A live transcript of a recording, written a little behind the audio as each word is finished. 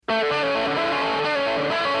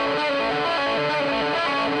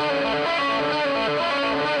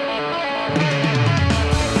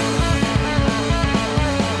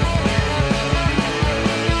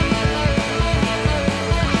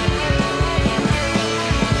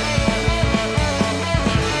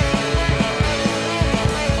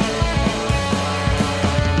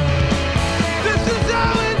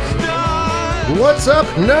What's up,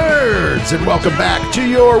 nerds? And welcome back to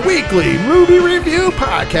your weekly movie review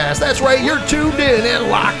podcast. That's right, you're tuned in and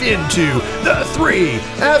locked into the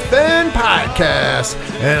 3FN Podcast.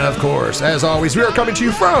 And of course, as always, we are coming to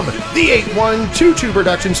you from the 8122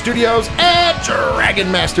 Production Studios at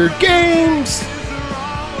Dragon Master Games.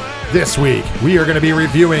 This week, we are going to be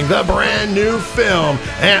reviewing the brand new film,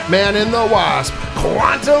 Ant-Man and the Wasp: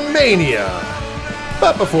 Quantumania.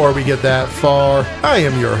 But before we get that far, I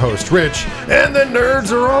am your host, Rich, and the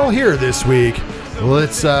nerds are all here this week.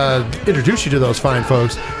 Let's introduce you to those fine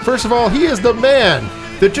folks. First of all, he is the man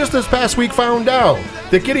that just this past week found out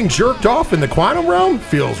that getting jerked off in the quantum realm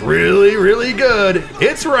feels really, really good.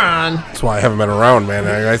 It's Ron. That's why I haven't been around, man.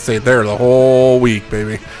 I stayed there the whole week,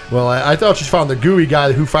 baby. Well, I thought you found the gooey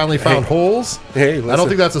guy who finally found holes. Hey, listen. I don't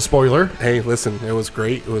think that's a spoiler. Hey, listen, it was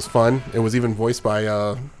great. It was fun. It was even voiced by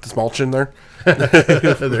Smolchin there.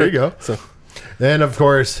 There you go. So, then, of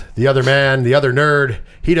course, the other man, the other nerd,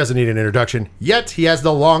 he doesn't need an introduction, yet he has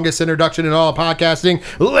the longest introduction in all podcasting.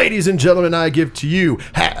 Ladies and gentlemen, I give to you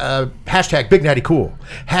hashtag Big Natty Cool,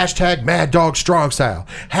 hashtag Mad Dog Strong Style,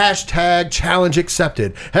 hashtag Challenge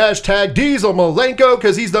Accepted, hashtag Diesel Malenko,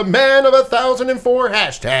 because he's the man of 1,004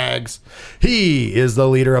 hashtags. He is the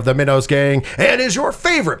leader of the Minnows Gang and is your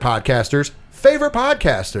favorite podcaster's favorite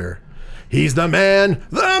podcaster. He's the man,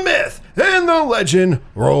 the myth, and the legend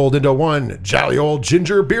rolled into one jolly old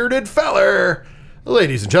ginger-bearded feller.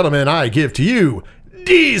 Ladies and gentlemen, I give to you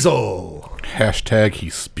Diesel. Hashtag he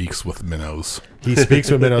speaks with minnows. He speaks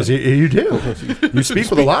with minnows. You do. You speak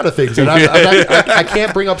with a lot of things, and I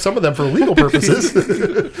can't bring up some of them for legal purposes.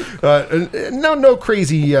 No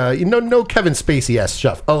crazy, no Kevin Spacey-esque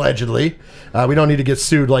stuff, allegedly. We don't need to get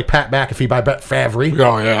sued like Pat McAfee by Brett Favre.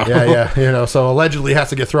 Oh, yeah. Yeah. So allegedly has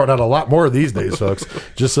to get thrown out a lot more these days, folks.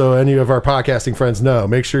 Just so any of our podcasting friends know,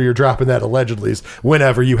 make sure you're dropping that allegedlys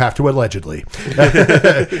whenever you have to allegedly.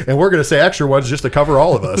 And we're going to say extra ones just to cover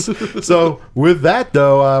all of us. So with that,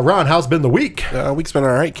 though, Ron, how's been the week? Week's been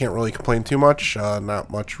all right. Can't really complain too much. Not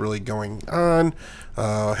much really going on.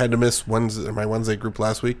 Had to miss my Wednesday group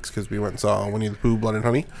last week because we went and saw Winnie the Pooh, Blood and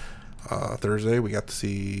Honey. Thursday, we got to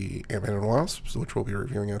see Ant-Man and the Wasp, which we'll be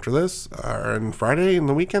reviewing after this. And Friday and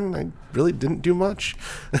the weekend, I really didn't do much.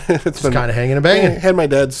 It's been kind of hanging and banging. I had my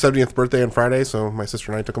dad's 70th birthday on Friday, so my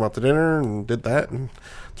sister and I took him out to dinner and did that, and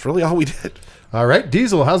that's really all we did. All right,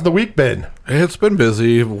 Diesel, how's the week been? It's been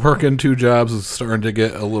busy. Working 2 jobs is starting to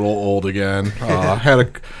get a little old again.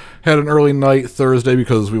 Had an early night Thursday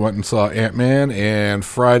because we went and saw Ant-Man, and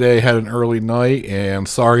Friday had an early night, and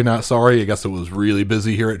sorry, not sorry. I guess it was really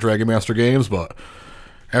busy here at Dragon Master Games, but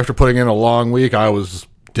after putting in a long week, I was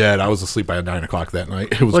dead. I was asleep by 9 o'clock that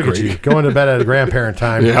night. It was Look great. At you, going to bed at a grandparent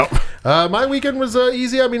time. Yep. My weekend was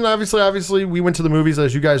easy. I mean, obviously, we went to the movies,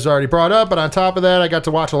 as you guys already brought up. But on top of that, I got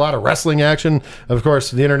to watch a lot of wrestling action. Of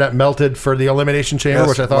course, the internet melted for the Elimination Chamber,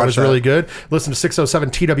 which I thought was really good. Listened to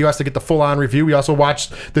 607 TWS to get the full-on review. We also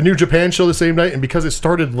watched the New Japan show the same night, and because it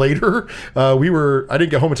started later, I didn't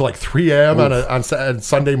get home until like 3 a.m. on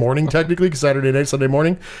Sunday morning, technically, Saturday night, Sunday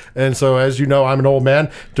morning. And so, as you know, I'm an old man.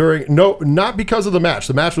 Not because of the match.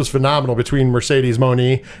 The match was phenomenal between Mercedes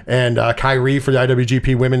Moné and Kyrie for the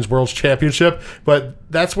IWGP Women's World Championship, but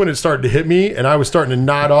that's when it started to hit me, and I was starting to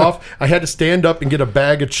nod off. I had to stand up and get a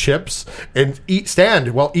bag of chips and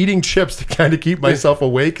stand while eating chips to kind of keep myself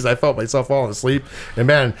awake because I felt myself falling asleep. And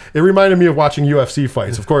man, it reminded me of watching UFC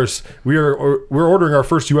fights. Of course, we're ordering our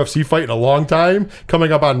first UFC fight in a long time,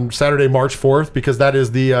 coming up on Saturday, March 4th, because that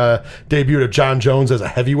is the debut of John Jones as a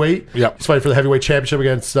heavyweight. Yep. He's fighting for the heavyweight championship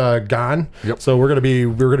against Gon. Yep. So we're gonna be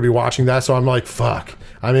watching that. So I'm like, fuck,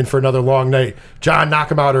 I'm in for another long night. John, knock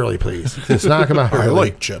him out early, please. Just knock him out early. I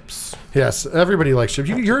like chips. Yes, everybody likes chips.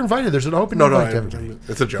 You're invited. There's an open invite to everybody.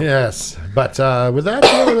 It's a joke. Yes, but with that,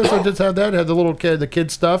 I just had that. Had the little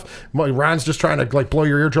kid stuff. Ron's just trying to like blow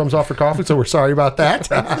your eardrums off for coffee, so we're sorry about that.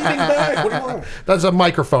 What do you want? That's a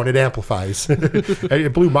microphone. It amplifies.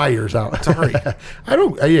 It blew my ears out. Sorry. I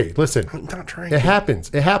don't. Hey, listen. I'm not trying. It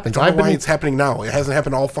happens. It happens. I don't know why it's happening now. It hasn't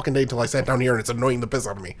happened all fucking day until I sat down here, and it's annoying the piss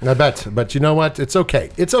out of me. I bet. But you know what? It's okay.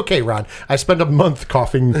 It's okay, Ron. I spent a month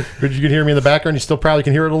coughing. But you can hear me in the background. You still probably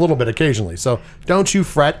can hear it a little bit occasionally. So don't you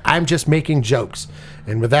fret. I'm just making jokes.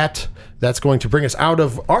 And with that, that's going to bring us out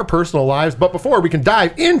of our personal lives. But before we can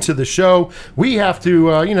dive into the show, we have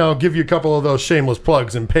to, give you a couple of those shameless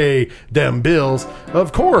plugs and pay them bills.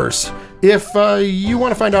 Of course, if you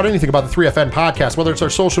want to find out anything about the 3FN Podcast, whether it's our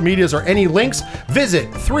social medias or any links,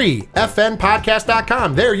 visit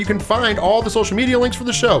 3fnpodcast.com. There you can find all the social media links for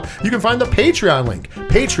the show. You can find the Patreon link,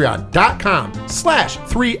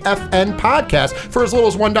 patreon.com/3FN Podcast. For as little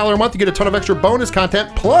as $1 a month, you get a ton of extra bonus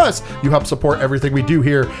content. Plus, you help support everything we do do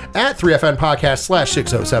here at 3FN Podcast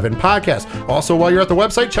 /607 Podcast. Also, while you're at the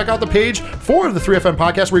website, check out the page for the 3FN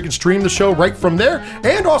Podcast where you can stream the show right from there.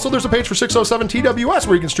 And also, there's a page for 607 TWS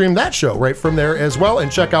where you can stream that show right from there as well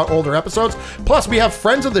and check out older episodes. Plus, we have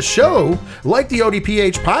friends of the show like the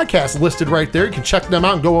ODPH Podcast listed right there. You can check them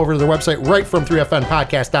out and go over to their website right from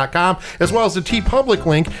 3FNpodcast.com, as well as the TeePublic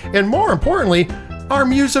link. And more importantly, our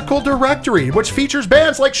musical directory, which features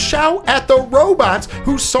bands like Shout at the Robots,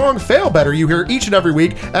 whose song Fail Better you hear each and every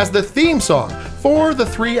week as the theme song for the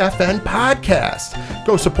 3FN Podcast.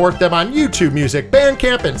 Go support them on YouTube Music,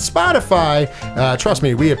 Bandcamp, and Spotify. Trust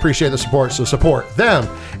me, we appreciate the support, so support them.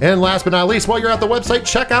 And last but not least, while you're at the website,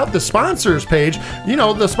 check out the sponsors page. You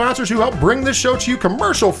know, the sponsors who help bring this show to you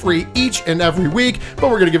commercial-free each and every week. But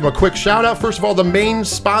we're going to give them a quick shout-out. First of all, the main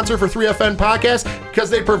sponsor for 3FN Podcast, because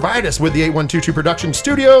they provide us with the 8122 Production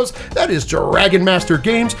Studios. That is Dragon Master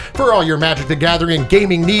Games. For all your Magic the Gathering and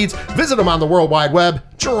gaming needs, visit them on the World Wide Web,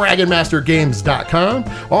 DragonMasterGames.com.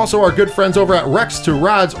 Also, our good friends over at Rex to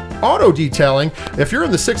Rod's Auto Detailing. If you're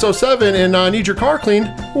in the 607 and need your car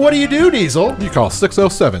cleaned, what do you do, Diesel? You call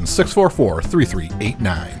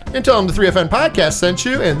 607-644-3389. And tell them the 3FN Podcast sent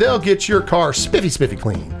you, and they'll get your car spiffy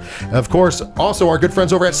clean. Of course, also our good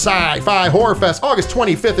friends over at Sci-Fi Horror Fest, August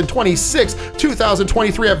 25th and 26th,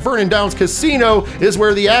 2023 at Vernon Downs Casino is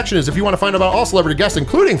where the action is. If you want to find out about all celebrity guests,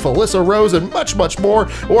 including Felissa Rose and much more,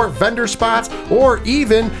 or vendor spots, or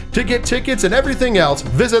even to get tickets and everything else,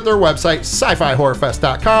 visit their website,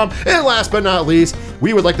 sci-fi-horrorfest.com. And last but not least,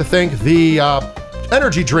 we would like to thank the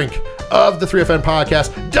energy drink of the 3FN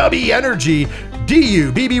Podcast, Dubby Energy.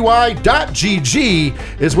 DUBBY.GG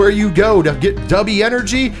is where you go to get Dubby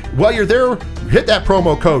Energy. While you're there, hit that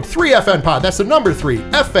promo code 3FNPOD. That's the number 3,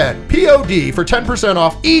 FNPOD, for 10%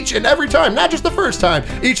 off each and every time, not just the first time,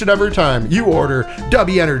 each and every time you order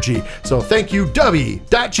Dubby Energy. So thank you,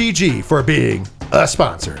 Dubby.GG, for being a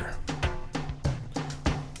sponsor.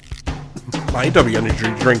 My W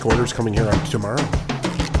Energy drink order's coming here on tomorrow.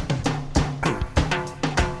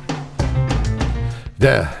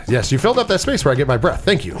 Yes, you filled up that space where I get my breath.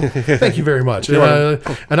 Thank you. Thank you very much.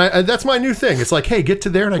 And that's my new thing. It's like, hey, get to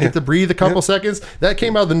there and I get to breathe a couple seconds. That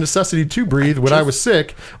came out of the necessity to breathe when I was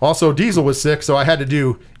sick. Also, Diesel was sick, so I had to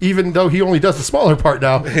do, even though he only does the smaller part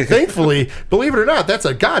now, thankfully, believe it or not, that's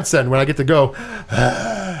a godsend when I get to go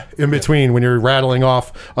in between when you're rattling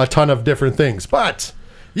off a ton of different things. But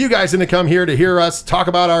you guys didn't come here to hear us talk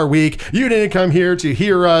about our week. You didn't come here to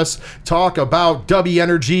hear us talk about Dubby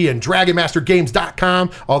Energy and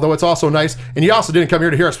DragonMasterGames.com, although it's also nice. And you also didn't come here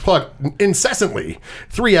to hear us plug incessantly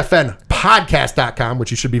 3FNPodcast.com,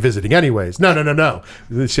 which you should be visiting anyways. No.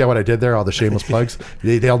 See what I did there? All the shameless plugs?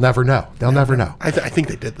 They'll never know. They'll never know. I think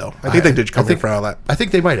they did, though. I think they did come here for all that. I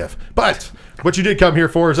think they might have. But what you did come here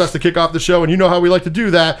for is us to kick off the show, and you know how we like to do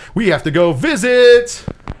that. We have to go visit.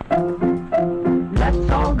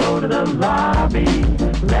 Let's all go to the lobby.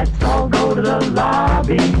 Let's all go to the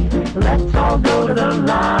lobby. Let's all go to the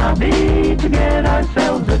lobby to get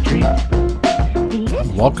ourselves a treat.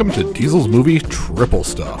 Welcome to Diesel's movie Triple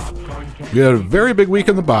Stuff. We had a very big week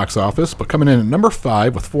in the box office, but coming in at number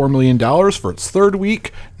 5 with $4 million for its third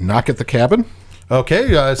week, Knock at the Cabin.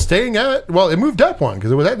 Okay, staying at, well, it moved up one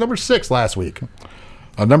because it was at number 6 last week.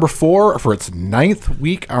 Number 4 for its 9th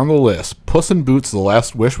week on the list, Puss in Boots: The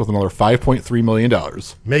Last Wish with another $5.3 million.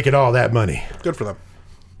 Making all that money. Good for them.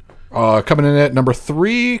 Coming in at number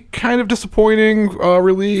 3, kind of disappointing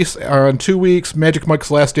release on 2 weeks, Magic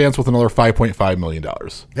Mike's Last Dance with another $5.5 million.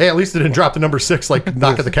 Hey, at least it didn't drop to number 6 like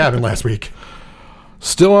Knock at the Cabin last week.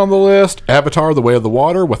 Still on the list, Avatar: The Way of the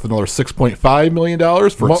Water with another $6.5 million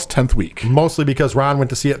for its 10th week. Mostly because Ron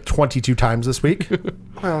went to see it 22 times this week.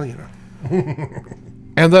 Well, you know.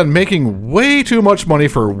 And then making way too much money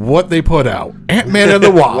for what they put out, Ant-Man and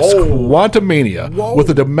the Wasp: Quantumania with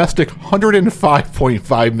a domestic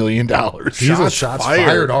 $105.5 million. Jesus, shots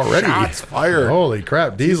fired already. Shots fired. Holy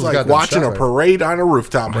crap. Diesel's Like got them watching shots a parade on a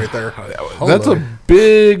rooftop right there. That's a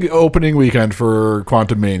big opening weekend for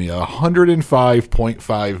Quantumania,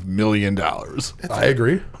 $105.5 million. I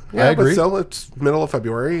agree. Yeah, I agree. but still, it's middle of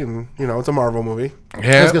February, and, you know, it's a Marvel movie. I was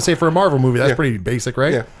going to say, for a Marvel movie, that's pretty basic,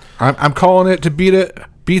 right? Yeah. I'm calling it to beat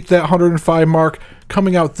that 105 mark.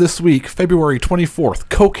 Coming out this week, February 24th,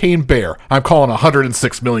 Cocaine Bear. I'm calling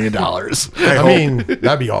 $106 million. I mean,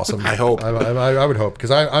 that'd be awesome. I hope. I would hope,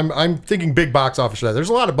 because I'm thinking big box office for that. There's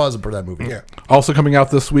a lot of buzz for that movie. Yeah. Also coming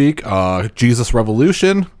out this week, Jesus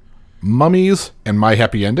Revolution, Mummies, and My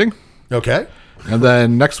Happy Ending. Okay. And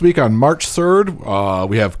then next week on March 3rd,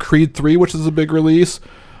 we have Creed 3, which is a big release.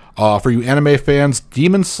 For you anime fans,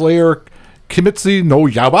 Demon Slayer Kimetsu no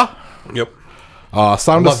Yaiba. Yep.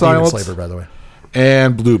 Sound I of love Demon Silence. Slayer, by the way.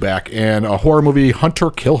 and Blueback, and a horror movie, Hunter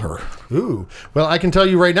Kill Her. Ooh. Well, I can tell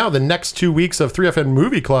you right now, the next 2 weeks of 3FN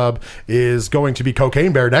Movie Club is going to be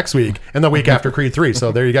Cocaine Bear next week and the week after Creed 3.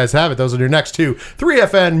 So there you guys have it. Those are your next 2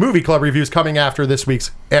 3FN Movie Club reviews coming after this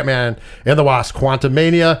week's Ant-Man and the Wasp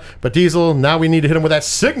Quantumania. But Diesel, now we need to hit him with that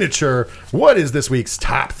signature. What is this week's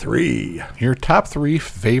top 3? Your top 3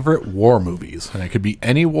 favorite war movies. And it could be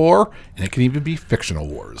any war, and it can even be fictional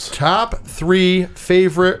wars. Top 3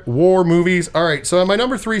 favorite war movies. All right, so at my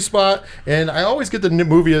number 3 spot, and I always get the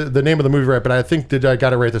name of the movie right, but I think that I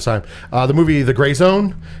got it right this time. The movie The Gray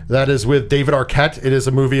Zone, that is with David Arquette. It is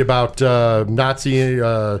a movie about Nazi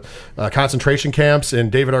concentration camps,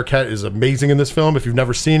 and David Arquette is amazing in this film. If you've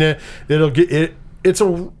never seen it,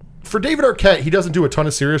 for David Arquette, he doesn't do a ton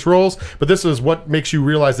of serious roles, but this is what makes you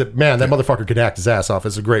realize that, man, that motherfucker can act his ass off.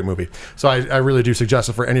 It's a great movie. So I really do suggest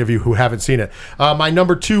it for any of you who haven't seen it. My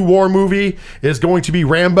number 2 war movie is going to be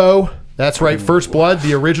Rambo. That's right, First Blood,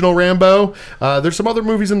 the original Rambo. There's some other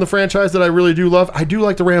movies in the franchise that I really do love. I do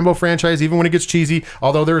like the Rambo franchise, even when it gets cheesy,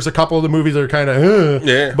 although there's a couple of the movies that are kind of,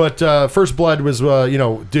 Yeah. But First Blood was,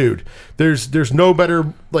 dude, there's no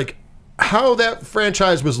better, like, how that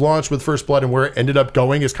franchise was launched with First Blood and where it ended up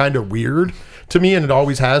going is kind of weird to me, and it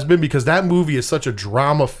always has been, because that movie is such a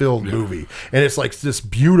drama-filled movie, and it's like this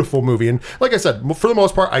beautiful movie. And like I said, for the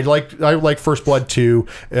most part, I like First Blood 2.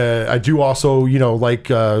 I do also, like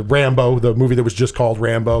Rambo, the movie that was just called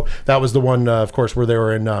Rambo. That was the one, of course, where they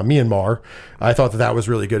were in Myanmar. I thought that was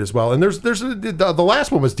really good as well. And the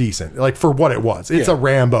last one was decent, like for what it was. It's a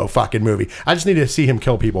Rambo fucking movie. I just need to see him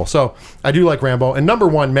kill people. So I do like Rambo. And number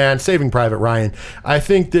 1, man, Saving Private Ryan. I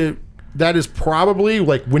think that is probably,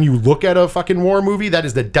 like, when you look at a fucking war movie, that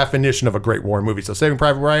is the definition of a great war movie. So Saving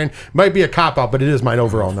Private Ryan might be a cop-out, but it is my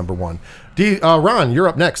overall number 1. Ron, you're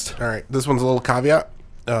up next. All right, this one's a little caveat.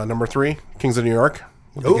 Number 3, Kings of New York.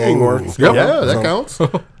 With the gang war. Yeah, that counts.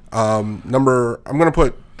 I'm going to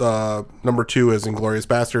put number 2 as Inglourious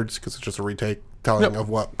Bastards, because it's just a retelling of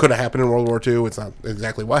what could have happened in World War II. It's not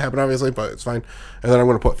exactly what happened, obviously, but it's fine. And then I'm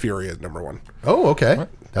going to put Fury as number 1. Oh, okay.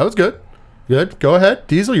 That was good. Good. Go ahead.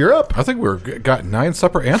 Diesel, you're up. I think we've got 9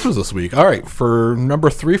 separate answers this week. All right, for number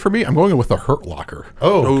 3 for me, I'm going with The Hurt Locker.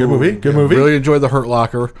 Oh, good movie. Good movie. Really enjoyed The Hurt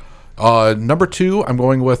Locker. Number 2, I'm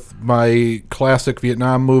going with my classic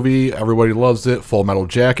Vietnam movie. Everybody loves it, Full Metal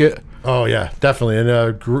Jacket. Oh, yeah, definitely.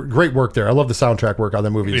 And great work there. I love the soundtrack work on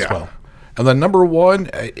that movie as well. And then number 1,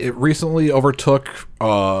 it recently overtook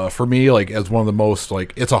for me, like, as one of the most,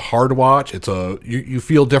 like, it's a hard watch. It's you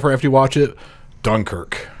feel different after you watch it.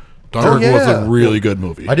 Dunkirk. Dunkirk was a really good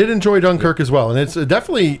movie. I did enjoy Dunkirk as well, and it's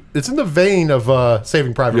definitely in the vein of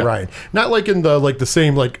Saving Private Ryan. Not like in the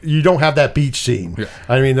same, like, you don't have that beach scene. Yeah.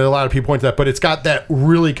 I mean, a lot of people point to that, but it's got that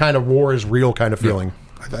really kind of war is real kind of feeling.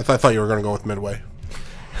 I thought you were going to go with Midway.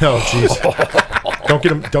 Oh, jeez.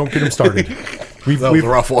 Don't get him started. That was a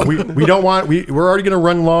rough one. We don't want. We're already going to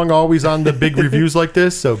run long always on the big reviews like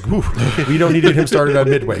this, so we don't need to get him started on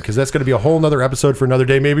Midway, because that's going to be a whole nother episode for another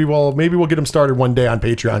day. Maybe we'll get him started one day on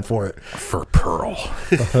Patreon for it. For Pearl.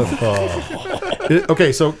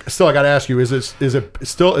 Okay, so still I got to ask you: is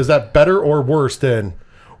that better or worse than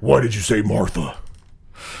Why Did You Say Martha?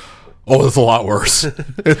 Oh, it's a lot worse.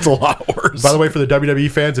 It's a lot worse. By the way, for the WWE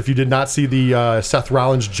fans, if you did not see the Seth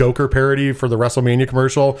Rollins Joker parody for the WrestleMania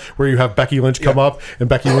commercial, where you have Becky Lynch come up, and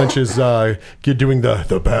Becky Lynch is doing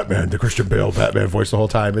the Batman, the Christian Bale Batman voice the whole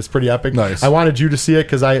time. It's pretty epic. Nice. I wanted you to see it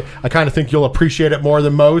because I kind of think you'll appreciate it more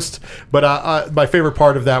than most. But my favorite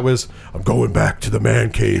part of that was, I'm going back to the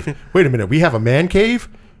man cave. Wait a minute, we have a man cave?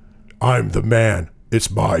 I'm the man. It's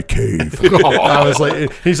my cave. I was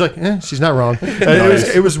like, he's like, she's not wrong.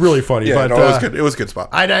 It was really funny. Yeah, but, no, it was good. It was a good spot.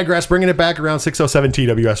 I digress, bringing it back around 6:07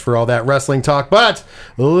 TWS for all that wrestling talk. But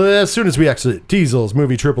as soon as we exit Diesel's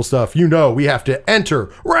movie triple stuff, we have to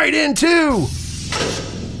enter right into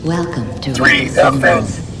Welcome to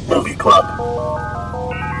 3FN Movie Club.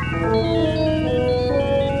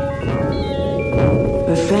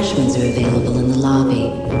 Refreshments are available in the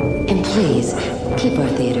lobby. And please, keep our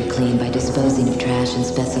theater clean by disposing of trash in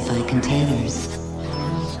specified containers.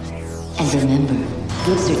 And remember,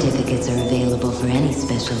 gift certificates are available for any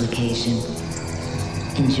special occasion.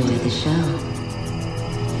 Enjoy the show.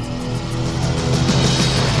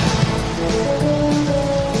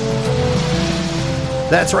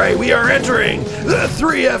 That's right, we are entering the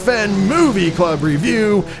 3FN Movie Club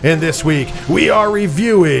review, and this week we are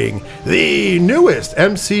reviewing the newest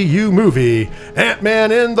MCU movie,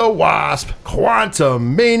 Ant-Man and the Wasp: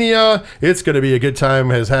 Quantumania. It's going to be a good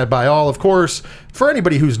time, as had by all, of course. for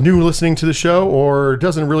anybody who's new listening to the show or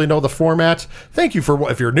doesn't really know the format, thank you for,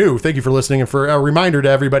 if you're new, thank you for listening. And for a reminder to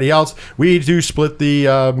everybody else, we do split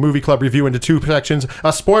the movie club review into two sections,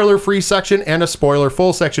 a spoiler-free section and a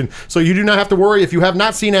spoiler-full section. So you do not have to worry if you have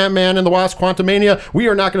not seen Ant-Man and the Wasp: Quantumania. We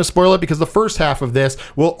are not going to spoil it because the first half of this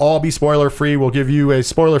will all be spoiler-free. We'll give you a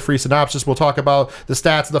spoiler-free synopsis. We'll talk about the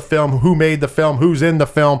stats of the film, who made the film, who's in the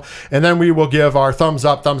film, and then we will give our thumbs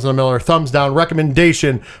up, thumbs in the middle, or thumbs down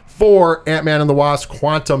recommendation for Ant-Man and the Wasp: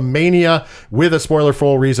 Quantumania with a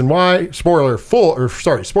spoiler-free reason why. Spoiler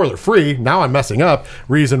free. Now I'm messing up.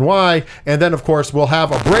 Reason why. And then, of course, we'll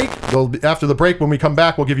have a break. After the break, when we come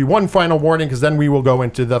back, we'll give you one final warning because then we will go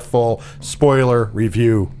into the full spoiler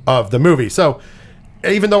review of the movie. So,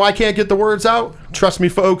 even though I can't get the words out, trust me,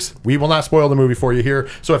 folks, we will not spoil the movie for you here.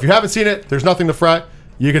 So if you haven't seen it, there's nothing to fret.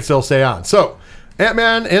 You can still stay on. So,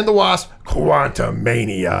 Ant-Man and the Wasp: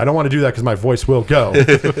 Quantumania. I don't want to do that because my voice will go.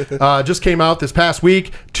 Just came out this past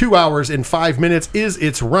week. 2 hours and 5 minutes is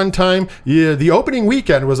its runtime. Yeah, the opening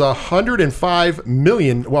weekend was $105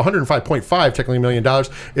 million, well, $105.5 technically $million.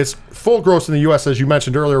 Its full gross in the U.S., as you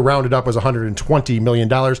mentioned earlier, rounded up was $120 million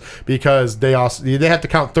because they have to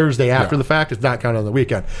count Thursday after the fact. It's not counted on the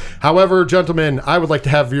weekend. However, gentlemen, I would like to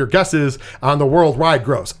have your guesses on the worldwide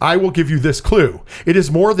gross. I will give you this clue. It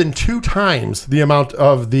is more than 2 times the amount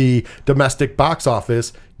of the domestic box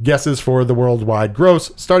office. Guesses for the worldwide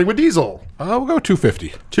gross, starting with Diesel. We'll go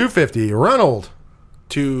 250. 250. Ronald.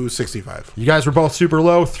 265. You guys were both super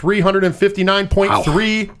low.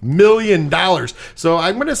 $359.3 million. So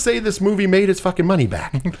I'm going to say this movie made its fucking money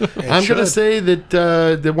back. I'm going to say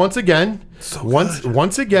that once again,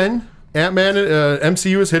 Ant-Man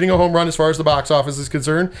MCU is hitting a home run as far as the box office is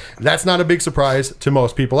concerned. That's not a big surprise to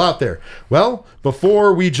most people out there. Well,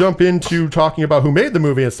 before we jump into talking about who made the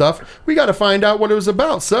movie and stuff, we got to find out what it was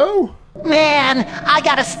about. So, man, I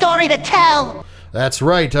got a story to tell. That's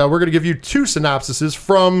right. We're going to give you 2 synopsises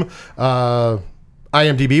from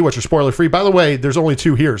IMDb, which are spoiler free. By the way, there's only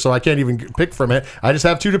 2 here, so I can't even pick from it. I just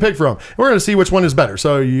have 2 to pick from. We're going to see which one is better.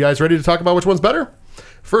 So, you guys ready to talk about which one's better?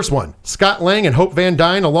 First one, Scott Lang and Hope Van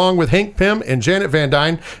Dyne, along with Hank Pym and Janet Van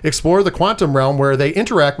Dyne, explore the quantum realm where they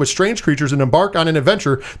interact with strange creatures and embark on an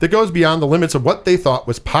adventure that goes beyond the limits of what they thought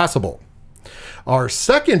was possible. Our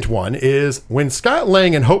second one is when Scott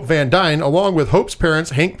Lang and Hope Van Dyne, along with Hope's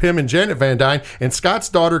parents, Hank Pym and Janet Van Dyne, and Scott's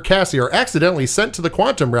daughter, Cassie, are accidentally sent to the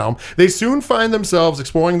quantum realm. They soon find themselves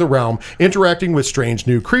exploring the realm, interacting with strange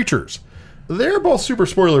new creatures. They're both super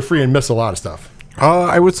spoiler-free and miss a lot of stuff.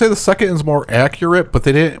 I would say the second is more accurate, but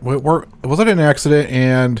it wasn't an accident,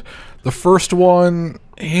 and the first one,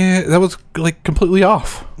 that was like completely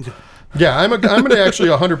off. Yeah, I'm going to actually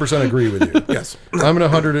 100% agree with you. Yes. I'm going to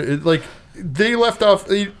 100, like, they left off,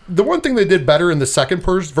 the one thing they did better in the second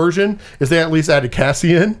version is they at least added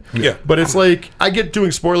Cassie in. Yeah. But it's like, I get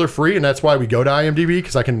doing spoiler free, and that's why we go to IMDb,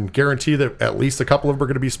 because I can guarantee that at least a couple of them are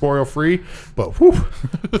going to be spoiler free. But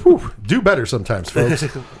do better sometimes, folks.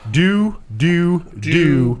 Do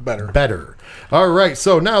better. All right,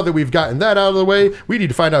 so now that we've gotten that out of the way, we need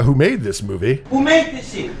to find out who made this movie. Who made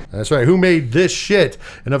this shit? That's right, who made this shit?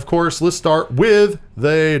 And of course, let's start with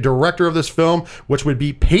the director of this film, which would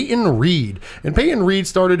be Peyton Reed. And Peyton Reed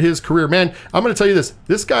started his career. Man, I'm going to tell you this.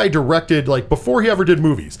 This guy directed, like, before he ever did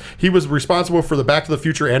movies, he was responsible for the Back to the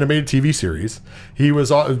Future animated TV series. He was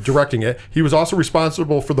directing it. He was also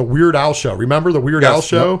responsible for the Weird Al Show. Remember the Weird Al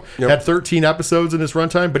Show? Yep. Had 13 episodes in his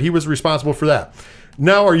runtime, but he was responsible for that.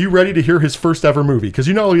 Now, are you ready to hear his first ever movie? Because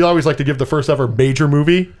you know you always like to give the first ever major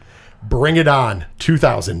movie. Bring It On,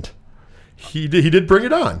 2000. He did Bring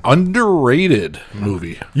It On. Underrated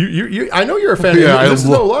movie. You I know you're a fan. Yeah, this is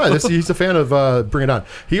no lie. He's a fan of Bring It On.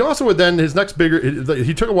 He also would then his next bigger.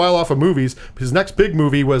 He took a while off of movies. His next big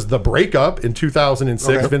movie was The Breakup in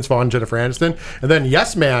 2006. Okay. Vince Vaughn, Jennifer Aniston, and then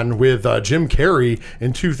Yes Man with Jim Carrey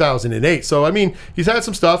in 2008. So I mean, he's had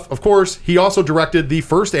some stuff. Of course, he also directed the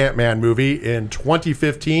first Ant-Man movie in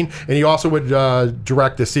 2015, and he also would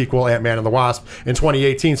direct the sequel Ant-Man and the Wasp in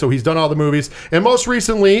 2018. So he's done all the movies, and most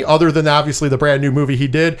recently, other than obviously the brand new movie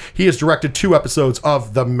he has directed 2 episodes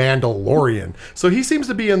of The Mandalorian. So he seems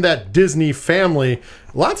to be in that Disney family.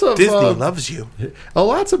 Lots of Disney loves you.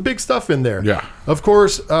 Lots of big stuff in there. Yeah. Of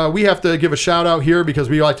course, we have to give a shout out here because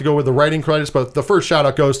we like to go with the writing credits, but the first shout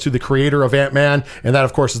out goes to the creator of Ant-Man, and that,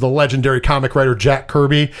 of course, is the legendary comic writer Jack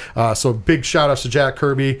Kirby. So big shout outs to Jack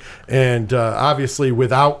Kirby. And obviously,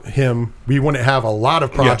 without him, we wouldn't have a lot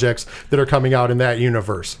of projects that are coming out in that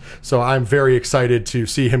universe. So I'm very excited to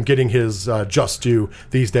see him getting his just due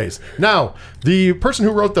these days. Now, the person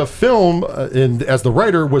who wrote the film as the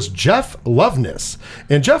writer was Jeff Loveness.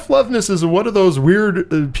 And Jeff Loveness is one of those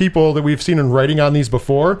weird people that we've seen in writing on these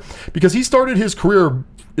before, because he started his career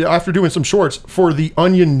after doing some shorts for the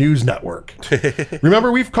Onion News Network.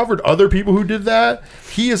 Remember, we've covered other people who did that.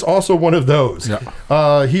 He is also one of those.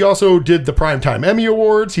 Yeah. He also did the Primetime Emmy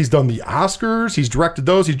Awards. He's done the Oscars. He's directed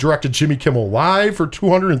those. He directed Jimmy Kimmel Live for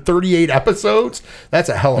 238 episodes. That's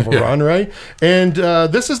a hell of a run, right? And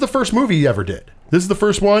this is the first movie he ever did. This is the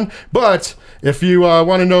first one, but if you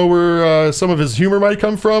want to know where some of his humor might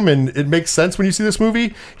come from, and it makes sense when you see this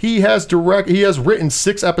movie, he has written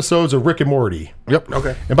 6 episodes of Rick and Morty. Yep.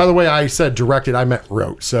 Okay. And by the way, I said directed, I meant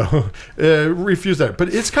wrote, so refuse that.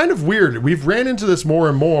 But it's kind of weird. We've ran into this more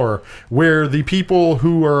and more, where the people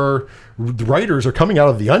who are writers are coming out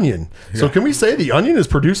of The Onion. So can we say The Onion is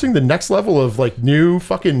producing the next level of like new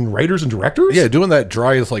fucking writers and directors? Yeah, doing that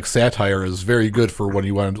dry as like satire is very good for when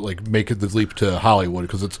you want to like make it the leap to Hollywood,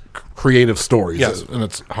 because it's creative stories and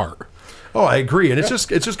it's hard. Oh, I agree. And it's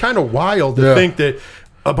just kind of wild to think that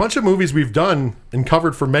a bunch of movies we've done and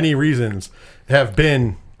covered for many reasons have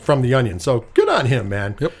been from The Onion. So good on him,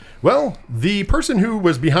 man. Yep. Well, the person who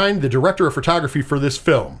was behind the director of photography for this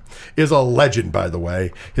film is a legend, by the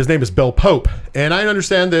way. His name is Bill Pope. And I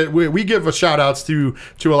understand that we give a shout outs to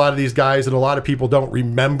a lot of these guys, and a lot of people don't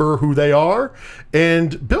remember who they are.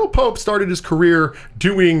 And Bill Pope started his career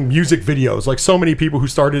doing music videos, like so many people who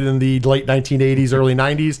started in the late 1980s, early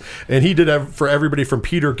 90s. And he did for everybody from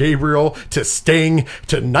Peter Gabriel to Sting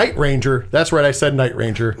to Night Ranger. That's right, I said Night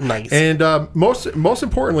Ranger. Nice. And most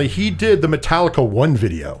importantly, he did the Metallica 1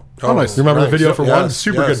 video. Oh, nice. Remember the video for Yes, One?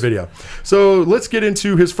 Super yes. good video. So let's get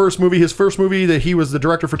into his first movie. His first movie that he was the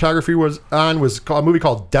director of photography was a movie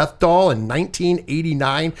called Death Doll in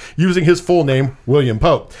 1989, using his full name, William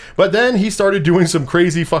Pope. But then he started doing some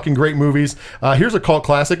crazy fucking great movies. Here's a cult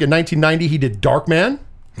classic. In 1990, he did Darkman.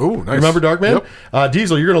 Oh, nice. Remember Darkman? Yep.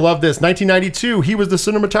 Diesel, you're going to love this. 1992, he was the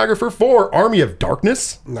cinematographer for Army of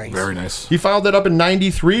Darkness. Nice. Very nice. He followed that up in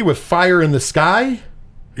 93 with Fire in the Sky.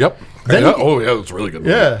 Yep. Then it's a really good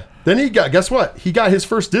movie. Yeah. Then guess what? He got his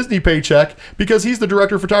first Disney paycheck because he's the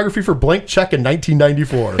director of photography for Blank Check in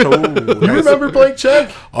 1994. You remember Blank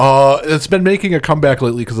Check? It's been making a comeback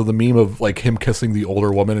lately because of the meme of like him kissing the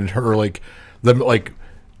older woman and her like them like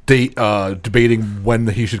debating when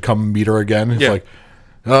he should come meet her again. It's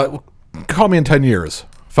like, call me in 10 years.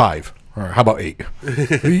 5. Or how about 8?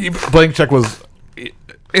 Blank Check was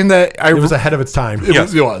in that It was ahead of its time. It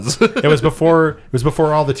was. It was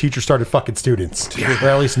before all the teachers started fucking students, or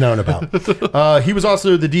at least known about. He was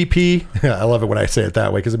also the DP. I love it when I say it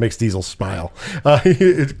that way because it makes Diesel smile.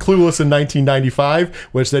 Clueless in 1995,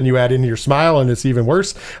 which then you add into your smile and it's even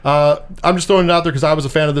worse. I'm just throwing it out there because I was a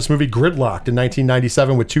fan of this movie, Gridlocked, in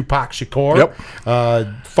 1997 with Tupac Shakur.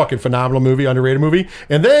 Yep. Fucking phenomenal movie, underrated movie.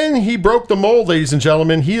 And then he broke the mold, ladies and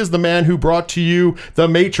gentlemen. He is the man who brought to you the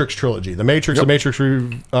Matrix trilogy, The Matrix, The Matrix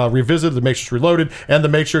Revisited, The Matrix Reloaded, and The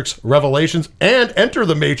Matrix Revelations, and Enter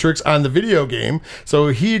the Matrix on the video game. So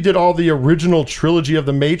he did all the original trilogy of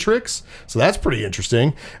The Matrix. So that's pretty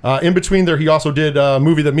interesting. In between there, he also did a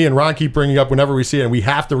movie that me and Ron keep bringing up whenever we see it, and we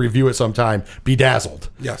have to review it sometime, Bedazzled.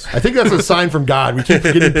 Yes. I think that's a sign from God. We keep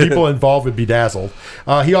getting people involved with Bedazzled.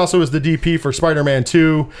 He also is the DP for Spider-Man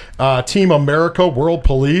 2, Team America, World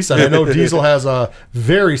Police, and I know Diesel has a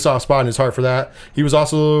very soft spot in his heart for that. He was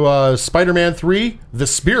also Spider-Man 3,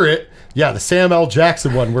 The Spirit. Yeah, the Sam L.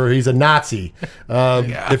 Jackson one where he's a Nazi.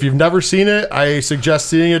 If you've never seen it, I suggest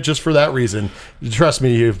seeing it just for that reason. Trust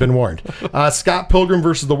me, you've been warned. Scott Pilgrim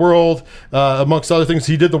versus the World, amongst other things,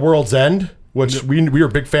 he did The World's End, which we were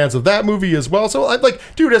big fans of that movie as well. So,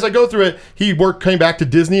 dude, as I go through it, he came back to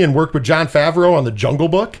Disney and worked with Jon Favreau on The Jungle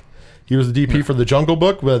Book. He was the DP for The Jungle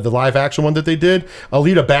Book, with the live action one that they did.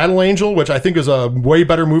 Alita Battle Angel, which I think is a way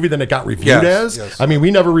better movie than it got reviewed as. Yes. I mean,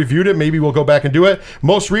 we never reviewed it. Maybe we'll go back and do it.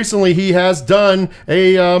 Most recently, he has done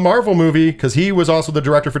a Marvel movie because he was also the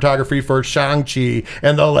director of photography for Shang-Chi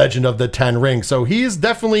and the Legend of the Ten Rings. So he's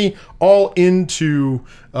definitely all into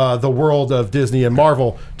the world of Disney and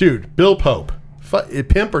Marvel. Dude, Bill Pope.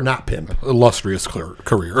 Pimp or not pimp? Illustrious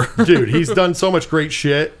career. Dude, he's done so much great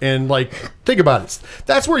shit. And, think about it.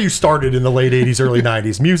 That's where you started in the late 80s, early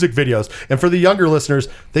 90s, music videos. And for the younger listeners,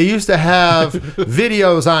 they used to have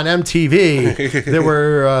videos on MTV that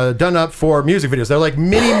were done up for music videos. They're like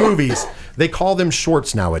mini movies. They call them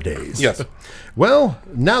shorts nowadays. Yes. Well,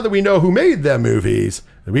 now that we know who made them movies,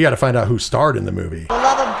 we got to find out who starred in the movie. For the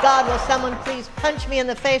love of God, will someone please punch me in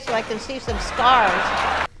the face so I can see some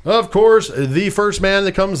scars? Of course, the first man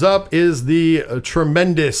that comes up is the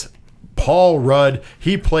tremendous Paul Rudd.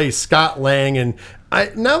 He plays Scott Lang, and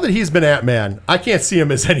now that he's been Ant-Man, I can't see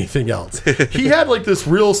him as anything else. He had like this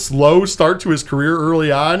real slow start to his career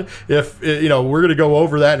early on. If we're going to go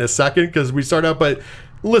over that in a second because we start out, but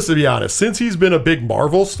listen, to be honest, since he's been a big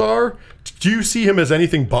Marvel star, do you see him as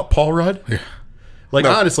anything but Paul Rudd? Yeah. Like,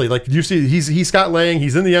 honestly, like, you see, he's Scott Lang,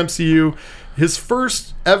 he's in the MCU. His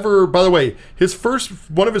first ever, by the way,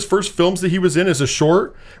 one of his first films that he was in as a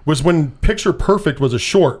short was when Picture Perfect was a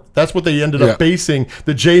short. That's what they ended up basing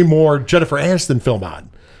the Jay Moore, Jennifer Aniston film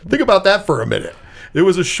on. Think about that for a minute. It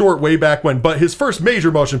was a short way back when, but his first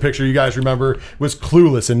major motion picture, you guys remember, was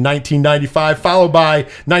Clueless in 1995, followed by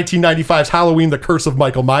 1995's Halloween, The Curse of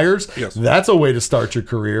Michael Myers. Yes. That's a way to start your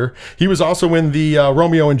career. He was also in the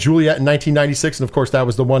Romeo and Juliet in 1996, and of course that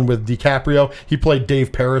was the one with DiCaprio. He played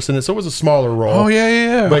Dave Paris in it, so it was a smaller role. Oh,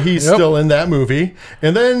 yeah. But he's still in that movie.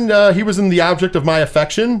 And then he was in The Object of My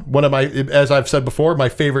Affection, one of my, as I've said before, my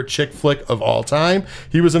favorite chick flick of all time.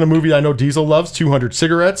 He was in a movie I know Diesel loves, 200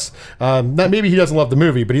 Cigarettes. Maybe he doesn't love the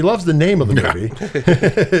movie, but he loves the name of the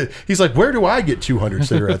movie. He's like, where do I get 200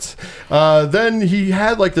 cigarettes? Then he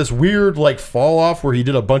had like this weird like fall off where he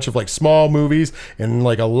did a bunch of like small movies and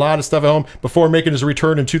like a lot of stuff at home before making his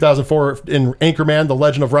return in 2004 in Anchorman, The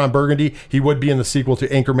Legend of Ron Burgundy. He would be in the sequel to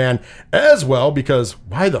Anchorman as well, because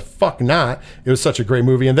why the fuck not? It was such a great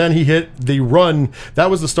movie. And then he hit the run.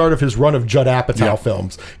 That was the start of his run of Judd Apatow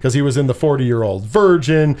films, because he was in The 40-Year-Old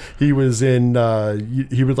Virgin. He was in,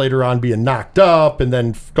 he would later on be in Knocked Up, and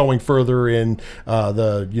then going further in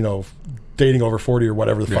Dating Over 40 or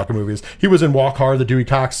whatever the fuck a movie is. He was in Walk Hard, the Dewey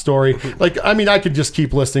Cox story. Like, I mean, I could just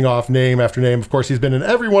keep listing off name after name. Of course, he's been in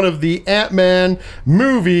every one of the Ant-Man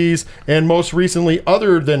movies, and most recently,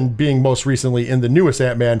 other than being most recently in the newest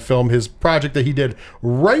Ant-Man film, his project that he did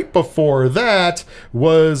right before that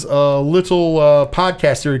was a little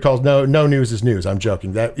podcast series called No News is News. I'm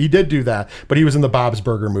joking. That he did do that, but he was in the Bob's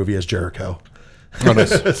Burger movie as Jericho. Oh,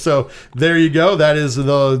 nice. So there you go. That is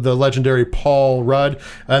the legendary Paul Rudd.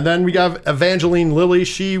 And then we got Evangeline Lilly.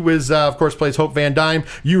 She was, of course, plays Hope Van Dyne.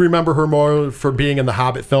 You remember her more for being in the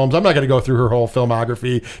Hobbit films. I'm not going to go through her whole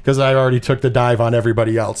filmography because I already took the dive on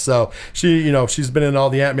everybody else. So she's been in all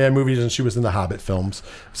the Ant-Man movies, and she was in the Hobbit films.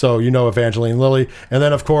 So Evangeline Lilly. And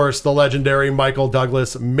then, of course, the legendary Michael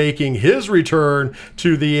Douglas making his return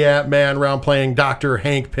to the Ant-Man round, playing Dr.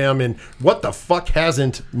 Hank Pym. And what the fuck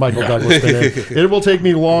hasn't Michael Douglas been in? It will take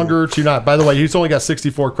me longer to not. By the way, he's only got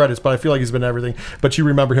 64 credits, but I feel like he's been in everything. But you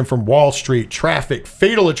remember him from Wall Street, Traffic,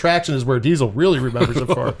 Fatal Attraction is where Diesel really remembers him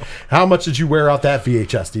for. How much did you wear out that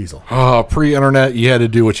VHS, Diesel? Pre-internet, you had to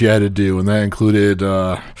do what you had to do, and that included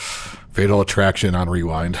Fatal Attraction on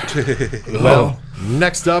Rewind. Well,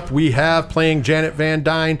 next up we have, playing Janet Van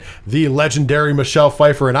Dyne, the legendary Michelle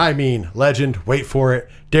Pfeiffer, and I mean legend, wait for it,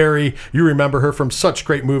 Derry. You remember her from such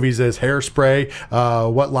great movies as Hairspray,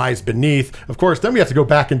 What Lies Beneath. Of course, then we have to go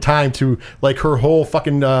back in time to like her whole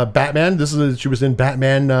fucking Batman. She was in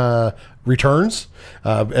Batman Returns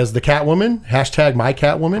as the Catwoman. # my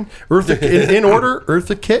Catwoman. In order,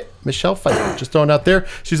 Eartha Kitt, Michelle Pfeiffer. Just throwing out there.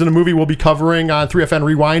 She's in a movie we'll be covering on 3FN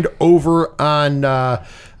Rewind over on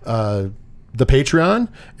the Patreon,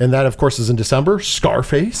 and that of course is in December.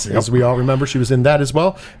 Scarface, as we all remember, she was in that as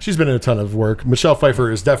well. She's been in a ton of work. Michelle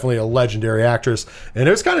Pfeiffer is definitely a legendary actress, and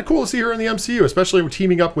it was kind of cool to see her in the MCU, especially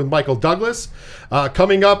teaming up with Michael Douglas.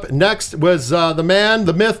 Coming up next was the man,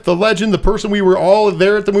 the myth, the legend, the person we were all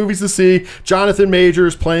there at the movies to see, Jonathan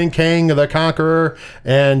Majors, playing Kang the Conqueror,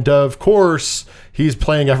 and of course he's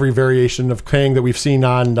playing every variation of Kang that we've seen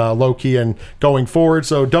on Loki and going forward.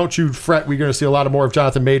 So don't you fret. We're going to see a lot more of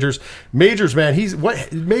Jonathan Majors. Majors, man,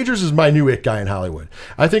 Majors is my new it guy in Hollywood.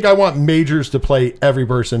 I think I want Majors to play every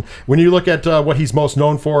person. When you look at what he's most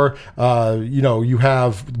known for, you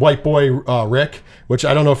have White Boy Rick, which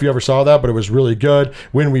I don't know if you ever saw that, but it was really good.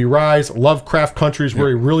 When We Rise, Lovecraft Countries, where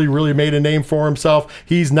he really, really made a name for himself.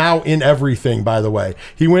 He's now in everything, by the way.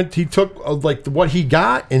 He took what he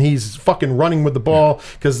got, and he's fucking running with the ball,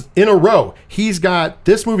 because in a row he's got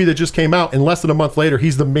this movie that just came out, and less than a month later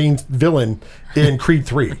he's the main villain in Creed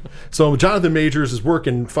 3. So Jonathan Majors is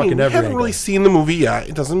working fucking everything. We haven't really seen the movie yet.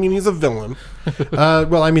 It doesn't mean he's a villain.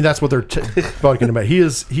 Well, I mean, that's what they're talking about. He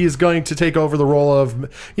is going to take over the role of,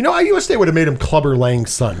 I wish they would have made him Clubber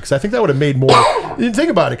Lang's son, because I think that would have made more. You didn't think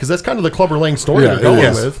about it, because that's kind of the Clubber Lang story they're going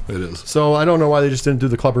with. It is. So I don't know why they just didn't do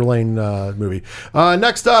the Clubber Lang movie.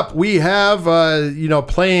 Next up, we have,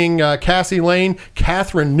 playing Cassie Lane,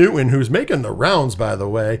 Catherine Newton, who's making the rounds, by the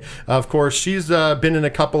way. Of course, she's been in a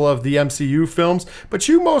couple of the MCU films, but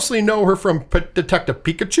you mostly know her from Detective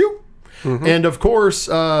Pikachu. Mm-hmm. And of course,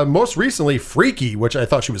 most recently, Freaky, which I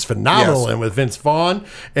thought she was phenomenal in with Vince Vaughn.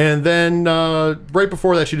 And then right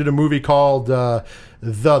before that, she did a movie called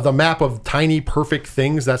the map of tiny perfect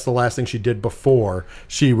things. That's the last thing she did before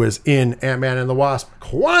she was in Ant-Man and the Wasp: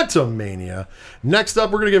 Quantumania. Next up,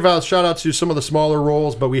 we're going to give out shout outs to some of the smaller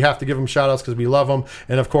roles, but we have to give them shout outs because we love them.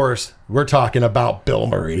 And of course, we're talking about Bill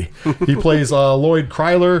Murray. He plays Lloyd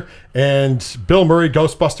Kryler, and Bill Murray,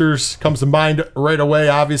 Ghostbusters comes to mind right away,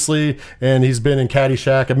 obviously. And he's been in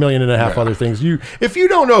Caddyshack, 1.5 million other things. If you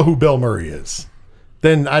don't know who Bill Murray is,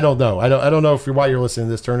 then I don't know. I don't know while you're listening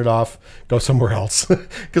to this. Turn it off. Go somewhere else.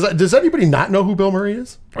 Because does anybody not know who Bill Murray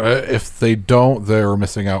is? If they don't, they're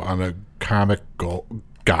missing out on a comic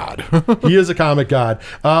god. He is a comic god.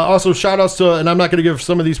 Also, shout outs to, and I'm not going to give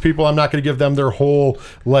some of these people, I'm not going to give them their whole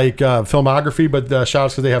filmography, but shout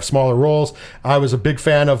outs because they have smaller roles. I was a big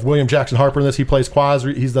fan of William Jackson Harper in this. He plays Quaz.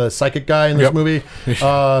 He's the psychic guy in this movie.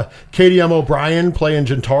 Katie M. O'Brien playing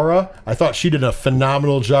Jintora. I thought she did a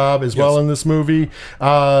phenomenal job as well in this movie.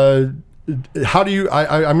 How do you?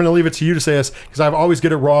 I'm going to leave it to you to say this because I always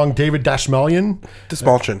get it wrong. David Dastmalchian.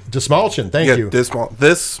 Dastmalchian. Thank you.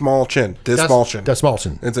 Dastmalchian.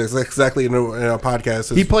 It's exactly in a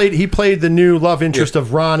podcast. He played the new love interest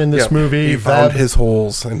of Ron in this movie. He found his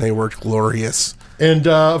holes, and they were glorious. And,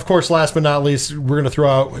 of course, last but not least, we're going to throw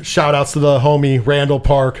out shout-outs to the homie Randall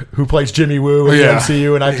Park, who plays Jimmy Woo in the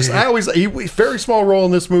MCU. And he very small role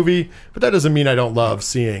in this movie, but that doesn't mean I don't love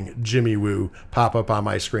seeing Jimmy Woo pop up on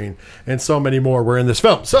my screen. And so many more were in this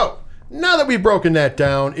film. So, now that we've broken that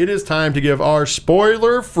down, it is time to give our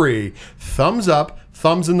spoiler-free thumbs up,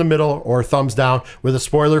 thumbs in the middle, or thumbs down with a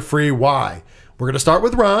spoiler-free why. We're going to start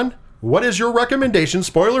with Ron. What is your recommendation,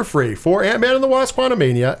 spoiler-free, for Ant-Man and the Wasp: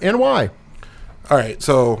 Quantumania, and why? All right,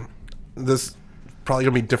 so this probably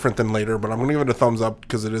going to be different than later, but I'm going to give it a thumbs up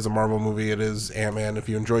because it is a Marvel movie. It is Ant-Man. If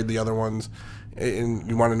you enjoyed the other ones and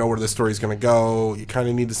you want to know where this story is going to go, you kind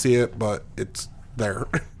of need to see it, but it's there.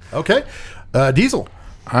 Okay. Diesel.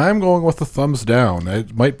 I'm going with the thumbs down.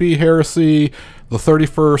 It might be heresy, the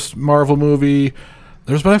 31st Marvel movie.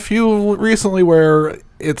 There's been a few recently where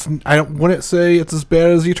I wouldn't say it's as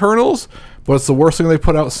bad as Eternals, but it's the worst thing they've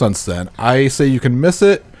put out since then. I say you can miss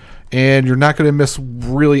it, and you're not going to miss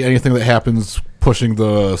really anything that happens pushing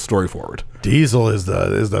the story forward. Diesel is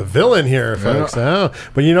the villain here, folks. Yeah.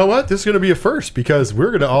 But you know what? This is going to be a first because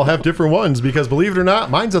we're going to all have different ones because, believe it or not,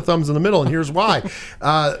 mine's a thumbs in the middle, and here's why.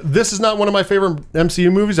 This is not one of my favorite MCU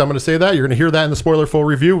movies. I'm going to say that. You're going to hear that in the spoiler full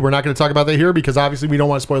review. We're not going to talk about that here because, obviously, we don't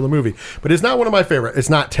want to spoil the movie. But it's not one of my favorite. It's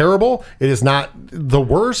not terrible. It is not the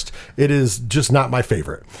worst. It is just not my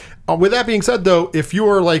favorite. With that being said, though, if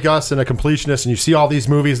you're like us and a completionist and you see all these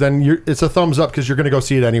movies, then it's a thumbs up because you're going to go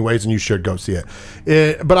see it anyways, and you should go see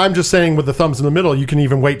it. But I'm just saying with the thumbs in the middle, you can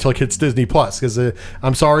even wait till it hits Disney Plus because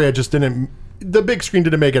I'm sorry, I just didn't. The big screen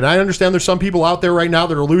didn't make it. And I understand there's some people out there right now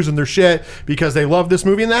that are losing their shit because they love this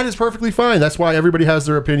movie, and that is perfectly fine. That's why everybody has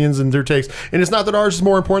their opinions and their takes. And it's not that ours is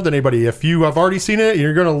more important than anybody. If you have already seen it and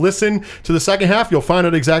you're going to listen to the second half, you'll find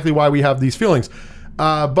out exactly why we have these feelings.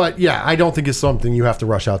 But yeah, I don't think it's something you have to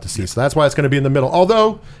rush out to see. So that's why it's going to be in the middle.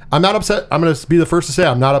 Although I'm not upset. I'm going to be the first to say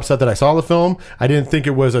I'm not upset that I saw the film. I didn't think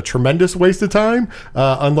it was a tremendous waste of time,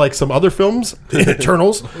 unlike some other films,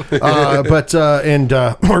 Eternals, and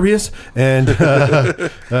Morbius and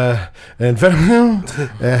Venom.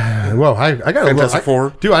 Well, I got Fantastic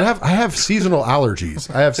Four. Dude, I have seasonal allergies.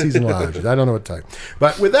 I don't know what type.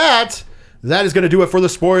 But with that. That is going to do it for the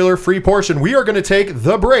spoiler-free portion. We are going to take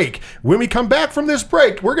the break. When we come back from this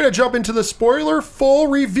break, we're going to jump into the spoiler-full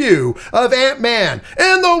review of Ant-Man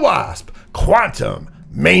and the Wasp: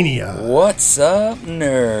 Quantumania. What's up,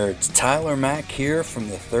 nerds? Tyler Mack here from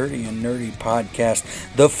the 30 and Nerdy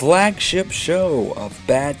podcast, the flagship show of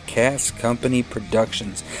Bad Cast Company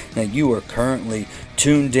Productions. Now, you are currently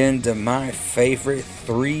tuned in to my favorite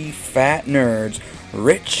three fat nerds,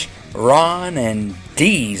 Rich, Ron, and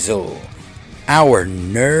Diesel. Our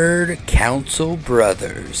Nerd Council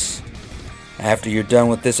brothers. After you're done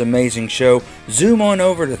with this amazing show, zoom on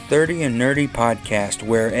over to 30 and Nerdy Podcast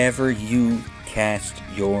wherever you cast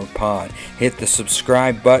your pod. Hit the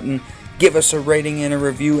subscribe button, give us a rating and a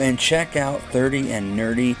review, and check out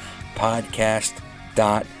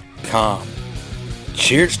 30andnerdypodcast.com.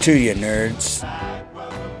 Cheers to you, nerds.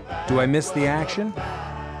 Do I miss the action?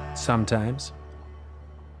 Sometimes.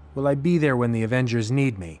 Will I be there when the Avengers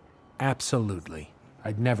need me? Absolutely.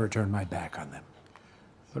 I'd never turn my back on them.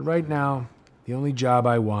 But right now, the only job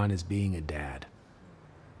I want is being a dad.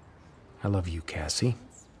 I love you, Cassie.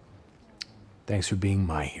 Thanks for being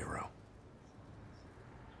my hero.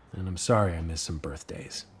 And I'm sorry I missed some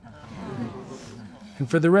birthdays. And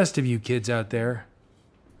for the rest of you kids out there,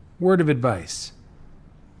 word of advice.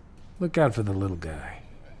 Look out for the little guy.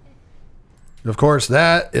 Of course,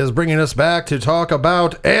 that is bringing us back to talk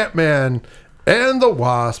about Ant-Man and the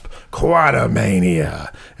Wasp: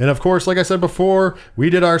 Quantumania. And of course, like I said before, we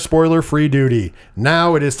did our spoiler-free duty.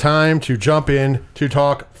 Now it is time to jump in to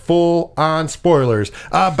talk full-on spoilers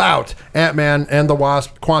about Ant-Man and the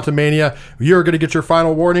Wasp: Quantumania. You're going to get your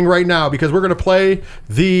final warning right now because we're going to play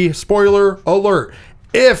the spoiler alert.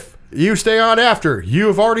 If you stay on after, you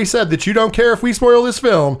have already said that you don't care if we spoil this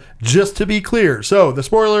film, just to be clear. So the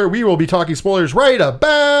spoiler, we will be talking spoilers right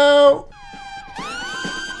about...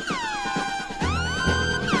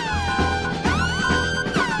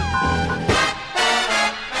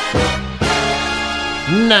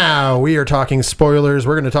 Now we are talking spoilers.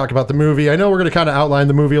 We're going to talk about the movie. I know we're going to kind of outline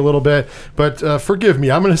the movie a little bit, but forgive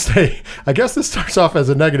me. I'm going to say, I guess this starts off as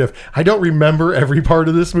a negative. I don't remember every part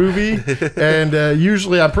of this movie, and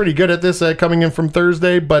usually I'm pretty good at this coming in from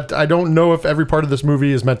Thursday, but I don't know if every part of this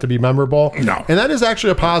movie is meant to be memorable. No. And that is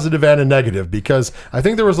actually a positive and a negative, because I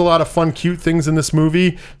think there was a lot of fun, cute things in this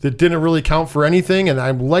movie that didn't really count for anything, and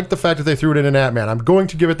I like the fact that they threw it in an Ant-Man. I'm going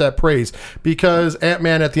to give it that praise, because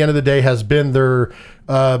Ant-Man at the end of the day has been their...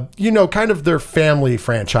 kind of their family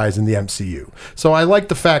franchise in the MCU. So I like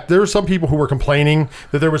the fact there were some people who were complaining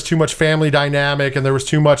that there was too much family dynamic and there was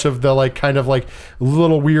too much of the kind of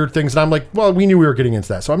little weird things. And I'm like, well, we knew we were getting into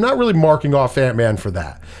that. So I'm not really marking off Ant-Man for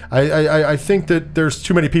that. I think that there's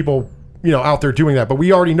too many people out there doing that, but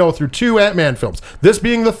we already know through 2 Ant-Man films, this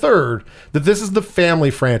being the 3rd, that this is the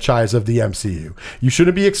family franchise of the MCU. You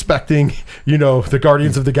shouldn't be expecting, the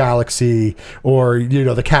Guardians of the Galaxy or,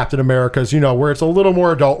 the Captain Americas, where it's a little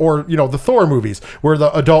more adult, or, the Thor movies, where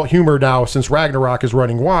the adult humor now, since Ragnarok, is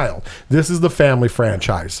running wild. This is the family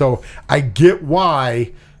franchise. So I get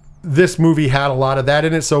why this movie had a lot of that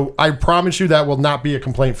in it, so I promise you that will not be a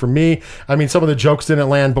complaint from me. I mean, some of the jokes didn't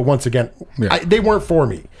land, but once again, they weren't for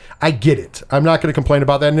me. I get it. I'm not going to complain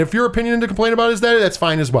about that, and if your opinion to complain about is that's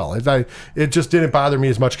fine as well. It just didn't bother me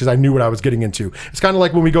as much because I knew what I was getting into. It's kind of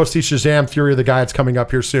like when we go see Shazam! Fury of the Gods coming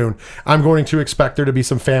up here soon. I'm going to expect there to be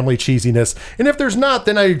some family cheesiness, and if there's not,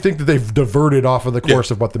 then I think that they've diverted off of the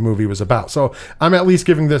course of what the movie was about. So I'm at least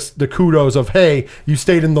giving this the kudos of, hey, you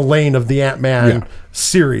stayed in the lane of the Ant-Man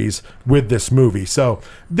series with this movie. So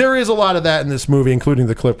there is a lot of that in this movie, including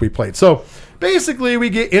the clip we played. So basically, we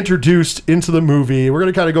get introduced into the movie. We're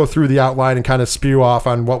going to kind of go through the outline and kind of spew off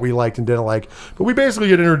on what we liked and didn't like. But we basically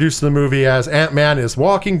get introduced to the movie as Ant-Man is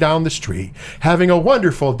walking down the street, having a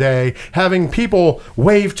wonderful day, having people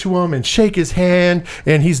wave to him and shake his hand,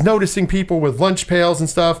 and he's noticing people with lunch pails and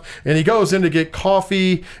stuff, and he goes in to get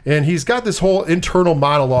coffee, and he's got this whole internal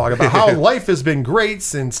monologue about how life has been great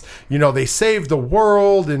since, they saved the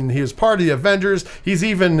world, and he was part of the Avengers. He's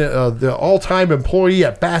even the all-time employee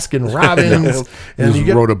at Baskin Robbins. And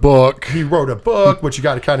he wrote a book. He wrote a book, which you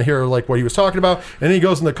got to kind of hear what he was talking about. And then he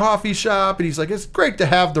goes in the coffee shop, and he's like, it's great to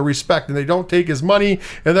have the respect, and they don't take his money.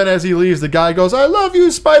 And then as he leaves, the guy goes, I love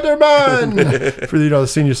you, Spider-Man, for the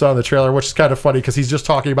scene you saw in the trailer, which is kind of funny because he's just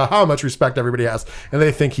talking about how much respect everybody has, and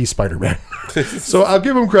they think he's Spider-Man. So I'll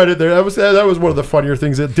give him credit there. That was one of the funnier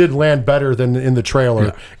things. It did land better than in the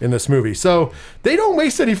trailer in this movie. So they don't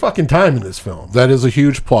waste any fucking time in this film. That is a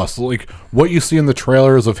huge plus. What you see in the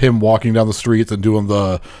trailers of him walking down the streets and doing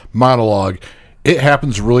the monologue, it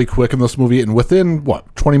happens really quick in this movie, and within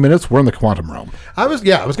 20 minutes we're in the quantum realm. I was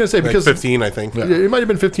going to say, because 15, I think. It might have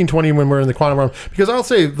been 15, 20 when we're in the quantum realm, because I'll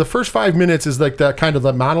say the first 5 minutes is like that kind of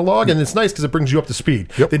the monologue, and it's nice because it brings you up to speed.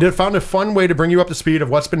 They found a fun way to bring you up to speed of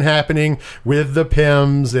what's been happening with the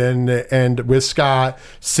Pyms and with Scott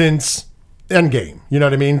since Endgame, you know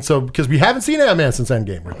what I mean? So because we haven't seen Ant-Man since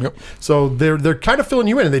Endgame, really. So they're kind of filling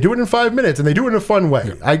you in, and they do it in 5 minutes, and they do it in a fun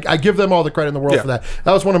way. I give them all the credit in the world for that.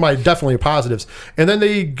 That was one of my definitely positives. And then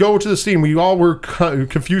they go to the scene. We all were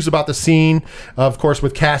confused about the scene, of course,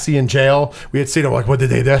 with Cassie in jail. We had seen it like, what, did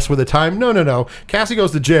they mess with the time? No. Cassie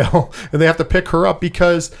goes to jail, and they have to pick her up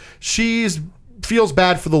because feels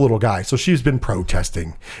bad for the little guy, so she's been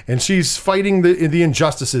protesting and she's fighting the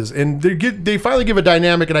injustices, and they finally give a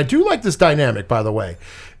dynamic, and I do like this dynamic, by the way,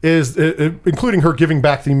 is including her giving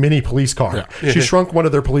back the mini police car. She shrunk one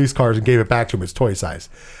of their police cars and gave it back to him. It's toy size.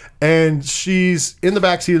 And she's in the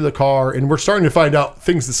backseat of the car, and we're starting to find out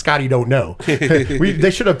things that Scotty don't know.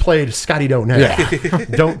 They should have played Scotty don't know.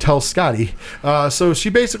 Don't tell Scotty. So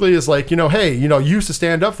she basically is like, hey, you used to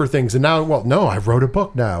stand up for things, and now, well, no, I wrote a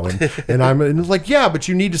book now, and and it's like, yeah, but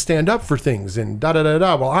you need to stand up for things, and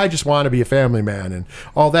da-da-da-da. Well, I just want to be a family man, and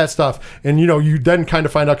all that stuff. And, you then kind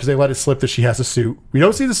of find out, because they let it slip, that she has a suit. We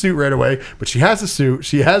don't see the suit right away, but she has a suit.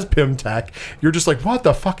 She has Pym tech. You're just like, what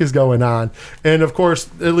the fuck is going on? And, of course,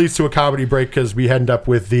 at least leads to a comedy break because we end up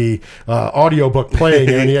with the audiobook playing,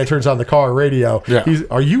 and he turns on the car radio. Yeah.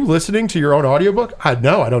 Are you listening to your own audiobook? I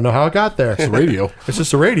don't know how it got there. It's a radio. It's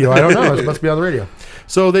just a radio. I don't know. It must be on the radio.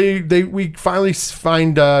 So we finally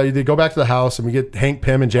find they go back to the house, and we get Hank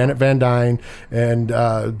Pym and Janet Van Dyne, and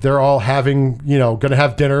they're all having going to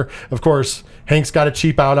have dinner. Of course, Hank's got to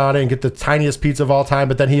cheap out on it and get the tiniest pizza of all time,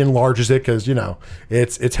 but then he enlarges it because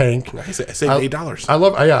it's Hank. I saved $8.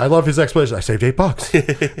 I love his explanation. I saved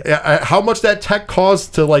 $8. How much that tech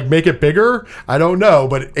cost to make it bigger, I don't know,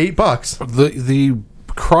 but $8. The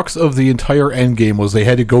crux of the entire end game was they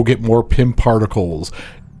had to go get more Pym particles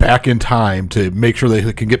back in time to make sure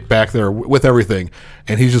they can get back there with everything,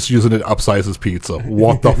 and he's just using it to upsize his pizza.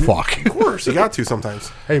 What the fuck? Of course, you got to sometimes.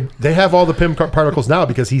 Hey, they have all the Pym particles now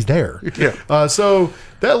because he's there. Yeah. So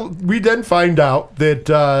that we then find out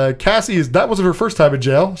that Cassie that wasn't her first time in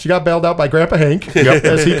jail. She got bailed out by Grandpa Hank,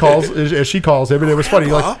 as she calls him, and it was funny.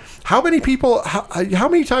 Like, how many people? How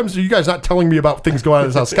many times are you guys not telling me about things going on in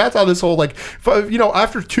his house? Scott's on this whole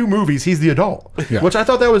after 2 movies, he's the adult, which I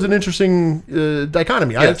thought that was an interesting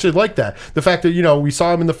dichotomy. I actually like that. The fact that we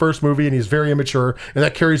saw him in the first movie and he's very immature, and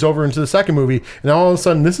that carries over into the second movie, and all of a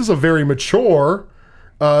sudden this is a very mature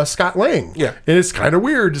Scott Lang. Yeah. And it's kind of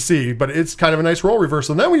weird to see, but it's kind of a nice role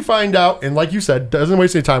reversal. And then we find out, and like you said, doesn't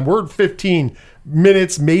waste any time. We're 15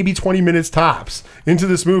 minutes, maybe 20 minutes tops into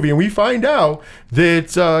this movie, and we find out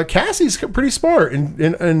that Cassie's pretty smart,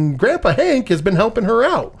 and Grandpa Hank has been helping her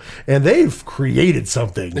out, and they've created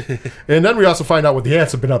something. And then we also find out what the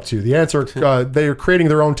ants have been up to. The ants are they are creating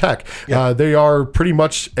their own tech. They are pretty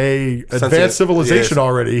much a advanced civilization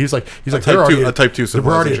already. He's like they're already a type 2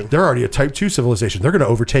 civilization. They're already a type 2 civilization. They're going to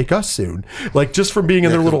overtake us soon, just from being in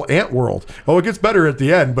their little ant world. Oh, it gets better at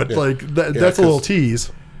the end, but that's a little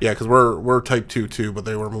tease. Yeah, because we're type 2 too, but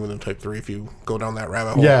they were moving to type 3 if you go down that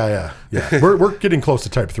rabbit hole. Yeah. we're getting close to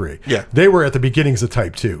type 3. Yeah. They were at the beginnings of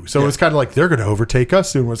type 2. So it's kind of like they're going to overtake us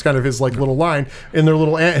soon. Was kind of his little line in their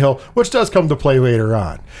little anthill, which does come to play later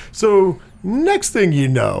on. So next thing you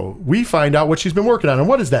know, we find out what she's been working on. And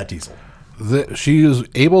what is that, Diesel? She is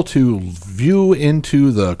able to view into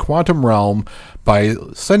the quantum realm by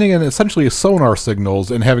sending in essentially sonar signals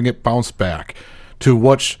and having it bounce back, to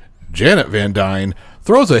which Janet Van Dyne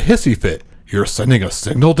throws a hissy fit. You're sending a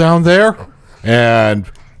signal down there?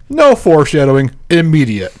 And no foreshadowing,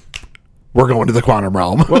 immediate. We're going to the quantum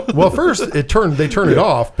realm. Well, first they turn it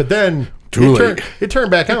off, but then it turned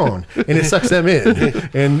back on, and it sucks them in,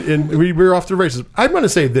 and we're off to the races. I'm going to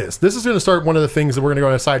say this is going to start one of the things that we're going to go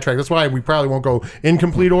on a sidetrack. That's why we probably won't go in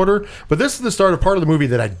complete order, but this is the start of part of the movie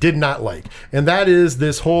that I did not like, and that is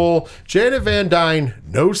this whole Janet Van Dyne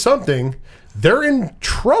knows something. They're in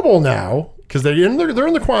trouble now because they're in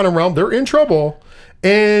the quantum realm. They're in trouble,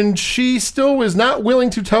 and she still is not willing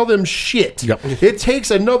to tell them shit. Yep. It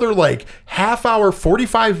takes another half hour,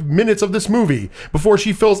 45 minutes of this movie before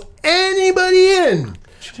she fills anybody in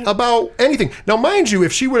about anything. Now, mind you,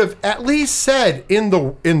 if she would have at least said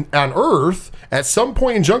on Earth at some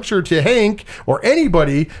point in juncture to Hank or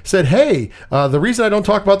anybody, said, hey, the reason I don't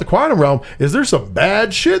talk about the quantum realm is there's some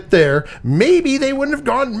bad shit there, maybe they wouldn't have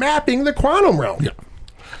gone mapping the quantum realm. Yeah.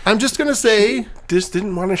 I'm just going to say... Just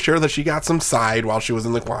didn't want to share that she got some side while she was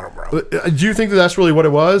in the quantum realm. Do you think that's really what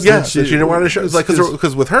it was? Yeah, she didn't want to show...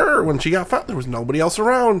 Because with her, when she got found, there was nobody else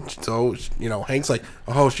around. So, Hank's like,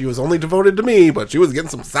 oh, she was only devoted to me, but she was getting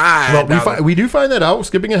some side. Well, we do find that out.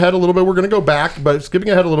 Skipping ahead a little bit, we're going to go back, but skipping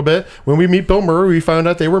ahead a little bit, when we meet Bill Murray, we found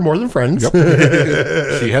out they were more than friends. Yep.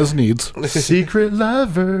 She has needs. Secret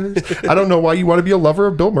lovers. I don't know why you want to be a lover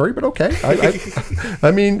of Bill Murray, but okay.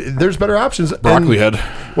 I mean, there's better options. Broccoli head.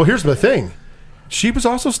 Well, here's the thing. She was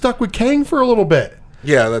also stuck with Kang for a little bit.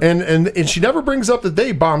 Yeah. And she never brings up that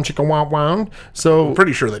they bombed Chicka Wow. So I'm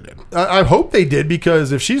pretty sure they did. I hope they did,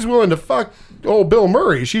 because if she's willing to fuck old Bill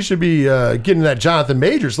Murray, she should be getting that Jonathan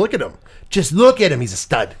Majors. Look at him. Just look at him. He's a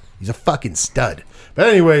stud. He's a fucking stud. But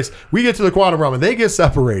anyways, we get to the quantum realm and they get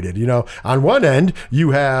separated. On one end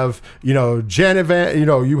you have Janet Van,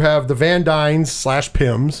 you have the Van Dynes /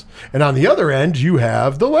 Pyms, and on the other end you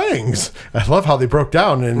have the Langs. I love how they broke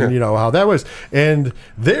down and how that was. And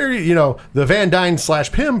there, the Van Dynes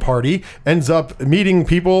 / Pym party ends up meeting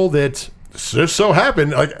people that just so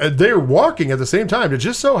happen, they're walking at the same time. It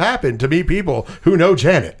just so happened to meet people who know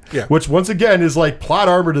Janet, which once again is plot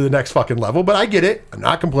armor to the next fucking level. But I get it. I'm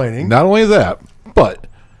not complaining. Not only that, but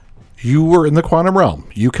you were in the quantum realm.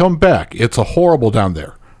 You come back. It's a horrible down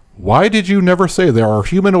there. why did you never say there are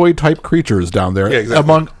humanoid type creatures down there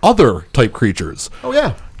among other type creatures? Oh,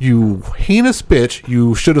 yeah. You heinous bitch,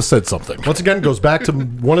 you should have said something. Once again, it goes back to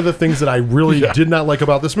one of the things that I really did not like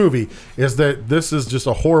about this movie is that this is just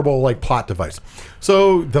a horrible plot device.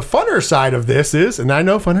 So the funner side of this is, and I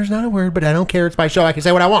know funner's not a word, but I don't care. It's my show. I can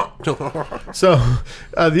say what I want. So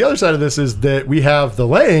the other side of this is that we have the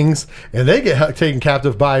Langs, and they get taken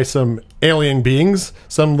captive by some alien beings.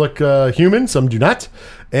 Some look human, some do not.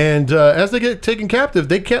 And as they get taken captive,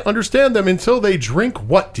 they can't understand them until they drink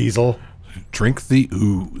what, Diesel? Drink the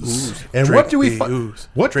ooze. And Drink what do we the ooze.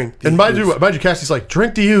 What? Drink the and mind ooze. you, Cassie's like,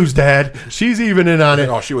 drink the ooze, Dad. She's even in on it.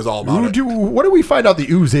 Oh, she was all about it. What do we find out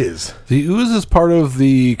the ooze is? The ooze is part of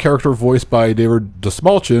the character voiced by David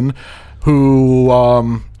Dastmalchian, who,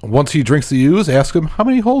 once he drinks the ooze, asks him, how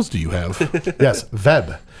many holes do you have? Yes,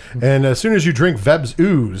 Veb. And as soon as you drink Veb's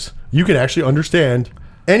ooze, you can actually understand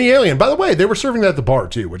any alien. By the way, they were serving that at the bar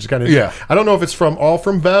too, which is kind of I don't know if it's from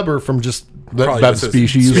Veb or from just Veb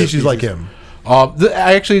species like him.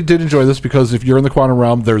 I actually did enjoy this because if you're in the quantum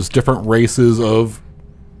realm, there's different races of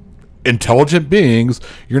intelligent beings.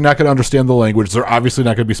 You're not going to understand the language. They're obviously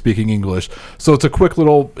not going to be speaking English. So it's a quick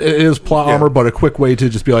little, it is plot armor, but a quick way to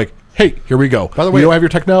just be like, hey, here we go. By the way, we don't have your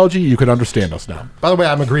technology. You can understand us now. By the way,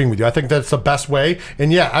 I'm agreeing with you. I think that's the best way.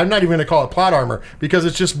 And yeah, I'm not even going to call it plot armor because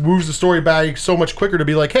it just moves the story back so much quicker to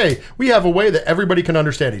be like, hey, we have a way that everybody can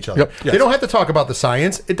understand each other. Yep. They don't have to talk about the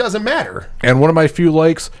science. It doesn't matter. And one of my few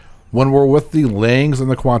likes, when we're with the Langs in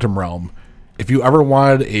the quantum realm, if you ever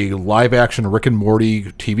wanted a live-action Rick and Morty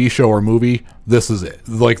TV show or movie, this is it.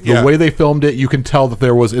 Like, the way they filmed it, you can tell that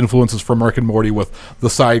there was influences from Rick and Morty with the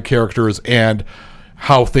side characters and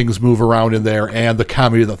how things move around in there and the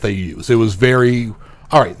comedy that they use. It was very...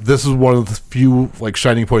 All right, this is one of the few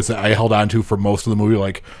shining points that I held on to for most of the movie.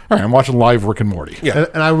 Like, all right, I'm watching live Rick and Morty. Yeah,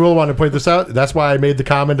 and I will want to point this out. That's why I made the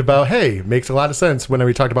comment about, hey, it makes a lot of sense when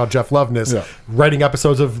we talked about Jeff Loveness writing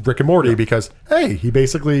episodes of Rick and Morty because, hey, he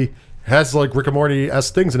basically has Rick and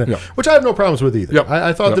Morty-esque things in it, which I have no problems with either.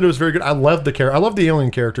 I thought that it was very good. I loved I love the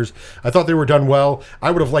alien characters. I thought they were done well.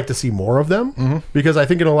 I would have liked to see more of them because I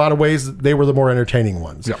think in a lot of ways they were the more entertaining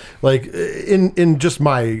ones. Like in just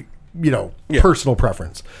my personal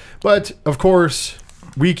preference. But of course,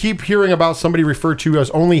 we keep hearing about somebody referred to as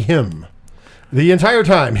only him. The entire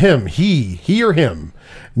time, him, he or him.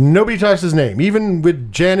 Nobody talks his name. Even with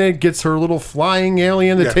Janet gets her little flying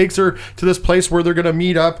alien that takes her to this place where they're going to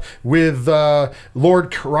meet up with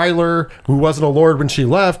Lord Kryler, who wasn't a lord when she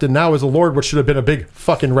left, and now is a lord, which should have been a big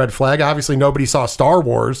fucking red flag. Obviously, nobody saw Star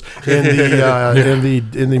Wars in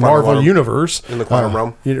the Marvel universe, in the quantum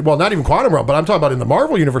realm. Well, not even quantum realm, but I'm talking about in the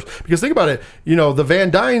Marvel universe. Because think about it, the Van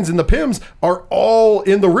Dynes and the Pyms are all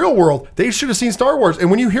in the real world. They should have seen Star Wars. And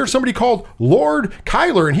when you hear somebody called Lord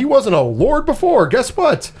Kyler, and he wasn't a lord before, guess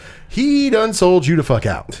what? He done sold you to fuck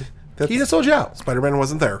out. He done sold you out. Spider-Man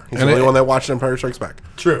wasn't there. He's the only one that watched Empire Strikes Back.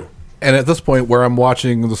 True. And at this point where I'm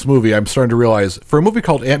watching this movie, I'm starting to realize, for a movie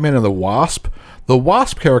called Ant-Man and the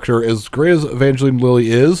Wasp character, as great as Evangeline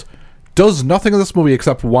Lilly is, does nothing in this movie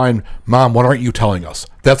except whine, Mom, what aren't you telling us?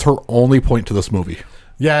 That's her only point to this movie.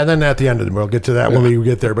 Yeah, and then at the end of it, we'll get to that when we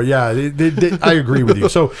get there. But yeah, I agree with you.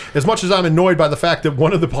 So as much as I'm annoyed by the fact that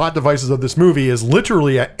one of the plot devices of this movie is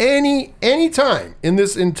literally at any time in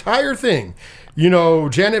this entire thing,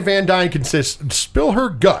 Janet Van Dyne can spill her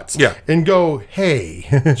guts and go, hey.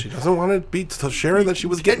 She doesn't want to share that she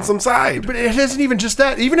was getting some side. But it isn't even just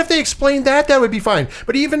that. Even if they explained that would be fine.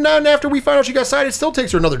 But even now, after we find out she got side, it still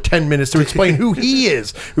takes her another 10 minutes to explain who he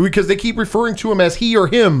is. Because they keep referring to him as he or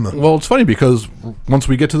him. Well, it's funny because once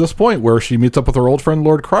we get to this point where she meets up with her old friend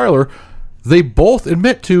Lord Kryler, they both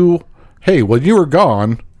admit to, hey, when you were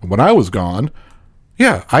gone, when I was gone,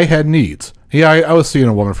 yeah, I had needs. Yeah, I was seeing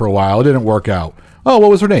a woman for a while. It didn't work out. Oh,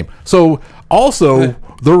 what was her name? So, also,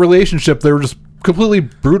 their relationship, they were just completely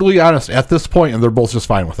brutally honest at this point, and they're both just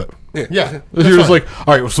fine with it. Yeah. You're just like,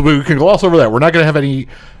 all right, so we can gloss over that. We're not going to have any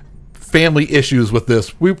family issues with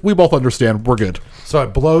this. We both understand. We're good. So it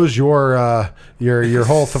blows your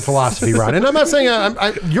whole philosophy, Ron. And I'm not saying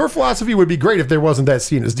your philosophy would be great if there wasn't that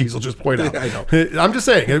scene, as Diesel just pointed out. I know. I'm just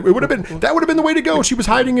saying it would have been the way to go. She was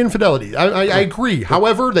hiding infidelity. I agree.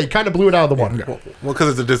 However, they kind of blew it out of the water. Well, because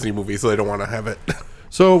it's a Disney movie, so they don't want to have it.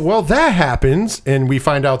 So, that happens, and we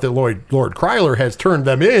find out that Lord Kryler has turned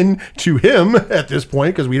them in to him at this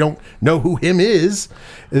point, because we don't know who him is.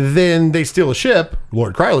 Then they steal a ship,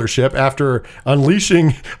 Lord Kryler's ship, after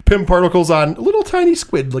unleashing Pym particles on a little tiny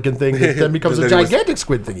squid-looking thing that then becomes a gigantic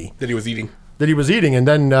squid thingy. That he was eating. that he was eating. And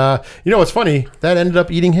then, you know what's funny? That ended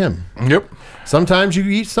up eating him. Yep. Sometimes you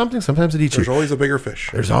eat something, sometimes it eats you. There's always a bigger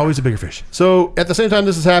fish. There's always a bigger fish. So at the same time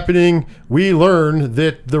this is happening, we learn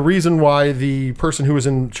that the reason why the person who is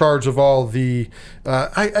in charge of all the,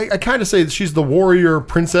 I kind of say that she's the warrior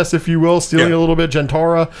princess, if you will, stealing a little bit,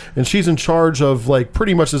 Gentara, and she's in charge of like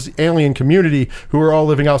pretty much this alien community who are all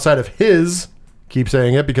living outside of his, keep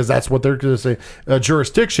saying it because that's what they're going to say,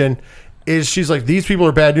 jurisdiction, is she's like, these people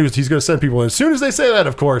are bad news. He's going to send people in. As soon as they say that,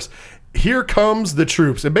 of course, here comes the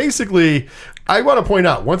troops. And basically, I want to point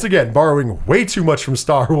out, once again, borrowing way too much from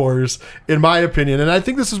Star Wars, in my opinion. And I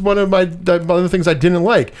think this is one of the things I didn't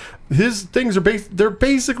like. His things are they're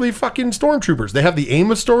basically fucking stormtroopers. They have the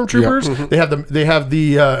aim of stormtroopers. Yep. They have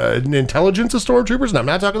the intelligence of stormtroopers. And I'm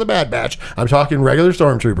not talking the Bad Batch. I'm talking regular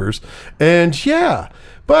stormtroopers. And yeah,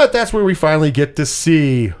 but that's where we finally get to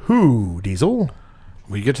see who, Diesel?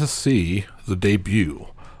 We get to see the debut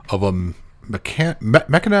of a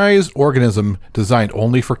mechanized organism designed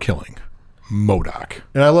only for killing, MODOK.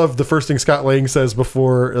 And I love the first thing Scott Lang says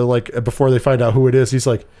before they find out who it is. He's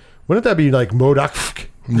like, wouldn't that be like MODOK?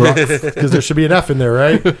 Because there should be an F in there,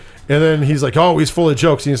 right? And then he's like, oh, he's full of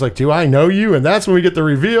jokes. And he's like, do I know you? And that's when we get the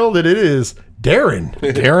reveal that it is Darren.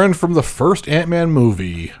 Darren from the first Ant-Man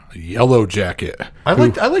movie, Yellow Jacket. I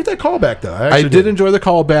like that callback, though. I did enjoy the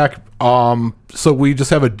callback. So we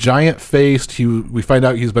just have a giant face. We find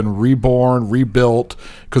out he's been reborn, rebuilt,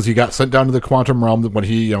 because he got sent down to the quantum realm when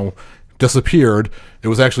he, disappeared. It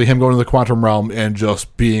was actually him going to the quantum realm and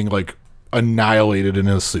just being like annihilated in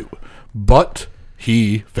his suit. But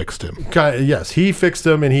he fixed him. Yes, he fixed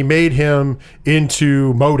him, and he made him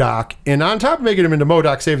into MODOK. And on top of making him into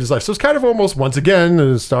MODOK, saved his life. So it's kind of almost, once again,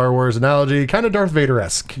 a Star Wars analogy, kind of Darth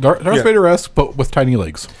Vader-esque. Darth Vader-esque, but with tiny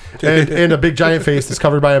legs. And a big giant face that's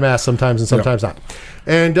covered by a mask sometimes and sometimes not.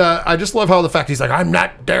 And I just love how the fact he's like, I'm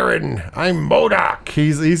not Darren, I'm MODOK.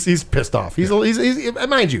 He's pissed off. He's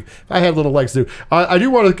mind you, if I had little legs too. I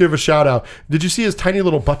do want to give a shout out. Did you see his tiny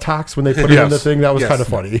little buttocks when they put him in the thing? That was kind of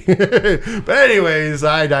funny. But anyways,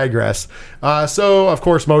 I digress. So of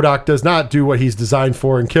course MODOK does not do what he's designed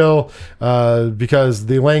for and kill, because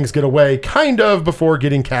the Langs get away kind of before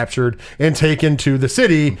getting captured and taken to the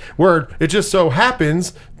city, where it just so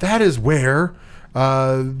happens that is where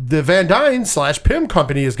the Van Dyne / Pym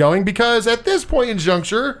company is going, because at this point in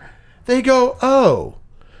juncture, they go, oh,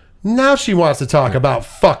 now she wants to talk about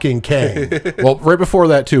fucking Kang. Well, right before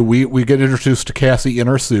that, too, we get introduced to Cassie in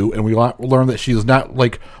her suit, and we learn that she's not,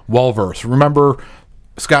 like, well-versed. Remember,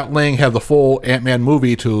 Scott Lang had the full Ant-Man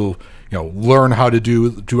movie to, learn how to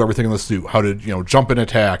do everything in the suit, how to, jump and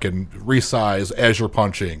attack and resize as you're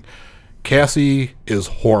punching. Cassie is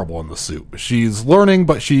horrible in the suit. She's learning,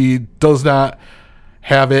 but she does not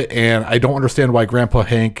have it, and I don't understand why Grandpa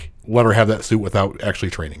Hank let her have that suit without actually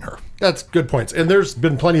training her. That's good points. And there's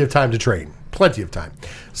been plenty of time to train. Plenty of time.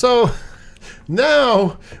 So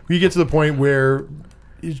now we get to the point where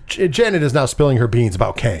Janet is now spilling her beans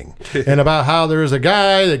about Kang and about how there was a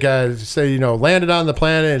guy that landed on the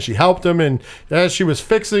planet, and she helped him, and as she was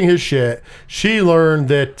fixing his shit, she learned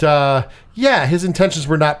that his intentions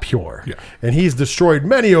were not pure. Yeah. And he's destroyed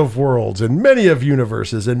many of worlds and many of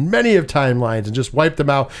universes and many of timelines and just wiped them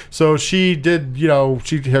out. So she did,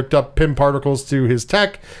 she hooked up Pym particles to his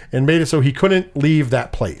tech and made it so he couldn't leave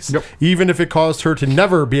that place. Yep. Even if it caused her to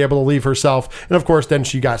never be able to leave herself. And of course, then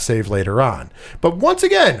she got saved later on. But once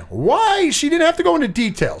again, why she didn't have to go into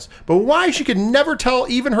details, but why she could never tell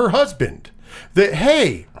even her husband that,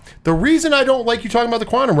 hey, the reason I don't like you talking about the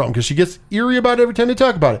quantum realm, because she gets eerie about it every time they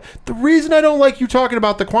talk about it. The reason I don't like you talking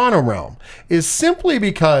about the quantum realm is simply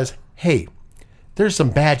because, hey, there's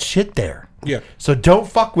some bad shit there. Yeah. So don't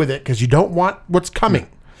fuck with it, because you don't want what's coming.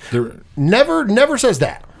 Never says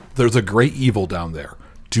that. There's a great evil down there.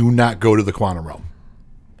 Do not go to the quantum realm.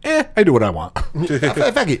 I do what I want.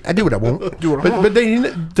 I do what I want. But they,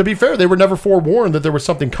 to be fair, they were never forewarned that there was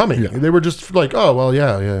something coming. Yeah. They were just like, oh, well,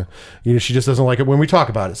 yeah. She just doesn't like it when we talk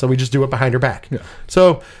about it, so we just do it behind her back. Yeah.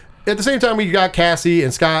 So at the same time, we got Cassie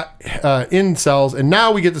and Scott in cells, and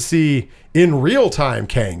now we get to see in real time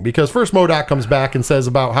Kang, because first MODOK comes back and says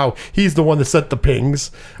about how he's the one that sent the pings,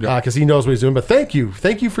 because he knows what he's doing. But thank you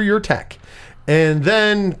for your tech. And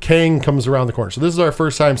then Kang comes around the corner. So this is our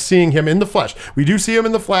first time seeing him in the flesh. We do see him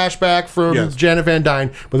in the flashback from Janet Van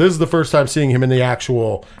Dyne, but this is the first time seeing him in the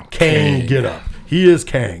actual Kang get-up. He is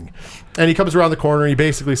Kang. And he comes around the corner and he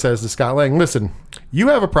basically says to Scott Lang, listen, you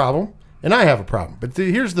have a problem and I have a problem. But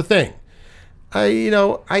here's the thing.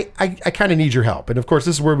 I kind of need your help. And of course,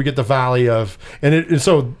 this is where we get the valley of, and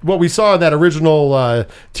so what we saw in that original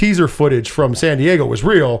teaser footage from San Diego was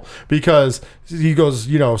real, because he goes,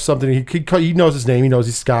 something, he knows his name, he knows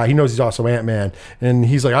he's Scott, he knows he's also Ant-Man, and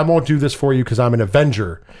he's like, I won't do this for you because I'm an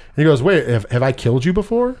Avenger. And he goes, wait, have I killed you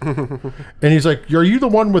before? And he's like, are you the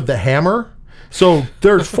one with the hammer? So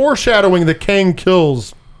there's foreshadowing that Kang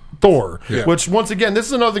kills Thor, which once again, this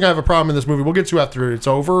is another thing I have a problem in this movie. We'll get to after it's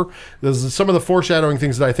over. There's some of the foreshadowing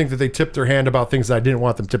things that I think that they tipped their hand about, things that I didn't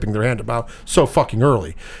want them tipping their hand about so fucking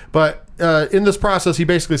early. But in this process, he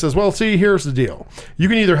basically says, well, see, here's the deal. You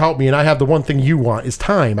can either help me, and I have the one thing you want is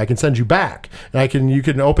time. I can send you back, and you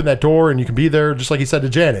can open that door, and you can be there, just like he said to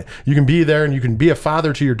Janet. You can be there, and you can be a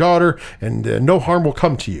father to your daughter, and no harm will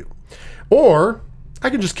come to you. Or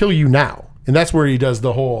I can just kill you now. And that's where he does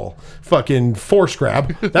the whole fucking force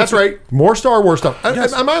grab. That's right. More Star Wars stuff.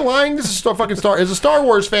 Am I lying? This is fucking Star. As a Star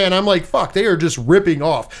Wars fan, I'm like, fuck, they are just ripping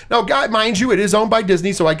off. Now, mind you, it is owned by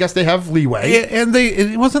Disney, so I guess they have leeway. Yeah, and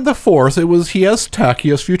it wasn't the Force. It was, he has tech. He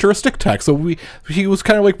has futuristic tech. So he was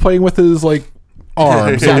kind of like playing with his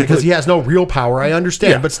arms. Yeah, because he has no real power. I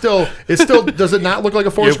understand, but still, does it not look like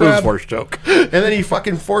a force grab? It was a force joke. And then he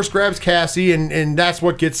fucking force grabs Cassie, and that's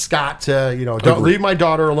what gets Scott to, don't leave my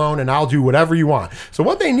daughter alone, and I'll do whatever you want. So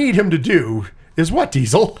what they need him to do is what,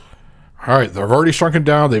 Diesel? All right, they've already shrunken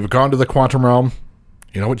down. They've gone to the quantum realm.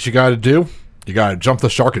 You know what you got to do? You got to jump the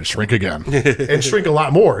shark and shrink again. And shrink a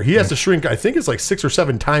lot more. He has to shrink, I think it's like 6 or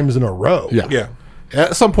 7 times in a row. Yeah.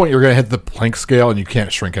 At some point, you're going to hit the Planck scale, and you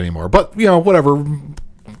can't shrink anymore. But, whatever.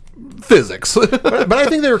 Physics. but I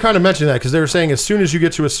think they were kind of mentioning that, because they were saying as soon as you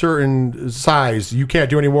get to a certain size, you can't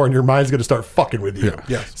do anymore, and your mind's going to start fucking with you. Yeah.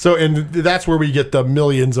 Yes. So, and that's where we get the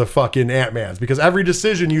millions of fucking Ant-Mans, because every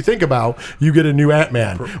decision you think about, you get a new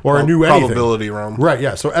Ant-Man or a new anything. Probability realm. Right,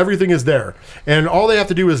 yeah. So everything is there. And all they have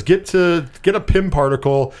to do is get a Pym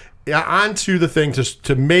particle onto the thing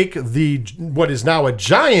to make what is now a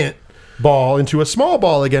giant ball into a small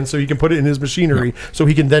ball again, so he can put it in his machinery, so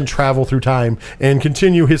he can then travel through time and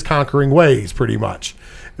continue his conquering ways, pretty much.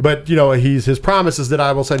 But his promise is that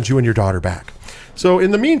I will send you and your daughter back. So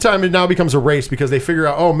in the meantime, it now becomes a race, because they figure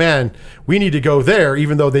out, oh man, we need to go there,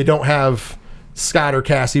 even though they don't have Scott or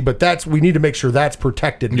Cassie, but we need to make sure that's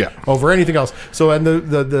protected over anything else. So, and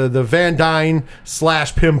the Van Dyne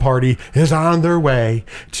 / Pym party is on their way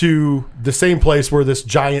to the same place where this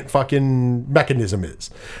giant fucking mechanism is.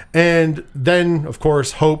 And then, of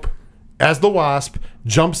course, Hope, as the Wasp,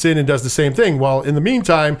 jumps in and does the same thing. Well, in the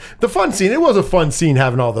meantime, it was a fun scene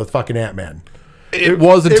having all the fucking Ant-Man. It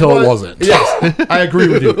was until it wasn't. Yes, I agree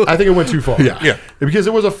with you. I think it went too far. Yeah. Because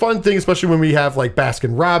it was a fun thing, especially when we have like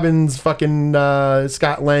Baskin Robbins, fucking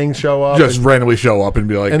Scott Lang show up. Just randomly show up and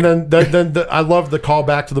be like. And then I love the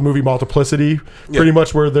callback to the movie Multiplicity, pretty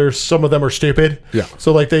much, where some of them are stupid. Yeah.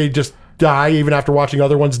 So like they just die even after watching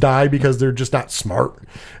other ones die, because they're just not smart.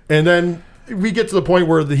 And then we get to the point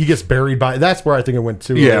where he gets buried by. That's where I think it went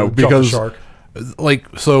to. Because the shark.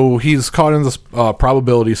 So he's caught in this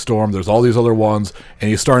probability storm. There's all these other ones, and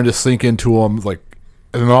he's starting to sink into them. And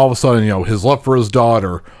then all of a sudden, his love for his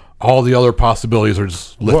daughter, all the other possibilities are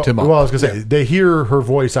just lift him up. Well, I was gonna say they hear her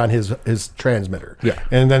voice on his transmitter. Yeah.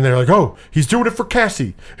 And then they're like, "Oh, he's doing it for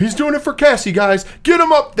Cassie. He's doing it for Cassie, guys. Get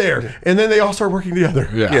him up there." And then they all start working together.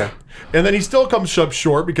 Yeah. And then he still comes up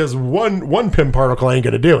short, because one Pym particle ain't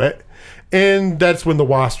gonna do it. And that's when the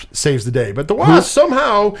Wasp saves the day. But the Wasp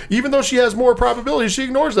somehow, even though she has more probabilities, she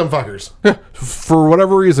ignores them fuckers. For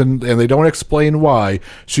whatever reason, and they don't explain why,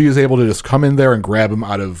 she is able to just come in there and grab him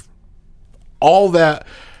out of all that,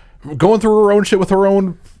 going through her own shit with her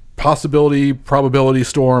own probability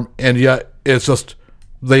storm, and yet it's just,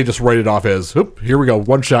 they just write it off as, here we go,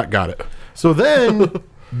 one shot, got it. So then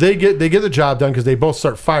they get the job done, because they both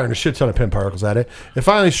start firing a shit ton of Pym particles at it. It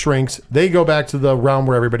finally shrinks. They go back to the realm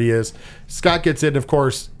where everybody is. Scott gets it, and of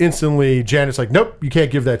course, instantly Janet's like, nope, you can't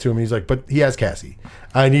give that to him. He's like, but he has Cassie.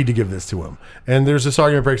 I need to give this to him. And there's this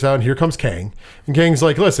argument breaks out, and here comes Kang. And Kang's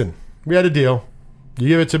like, listen, we had a deal. You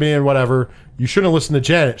give it to me and whatever. You shouldn't listen to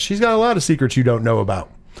Janet. She's got a lot of secrets you don't know about.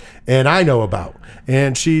 And I know about.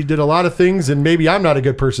 And she did a lot of things, and maybe I'm not a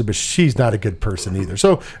good person, but she's not a good person either.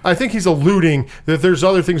 So I think he's alluding that there's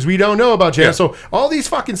other things we don't know about Janet. Yeah. So all these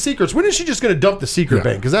fucking secrets, when is she just going to dump the secret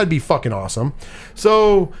bank? Because that'd be fucking awesome.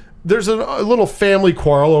 So there's a little family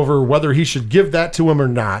quarrel over whether he should give that to him or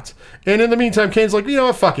not. And in the meantime, Kane's like,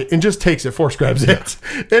 what, fuck it, and just takes it, force grabs it.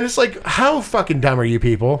 And it's like, how fucking dumb are you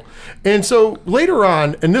people? And so later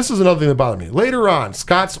on, and this is another thing that bothered me, later on,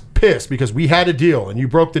 Scott's pissed because we had a deal and you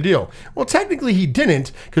broke the deal. Well, technically he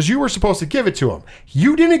didn't, because you were supposed to give it to him.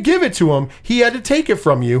 You didn't give it to him. He had to take it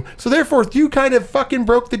from you. So therefore, you kind of fucking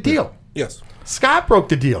broke the deal. Yes. Scott broke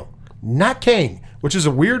the deal, not Kang, which is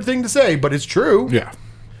a weird thing to say, but it's true. Yeah.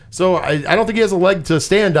 So I don't think he has a leg to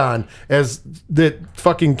stand on as that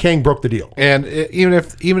fucking Kang broke the deal. And even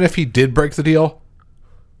if he did break the deal,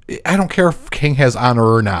 I don't care if Kang has honor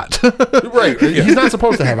or not. Right. He's not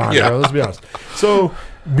supposed to have honor, let's be honest. So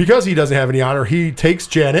because he doesn't have any honor, he takes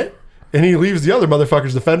Janet and he leaves the other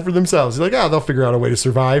motherfuckers to fend for themselves. He's like, they'll figure out a way to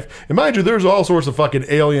survive. And mind you, there's all sorts of fucking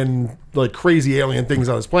alien, like crazy alien things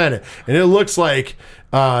on this planet. And it looks like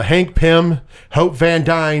Hank Pym, Hope Van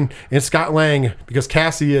Dyne, and Scott Lang, because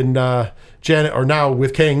Cassie and Janet are now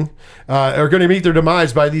with Kang, are going to meet their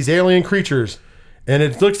demise by these alien creatures. And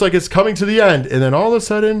it looks like it's coming to the end. And then all of a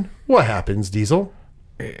sudden, what happens, Diesel?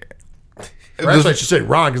 Or actually, I should say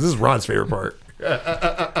Ron, because this is Ron's favorite part.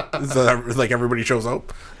 Like everybody shows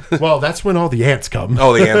up. Well, that's when all the ants come.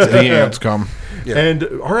 Oh, the ants. The ants come. Yeah. And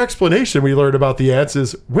our explanation we learned about the ants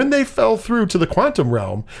is when they fell through to the quantum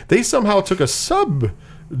realm, they somehow took a sub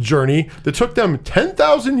journey that took them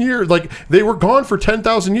 10,000 years. Like they were gone for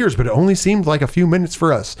 10,000 years, but it only seemed like a few minutes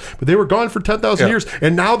for us. But they were gone for 10,000 years,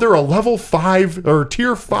 and now they're a level 5 or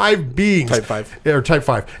tier 5 beings. Type 5. Or type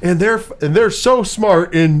 5. And they're so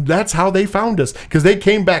smart, and that's how they found us, because they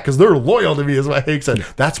came back because they're loyal to me, is what Hank said.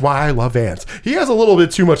 That's why I love ants. He has a little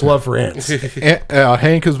bit too much love for ants.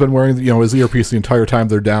 Hank has been wearing his earpiece the entire time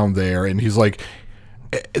they're down there, and he's like,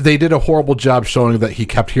 they did a horrible job showing that he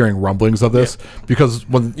kept hearing rumblings of this, because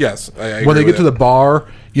when they get to the bar,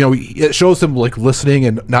 it shows him like listening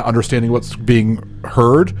and not understanding what's being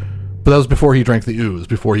heard, but that was before he drank the ooze,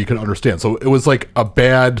 before he could understand. So it was like a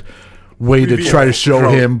bad way to try to show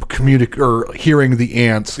him hearing the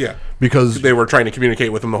ants. Yeah, because they were trying to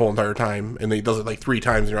communicate with him the whole entire time, and he does it like 3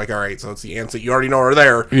 times. And you're like, all right, so it's the ants that you already know are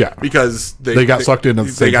there. Yeah, because they got sucked in at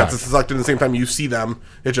the same time. They got sucked in the same time you see them.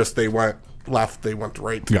 It just they went left, they went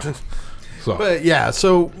right. Yeah.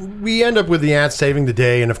 So we end up with the ants saving the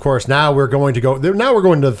day, and of course now we're going to go to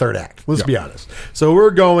the third act. Let's be honest. So we're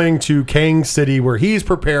going to Kang City, where he's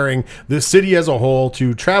preparing the city as a whole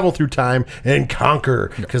to travel through time and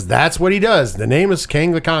conquer, because that's what he does. The name is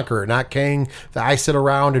Kang the Conqueror, not Kang that I sit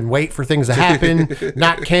around and wait for things to happen.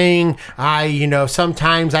 Not Kang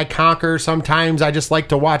sometimes I conquer, sometimes I just like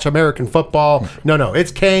to watch American football. No,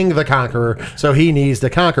 it's Kang the Conqueror, so he needs to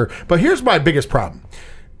conquer. But here's my biggest problem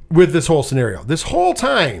with this whole scenario. This whole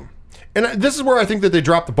time, and this is where I think that they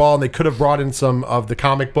dropped the ball, and they could have brought in some of the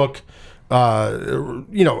comic book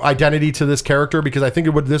identity to this character, because I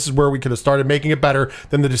think this is where we could have started making it better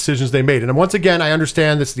than the decisions they made. And once again, I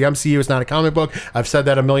understand this, the MCU is not a comic book. I've said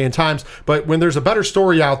that a million times, but when there's a better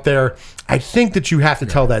story out there, I think that you have to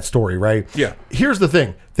tell that story, right? Yeah. Here's the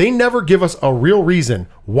thing. They never give us a real reason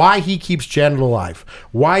why he keeps Janet alive,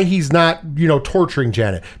 why he's not, torturing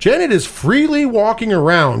Janet. Janet is freely walking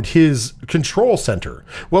around his control center.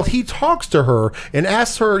 Well, he talks to her and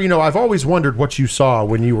asks her, I've always wondered what you saw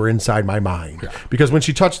when you were inside my mind. Yeah. Because when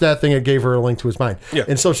she touched that thing, it gave her a link to his mind. Yeah.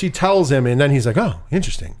 And so she tells him, and then he's like, oh,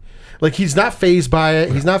 interesting. Like, he's not fazed by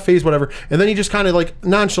it. He's not fazed, whatever. And then he just kind of like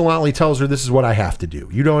nonchalantly tells her, this is what I have to do.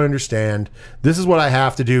 You don't understand. This is what I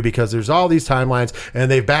have to do, because there's all these timelines, and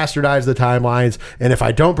they've bastardized the timelines. And if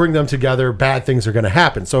I don't bring them together, bad things are going to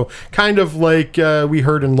happen. So kind of like we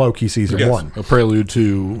heard in Loki season 1. A prelude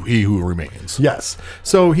to He Who Remains. Yes.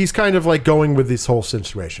 So he's kind of like going with this whole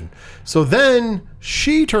situation. So then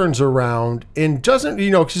she turns around and doesn't,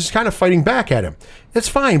 she's kind of fighting back at him. It's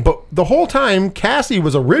fine. But the whole time, Cassie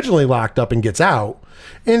was originally locked up and gets out,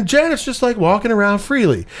 and Janet's just like walking around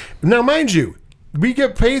freely. Now, mind you, we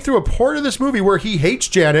get paid through a part of this movie where he hates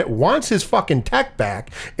Janet, wants his fucking tech back,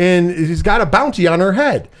 and he's got a bounty on her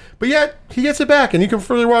head. But yet, he gets it back, and he can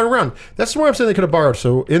freely walk around. That's why I'm saying they could have borrowed.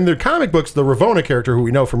 So, in the comic books, the Ravonna character, who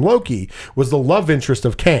we know from Loki, was the love interest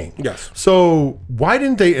of Kang. Yes. So, why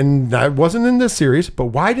didn't they, and that wasn't in this series, but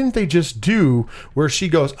why didn't they just do where she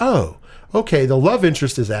goes, oh, okay, the love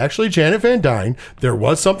interest is actually Janet Van Dyne. There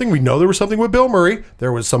was something, we know there was something with Bill Murray.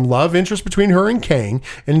 There was some love interest between her and Kang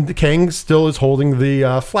Kang still is holding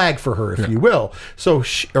the flag for her, if you will. So,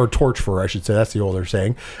 or torch for her, I should say. That's the older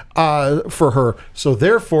saying, for her. So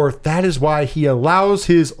therefore, that is why he allows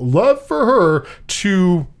his love for her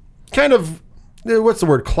to kind of,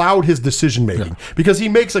 cloud his decision making, because he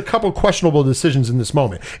makes a couple questionable decisions in this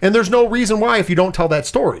moment, and there's no reason why if you don't tell that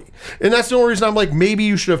story. And that's the only reason I'm like, maybe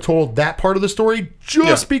you should have told that part of the story,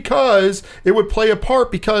 just because it would play a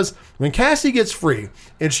part, because when Cassie gets free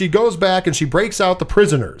and she goes back and she breaks out the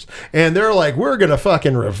prisoners and they're like, we're going to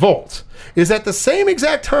fucking revolt, is at the same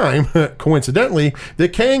exact time, coincidentally,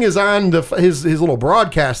 that Kang is on his little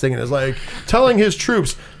broadcast thing and is like telling his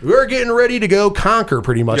troops, we're getting ready to go conquer,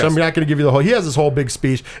 pretty much. Yes. I'm not going to give you the whole, he has this whole big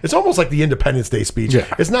speech. It's almost like the Independence Day speech.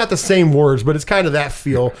 Yeah. It's not the same words, but it's kind of that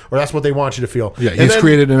feel, or that's what they want you to feel. Yeah, And he's then-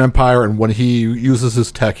 created an empire, and when he uses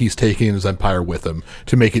his tech, he's taking his empire with him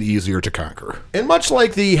to make it easier to conquer. And much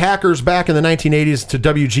like the hackers back in the 1980s to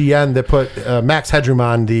WGN that put Max Headroom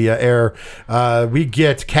on the air, we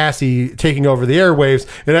get Cassie taking over the airwaves.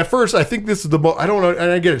 And at first, I think this is the most, I don't know,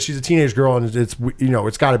 and I get it, she's a teenage girl, and it's, you know,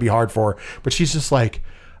 it's got to be hard for her. But she's just like,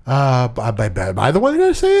 am I the one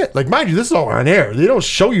going to say it? Like, mind you, this is all on air. They don't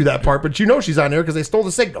show you that part, but you know she's on air because they stole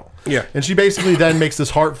the signal. Yeah. And she basically then makes this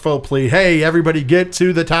heartfelt plea, hey, everybody get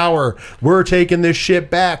to the tower. We're taking this shit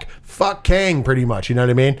back. Fuck Kang, pretty much, you know what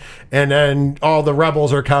I mean? And then all the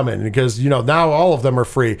rebels are coming because, you know, now all of them are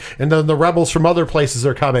free. And then the rebels from other places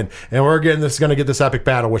are coming. And we're going to get this epic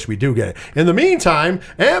battle, which we do get. In the meantime,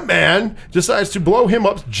 Ant-Man decides to blow him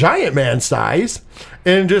up Giant Man size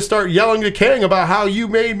and just start yelling to Kang about how you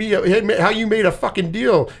made a fucking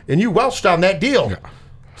deal and you welched on that deal. Yeah.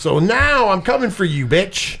 So now I'm coming for you,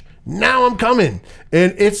 bitch. Now I'm coming.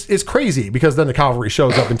 And it's crazy because then the cavalry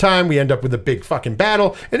shows up in time. We end up with a big fucking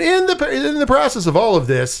battle. And in the process of all of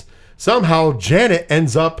this, somehow Janet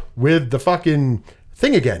ends up with the fucking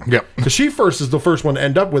thing again. Yep. Because she is the first one to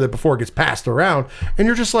end up with it before it gets passed around. And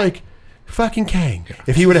you're just like, fucking Kang.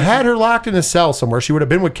 If he would have had her locked in a cell somewhere, she would have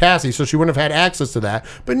been with Cassie, so she wouldn't have had access to that.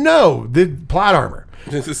 But no, the plot armor.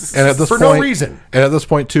 And at this for point, no reason. And at this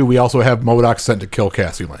point, too, we also have MODOK sent to kill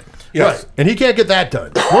Cassie Lang. Yes. Right. And he can't get that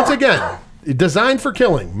done. Once again, designed for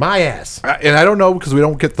killing. My ass. And I don't know because we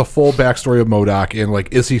don't get the full backstory of MODOK and,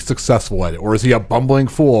 like, is he successful at it? Or is he a bumbling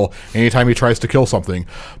fool anytime he tries to kill something?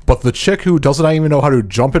 But the chick who doesn't even know how to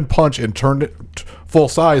jump and punch and turn it full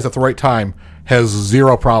size at the right time has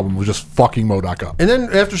zero problem with just fucking MODOK up. And then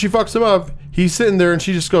after she fucks him up, he's sitting there and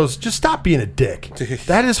she just goes, just stop being a dick.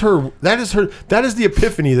 That is the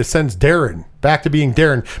epiphany that sends Darren back to being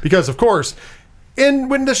Darren. Because, of course, and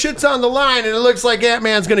when the shit's on the line and it looks like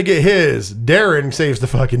Ant-Man's going to get his, Darren saves the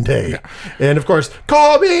fucking day. Yeah. And, of course,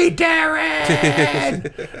 call me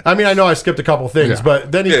Darren! I mean, I know I skipped a couple things,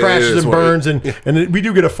 but then he crashes and burns, and we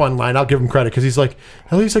do get a fun line. I'll give him credit, because he's like,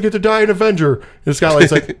 at least I get to die an Avenger. And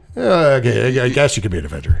Scott like, okay, I guess you could be an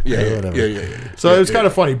Avenger. Yeah. So it was kind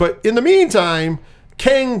of funny. But in the meantime,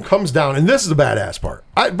 Kang comes down, and this is the badass part.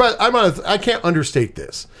 I can't understate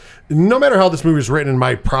this. No matter how this movie is written and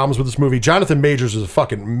my problems with this movie, Jonathan Majors is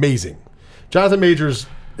fucking amazing. Jonathan Majors,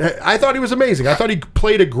 I thought he was amazing. I thought he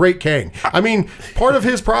played a great Kang. I mean, part of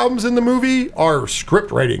his problems in the movie are script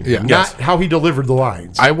writing, not how he delivered the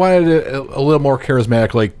lines. I wanted it a little more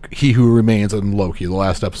charismatic, like He Who Remains in Loki, the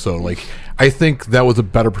last episode. Like, I think that was a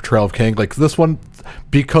better portrayal of Kang. Like, this one,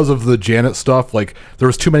 because of the Janet stuff, like, there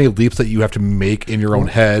was too many leaps that you have to make in your own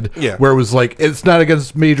head. Yeah. Where it was like, it's not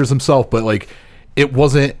against Majors himself, but, like, it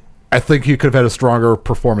wasn't. I think he could have had a stronger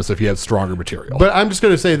performance if he had stronger material. But I'm just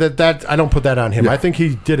going to say that I don't put that on him. Yeah. I think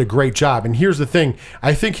he did a great job. And here's the thing.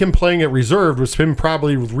 I think him playing it reserved was him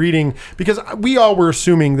probably reading, because we all were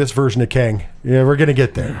assuming this version of Kang, we're going to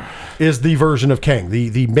get there, is the version of Kang,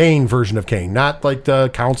 the main version of Kang, not like the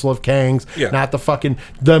Council of Kangs, not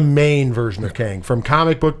the main version of Kang from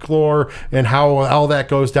comic book lore and how all that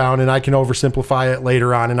goes down. And I can oversimplify it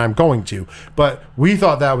later on, and I'm going to. But we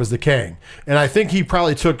thought that was the Kang. And I think he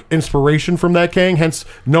probably took inspiration from that Kang, hence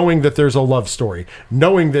knowing that there's a love story,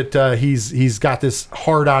 knowing that he's got this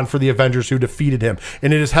hard on for the Avengers who defeated him.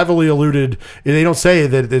 And it is heavily alluded, they don't say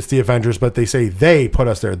that it's the Avengers, but they say they put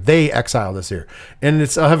us there, they exiled us here. And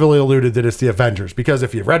it's heavily alluded that it's the Avengers, because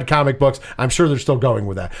if you've read comic books, I'm sure they're still going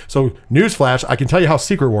with that. So newsflash, I can tell you how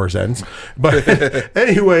Secret Wars ends. But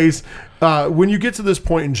anyways, when you get to this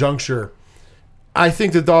point in juncture, I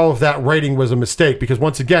think that all of that writing was a mistake, because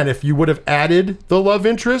once again, if you would have added the love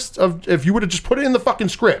interest if you would have just put it in the fucking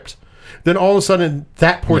script, then all of a sudden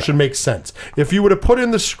that portion makes sense. If you would have put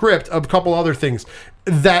in the script a couple other things,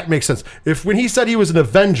 that makes sense. If when he said he was an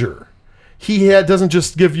Avenger, he doesn't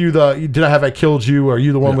just give you I killed you? Are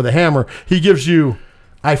you the one with a hammer? He gives you,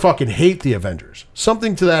 I fucking hate the Avengers.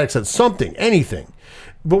 Something to that extent. Anything.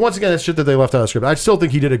 But once again, that's shit that they left out of the script. I still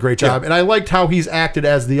think he did a great job, and I liked how he's acted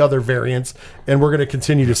as the other variants, and we're going to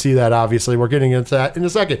continue to see that, obviously. We're getting into that in a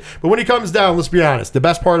second. But when he comes down, let's be honest, the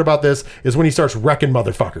best part about this is when he starts wrecking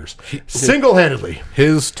motherfuckers. Single-handedly.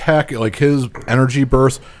 His tech, like his energy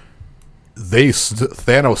burst,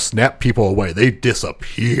 Thanos snapped people away. They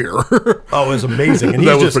disappear. Oh, it was amazing. And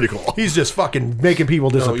that was pretty cool. He's just fucking making people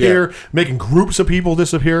disappear, making groups of people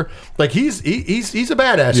disappear. Like he's a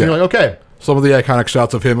badass. Yeah. You're like, okay. Some of the iconic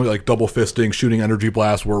shots of him like double fisting, shooting energy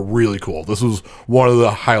blasts were really cool. This was one of the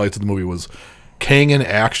highlights of the movie. Was Kang in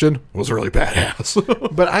action was really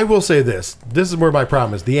badass. But I will say this. This is where my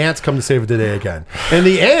problem is. The ants come to save the day again. And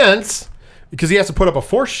the ants, because he has to put up a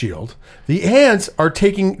force shield, the ants are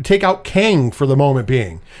take out Kang for the moment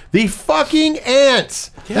being. The fucking ants.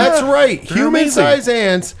 Yeah, that's right. they're Human-sized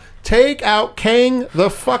ants take out Kang the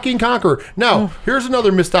fucking Conqueror. Now, here's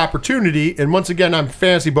another missed opportunity. And once again, I'm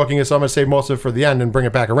fantasy booking it, so I'm going to save most of it for the end and bring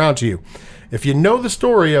it back around to you. If you know the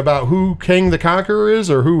story about who Kang the Conqueror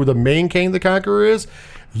is, or who the main Kang the Conqueror is,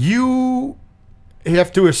 you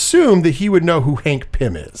have to assume that he would know who Hank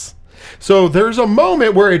Pym is. So there's a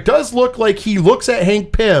moment where it does look like he looks at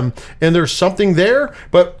Hank Pym and there's something there,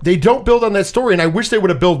 but they don't build on that story, and I wish they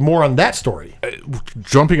would have built more on that story.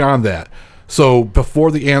 Jumping on that. So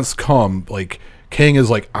before the ants come, like Kang is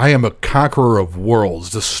like, I am a conqueror of worlds,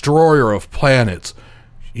 destroyer of planets.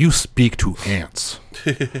 You speak to ants.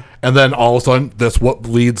 And then all of a sudden, that's what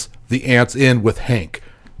leads the ants in with Hank.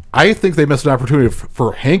 I think they missed an opportunity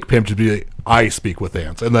for Hank Pym to be I speak with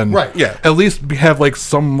ants, and then at least have like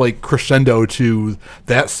some like crescendo to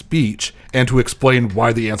that speech and to explain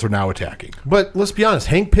why the ants are now attacking. But let's be honest,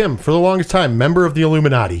 Hank Pym, for the longest time, member of the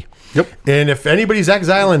Illuminati. Yep. And if anybody's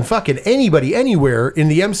exiling fucking anybody anywhere in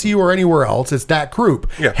the MCU or anywhere else, it's that group.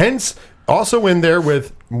 Yeah. Hence, also in there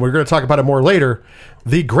with, we're going to talk about it more later,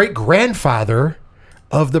 the great grandfather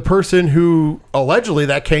of the person who allegedly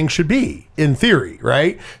that Kang should be, in theory,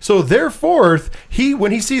 right? So therefore,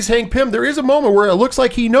 when he sees Hank Pym, there is a moment where it looks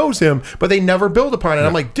like he knows him, but they never build upon it.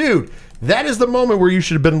 I'm like, dude, that is the moment where you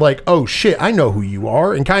should have been like, oh shit, I know who you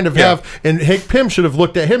are, and kind of and Hank Pym should have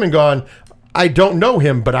looked at him and gone, I don't know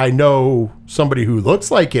him, but I know somebody who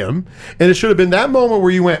looks like him. And it should have been that moment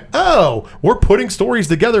where you went, oh, we're putting stories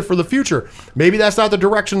together for the future. Maybe that's not the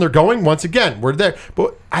direction they're going. Once again, we're there.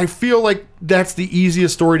 But I feel like that's the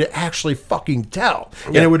easiest story to actually fucking tell.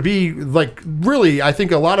 And it would be like, really, I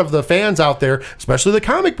think a lot of the fans out there, especially the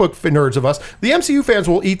comic book nerds of us, the MCU fans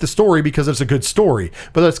will eat the story because it's a good story.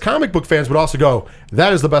 But as comic book fans would also go,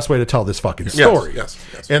 that is the best way to tell this fucking story. Yes.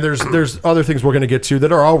 And there's other things we're going to get to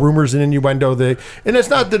that are all rumors and innuendo. And it's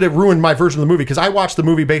not that it ruined my version of the movie, because I watched the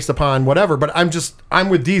movie based upon whatever, but I'm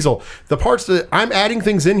with Diesel. The parts that I'm adding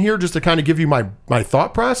things in here just to kind of give you my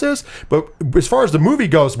thought process. But as far as the movie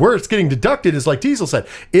goes, where it's getting deducted is like Diesel said,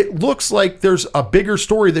 it looks like there's a bigger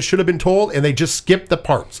story that should have been told and they just skipped the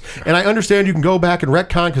parts. And I understand you can go back and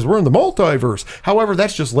retcon because we're in the multiverse. However,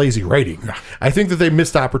 that's just lazy writing. I think that they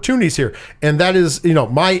missed opportunities here. And that is,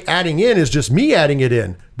 my adding in is just me adding it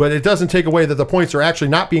in. But it doesn't take away that the points are actually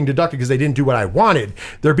not being deducted because they didn't do what I wanted.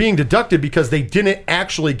 They're being deducted because they didn't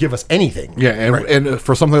actually give us anything. Yeah, and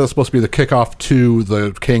for something that's supposed to be the kickoff to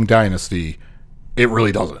the Kang Dynasty, it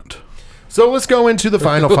really doesn't. So let's go into the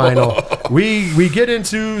final. We get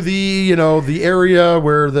into the the area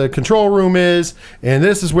where the control room is, and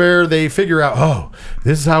this is where they figure out, oh,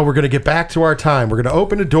 this is how we're going to get back to our time. We're going to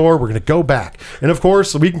open a door. We're going to go back, and of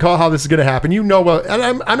course we can call how this is going to happen. And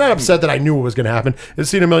I'm not upset that I knew what was going to happen. It's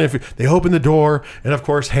seen a million. They open the door, and of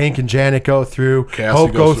course Hank and Janet go through.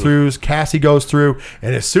 Hope goes through. Cassie goes through,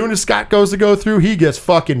 and as soon as Scott goes to go through, he gets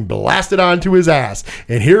fucking blasted onto his ass.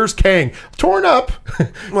 And here's Kang, torn up.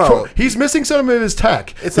 Well, he's missing some of his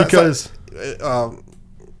tech because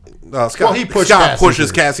Scott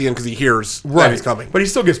pushes Cassie in because he hears that he's coming, but he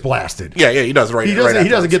still gets blasted. Yeah, he does. Right, he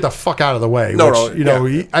doesn't get the fuck out of the way.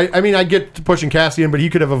 I get pushing Cassie in, but he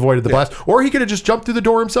could have avoided the blast, or he could have just jumped through the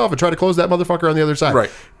door himself and tried to close that motherfucker on the other side.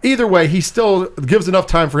 Right. Either way, he still gives enough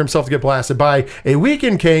time for himself to get blasted by a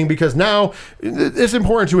weakened Kang, because now it's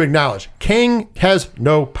important to acknowledge Kang has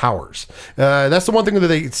no powers. That's the one thing that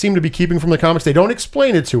they seem to be keeping from the comics. They don't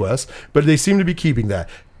explain it to us, but they seem to be keeping that.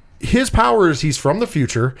 His power is he's from the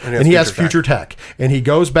future, and he has future tech. And he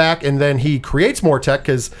goes back and then he creates more tech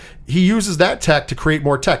because he uses that tech to create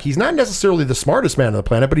more tech. He's not necessarily the smartest man on the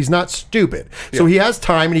planet, but he's not stupid. Yeah. So he has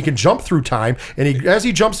time and he can jump through time. And as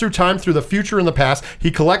he jumps through time through the future and the past,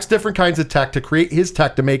 he collects different kinds of tech to create his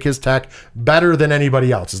tech to make his tech better than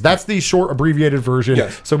anybody else's. That's the short abbreviated version.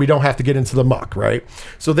 Yes. So we don't have to get into the muck, right?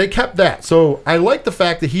 So they kept that. So I like the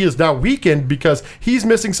fact that he is now weakened because he's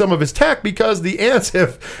missing some of his tech because the ants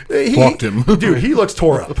have fucked him. Dude, he looks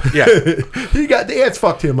tore up. Yeah. The ants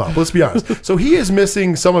fucked him up. Let's be honest. So he is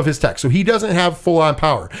missing some of his tech. So he doesn't have full-on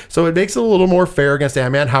power. So it makes it a little more fair against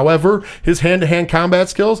Ant-Man. However, his hand-to-hand combat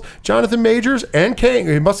skills, Jonathan Majors and Kang,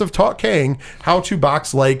 he must have taught Kang how to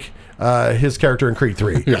box like his character in Creed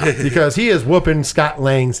 3 because he is whooping Scott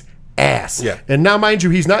Lang's ass. Yeah. And now, mind you,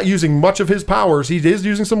 he's not using much of his powers. He is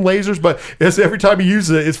using some lasers, but every time he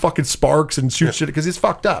uses it, it's fucking sparks and shoots shit because he's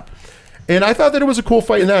fucked up. And I thought that it was a cool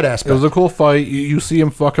fight in that aspect. It was a cool fight. You see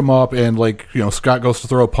him fuck him up, and Scott goes to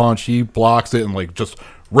throw a punch. He blocks it and just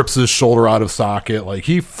rips his shoulder out of socket. Like,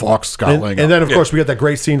 he fucks Scott Lang up. And then, of course, we got that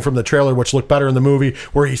great scene from the trailer, which looked better in the movie,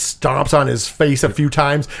 where he stomps on his face a few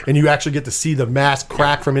times, and you actually get to see the mask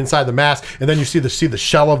crack from inside the mask, and then you see the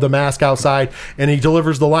shell of the mask outside, and he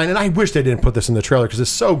delivers the line. And I wish they didn't put this in the trailer, because it's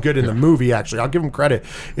so good in the movie, actually. I'll give him credit.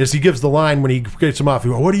 Is he gives the line when he gets him off, he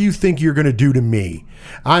goes, "What do you think you're going to do to me?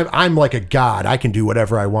 I'm like a god. I can do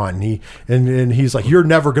whatever I want." And he's like, "You're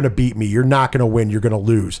never going to beat me. You're not going to win. You're going to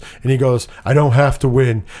lose." And he goes, "I don't have to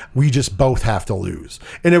win. We just both have to lose."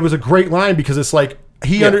 And it was a great line because it's like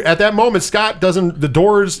at that moment, Scott doesn't. The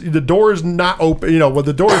door's not open.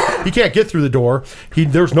 The door, he can't get through the door.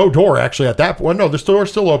 There's no door actually at that point. Well, no, the door's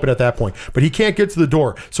still open at that point, but he can't get to the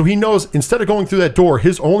door. So he knows instead of going through that door,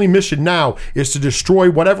 his only mission now is to destroy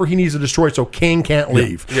whatever he needs to destroy, so Kang can't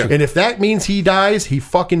leave. Yeah. And if that means he dies, he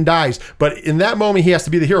fucking dies. But in that moment, he has to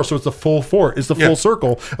be the hero. So it's the full full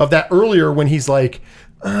circle of that earlier when he's like,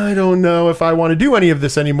 "I don't know if I want to do any of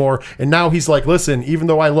this anymore." And now he's like, "Listen, even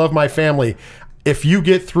though I love my family, if you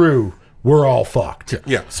get through, we're all fucked."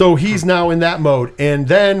 Yeah. So he's now in that mode. And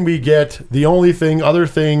then we get the only other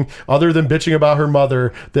thing other than bitching about her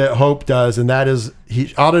mother that Hope does, and that is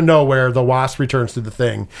he out of nowhere, the Wasp returns to the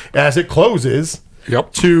thing as it closes.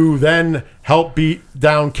 Yep. To then help beat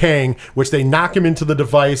down Kang, which they knock him into the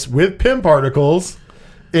device with Pym particles.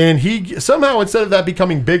 And he somehow, instead of that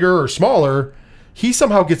becoming bigger or smaller, he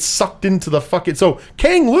somehow gets sucked into the fucking... So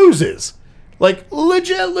Kang loses. Like,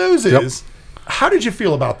 legit loses. Yep. How did you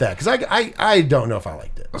feel about that? Because I don't know if I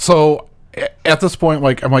liked it. So at this point,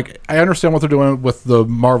 I understand what they're doing with the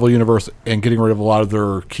Marvel Universe and getting rid of a lot of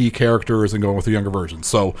their key characters and going with the younger versions.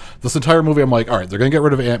 So this entire movie, I'm like, all right, they're going to get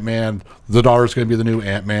rid of Ant-Man. The daughter's going to be the new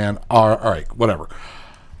Ant-Man. All right, whatever.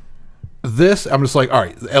 This, I'm just like, all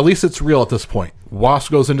right, at least it's real at this point.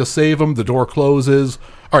 Wasp goes in to save him. The door closes.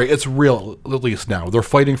 All right, it's real at least now. They're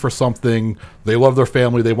fighting for something. They love their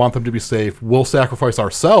family. They want them to be safe. We'll sacrifice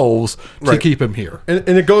ourselves to keep him here. And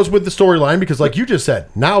it goes with the storyline because, like you just said,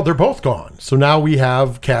 now they're both gone. So now we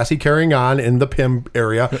have Cassie carrying on in the Pym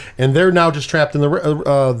area, and they're now just trapped in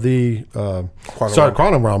the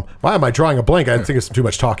quantum realm. Why am I drawing a blank? I think it's too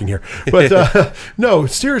much talking here. But no,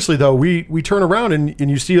 seriously though, we turn around and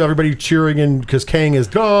you see everybody cheering in because Kang is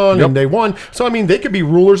gone and they won. So I mean, they could be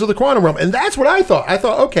rulers of the quantum realm, and that's what I thought. I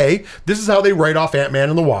thought, okay, this is how they write off Ant-Man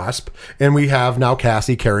and the Wasp, and we have now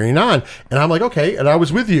Cassie carrying on. And I'm like, okay, and I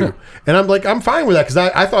was with you. And I'm like, I'm fine with that, because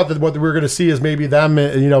I thought that what we were going to see is maybe them,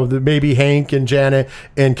 maybe Hank and Janet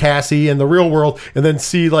and Cassie in the real world, and then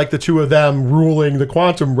see like the two of them ruling the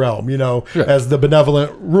quantum realm, as the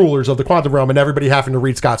benevolent rulers of the quantum realm, and everybody having to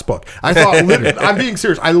read Scott's book. I thought, I'm being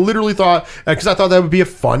serious, I literally thought, because I thought that would be a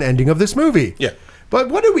fun ending of this movie. Yeah. But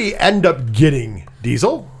what did we end up getting,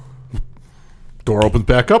 Diesel? Door opens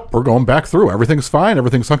back up. We're going back through. Everything's fine.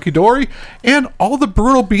 Everything's hunky-dory. And all the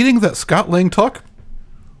brutal beating that Scott Lang took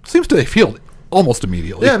seems to have healed almost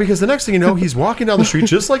immediately. Yeah, because the next thing you know, he's walking down the street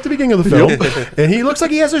just like the beginning of the film, and he looks like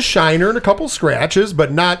he has a shiner and a couple scratches, but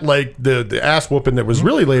not like the ass whooping that was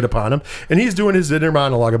really laid upon him. And he's doing his inner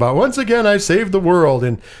monologue about, once again, I saved the world,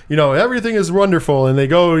 and everything is wonderful. And he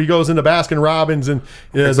goes into Baskin Robbins and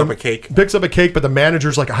picks up a cake, but the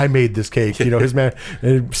manager's like, I made this cake, his man,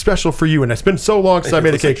 and special for you. And it's been so long since I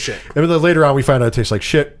made a cake. Like, and then later on, we find out it tastes like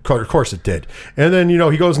shit. Of course it did. And then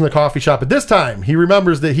he goes in the coffee shop, but this time he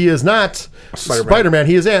remembers that he is not Spider-Man.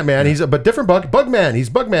 He is Ant-Man. But different Bugman.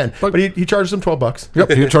 He's Bugman. But he charges him $12.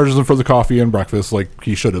 Yep, he charges him for the coffee and breakfast like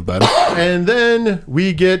he should have been. And then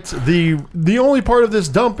we get the only part of this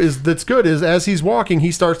dump that's good is as he's walking,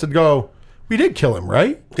 he starts to go, we did kill him,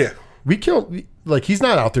 right? Yeah. We killed, like, he's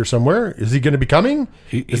not out there somewhere. Is he going to be coming?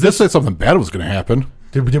 He did say something bad was going to happen.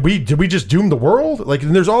 Did we just doom the world? Like,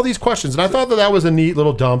 and there's all these questions, and I thought that was a neat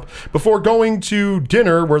little dump before going to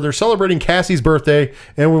dinner where they're celebrating Cassie's birthday,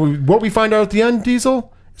 and what we find out at the end,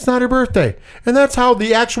 Diesel, it's not her birthday, and that's how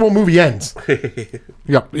the actual movie ends.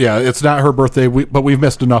 Yeah, it's not her birthday, but we've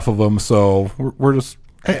missed enough of them, so we're just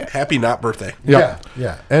happy not birthday. Yeah,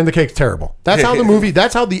 and the cake's terrible. That's how the movie.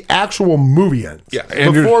 That's how the actual movie ends. Yeah,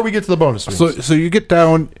 and before we get to the bonus scenes. So you get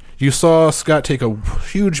down. You saw Scott take a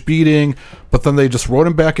huge beating, but then they just wrote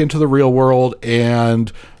him back into the real world,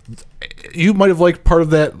 and you might have liked part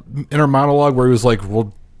of that inner monologue where he was like,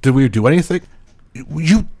 well, did we do anything?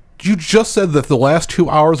 You just said that the last 2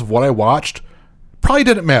 hours of what I watched probably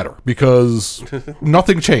didn't matter because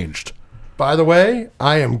nothing changed. By the way,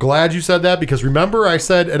 I am glad you said that, because remember I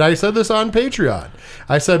said this on Patreon,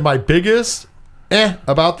 I said my biggest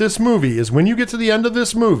about this movie is when you get to the end of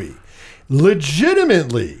this movie,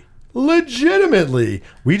 legitimately,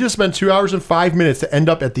 we just spent 2 hours and 5 minutes to end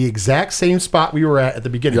up at the exact same spot we were at the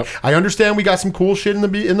beginning. Yep. I understand we got some cool shit in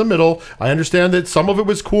the middle. I understand that some of it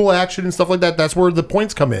was cool action and stuff like that. That's where the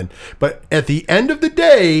points come in. But at the end of the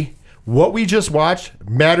day, what we just watched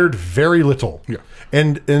mattered very little. Yeah.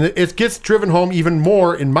 And it gets driven home even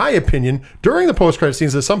more, in my opinion, during the post-credit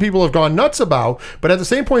scenes that some people have gone nuts about. But at the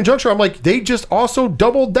same point in juncture, I'm like, they just also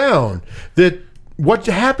doubled down that what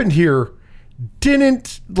happened here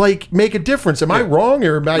didn't like make a difference. Am I wrong,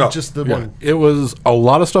 or am I just the one? It was a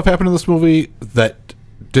lot of stuff happened in this movie that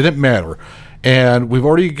didn't matter. And we've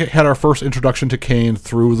already had our first introduction to Kane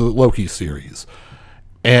through the Loki series.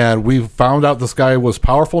 And we found out this guy was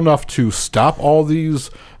powerful enough to stop all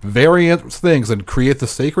these variant things and create the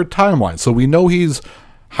sacred timeline. So we know he's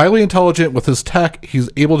highly intelligent with his tech.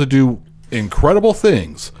 He's able to do incredible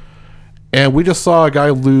things. And we just saw a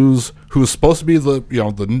guy lose who's supposed to be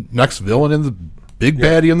the next villain in the big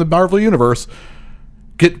baddie in the Marvel Universe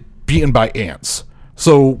get beaten by ants.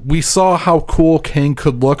 So we saw how cool Kang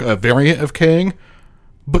could look, a variant of Kang.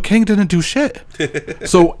 But Kang didn't do shit.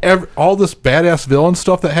 So all this badass villain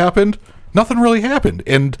stuff that happened, nothing really happened.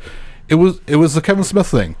 And it was the Kevin Smith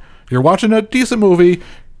thing. You're watching a decent movie,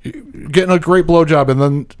 getting a great blowjob, and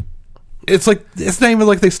then it's like, it's not even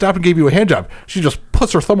like they stopped and gave you a hand job. She just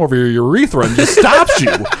puts her thumb over your urethra and just stops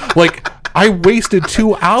you. Like, I wasted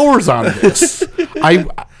 2 hours on this.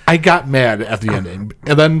 I got mad at the ending,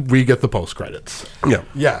 and then we get the post credits.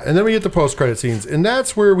 Yeah, and then we get the post credit scenes, and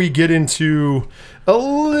that's where we get into a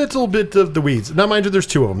little bit of the weeds. Now, mind you, there's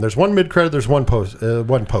two of them. There's one mid credit, there's one post,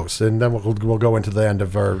 and then we'll go into the end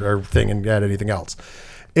of our thing and add anything else.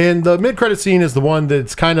 And the mid-credit scene is the one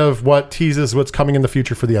that's kind of what teases what's coming in the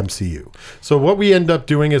future for the MCU. So what we end up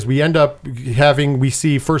doing is we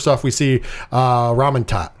see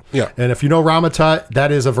Rama-Tut. Yeah. And if you know Rama-Tut,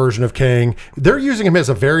 that is a version of Kang. They're using him as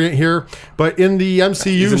a variant here, but in the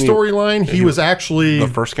MCU storyline, he was actually the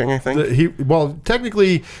first Kang, I think.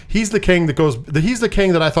 Technically, he's the Kang he's the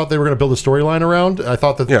Kang that I thought they were going to build a storyline around. I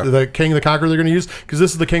thought that the Kang the Conqueror they're going to use, because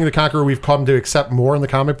this is the Kang the Conqueror we've come to accept more in the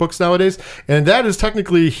comic books nowadays. And that is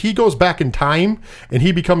technically, he goes back in time and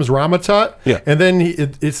he becomes Rama-Tut. Yeah. And then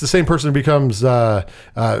it's the same person who becomes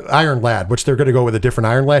Iron Lad, which they're going to go with a different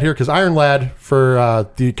Iron Lad here, because Iron Lad for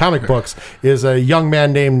the comic books is a young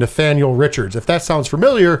man named Nathaniel Richards. If that sounds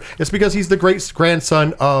familiar, it's because he's the great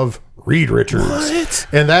grandson of Reed Richards. What?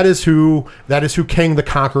 And that is who Kang the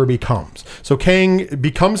Conqueror becomes. So Kang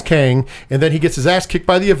becomes Kang, and then he gets his ass kicked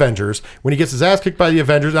by the Avengers. When he gets his ass kicked by the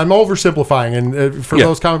Avengers, I'm oversimplifying, and for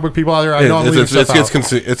those comic book people out there, I know I'm leaving stuff out.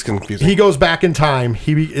 It's confusing. He goes back in time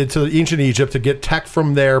to ancient Egypt to get tech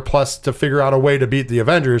from there, plus to figure out a way to beat the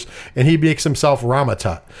Avengers, and he makes himself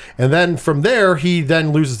Rama-Tut. And then from there, he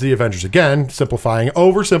then loses the Avengers again,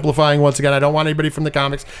 oversimplifying once again. I don't want anybody from the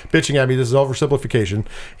comics bitching at me. This is oversimplification.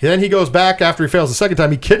 Then he goes back after he fails the second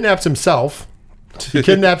time. He kidnaps himself. He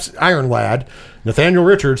kidnaps Iron Lad, Nathaniel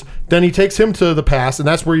Richards. Then he takes him to the past, and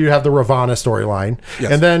that's where you have the Ravonna storyline.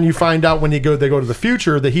 Yes. And then you find out when they go to the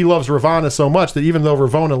future that he loves Ravonna so much that even though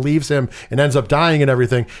Ravonna leaves him and ends up dying and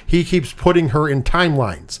everything, he keeps putting her in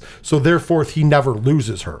timelines. So therefore, he never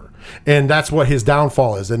loses her. And that's what his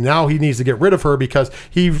downfall is. And now he needs to get rid of her because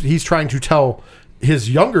he's trying to tell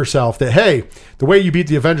his younger self that, hey, the way you beat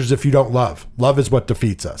the Avengers is if you don't love. Love is what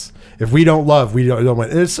defeats us. If we don't love, we don't win.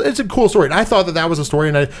 It's a cool story. And I thought that was a story,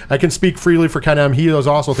 and I can speak freely for Ken M. He was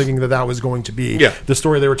also thinking that was going to be the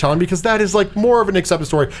story they were telling, because that is like more of an accepted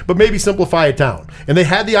story, but maybe simplify it down. And they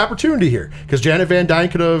had the opportunity here, because Janet Van Dyne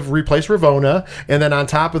could have replaced Ravonna, and then on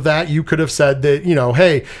top of that, you could have said that,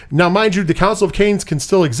 hey, now mind you, the Council of Kanes can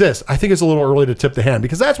still exist. I think it's a little early to tip the hand,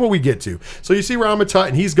 because that's what we get to. So you see Rama-Tut,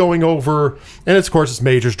 and he's going over, and of course it's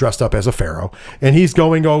Majors dressed up as a pharaoh, and he's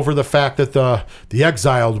going over the fact that the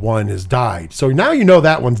exiled one has died. So now you know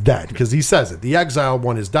that one's dead, because he says it. The exiled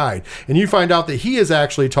one has died. And you find out that he is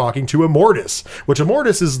actually talking to Immortus, which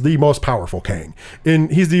Immortus is the most powerful Kang.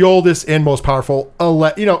 And he's the oldest and most powerful.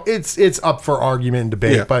 It's up for argument and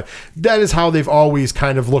debate, but that is how they've always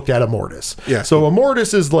kind of looked at Immortus. Yeah. So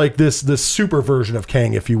Immortus is like this super version of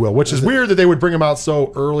Kang, if you will, which is weird that they would bring him out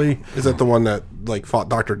so early. Is that the one that fought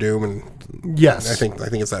Dr. Doom and... Yes, I think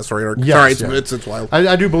it's that story. Yes, sorry, it's wild.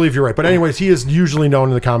 I do believe you're right, but anyways, he is usually known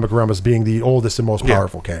in the comic realm as being the oldest and most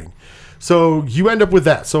powerful Kang. So you end up with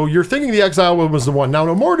that. So you're thinking the Exile one was the one. Now,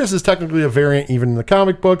 Immortus is technically a variant even in the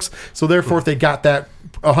comic books. So therefore, they got that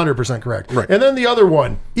 100% correct. Right. And then the other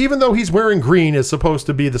one, even though he's wearing green, is supposed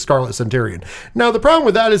to be the Scarlet Centurion. Now, the problem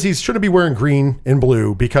with that is he shouldn't be wearing green and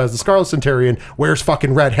blue because the Scarlet Centurion wears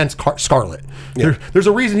fucking red, hence Scarlet. Yeah. There's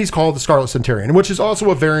a reason he's called the Scarlet Centurion, which is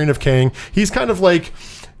also a variant of Kang. He's kind of like...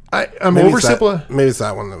 I'm Maybe oversimplifying. Maybe it's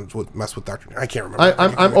that one that would mess with Doctor. I can't remember.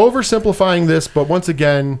 I'm oversimplifying this, but once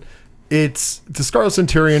again, it's the Scarlet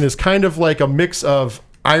Centurion is kind of like a mix of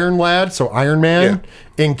Iron Lad, so Iron Man,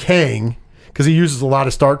 and Kang, because he uses a lot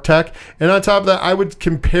of Stark tech. And on top of that, I would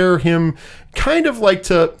compare him kind of like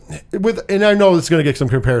and I know this is going to get some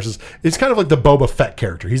comparisons. It's kind of like the Boba Fett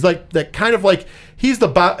character. He's like that kind of like he's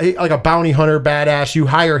like a bounty hunter, badass. You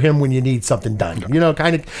hire him when you need something done. You know,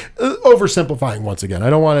 kind of oversimplifying once again. I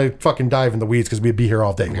don't want to fucking dive in the weeds because we'd be here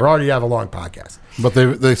all day. We already have a long podcast. But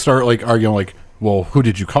they start like arguing like, well, who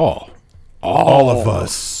did you call? All of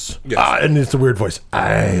us. Yes. And it's a weird voice.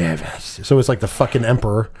 So it's like the fucking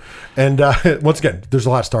Emperor. And once again, there's a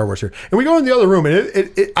lot of Star Wars here. And we go in the other room,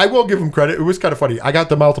 and I will give him credit. It was kind of funny. I got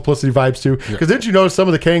the multiplicity vibes too. Because didn't you notice some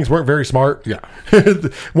of the Kangs weren't very smart? Yeah.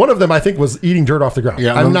 One of them, I think, was eating dirt off the ground.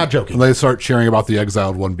 Yeah, I'm not joking. And they start cheering about the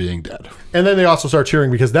exiled one being dead. And then they also start cheering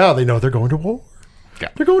because now they know they're going to war. Yeah.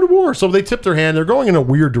 They're going to war. So they tip their hand. They're going in a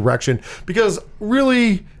weird direction. Because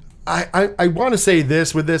really... I want to say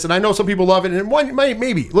this with this, and I know some people love it, and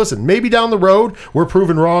maybe down the road we're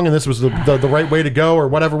proven wrong and this was the right way to go or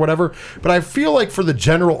whatever. But I feel like for the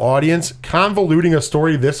general audience, convoluting a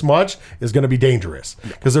story this much is going to be dangerous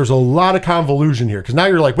because there's a lot of convolution here. Because now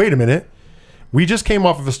you're like, wait a minute, we just came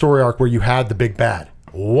off of a story arc where you had the big bad,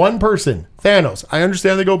 one person, Thanos. I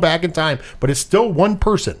understand they go back in time, but it's still one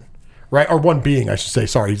person. Right? Or one being, I should say.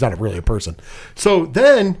 Sorry, he's not really a person. So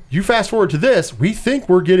then you fast forward to this, we think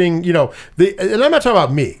we're getting, and I'm not talking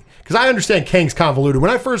about me, because I understand Kang's convoluted.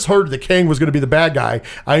 When I first heard that Kang was going to be the bad guy,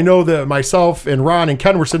 I know that myself and Ron and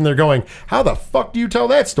Ken were sitting there going, how the fuck do you tell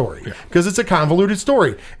that story? Because it's a convoluted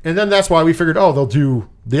story. And then that's why we figured, they'll do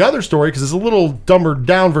the other story because it's a little dumber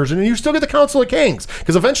down version. And you still get the Council of Kangs,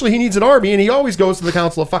 because eventually he needs an army and he always goes to the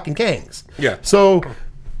Council of fucking Kangs. Yeah. So...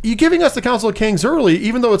 you giving us the Council of Kangs early,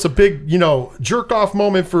 even though it's a big, jerk-off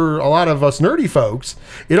moment for a lot of us nerdy folks,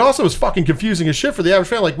 it also is fucking confusing as shit for the average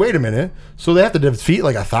fan. Like, wait a minute. So they have to defeat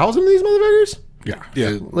like 1,000 of these motherfuckers?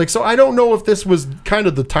 Yeah. Like, so I don't know if this was kind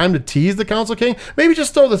of the time to tease the Council of Kang. Maybe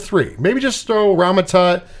just throw the three. Maybe just throw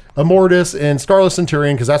Ramatut, Immortus, and Scarlet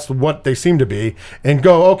Centurion, because that's what they seem to be, and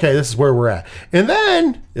go, okay, this is where we're at. And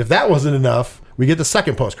then, if that wasn't enough... we get the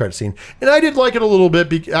second post-credit scene. And I did like it a little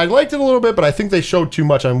bit. I liked it a little bit, but I think they showed too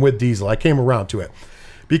much on with Diesel. I came around to it.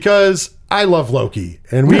 Because I love Loki.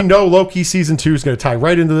 And we know Loki season 2 is going to tie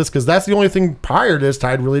right into this because that's the only thing prior to this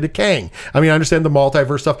tied really to Kang. I mean, I understand the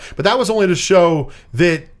multiverse stuff, but that was only to show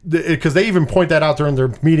that, because they even point that out during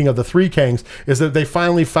their meeting of the 3 Kangs, is that they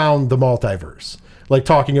finally found the multiverse. Like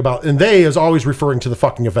talking about, and they is always referring to the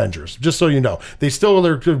fucking Avengers, just so you know. They still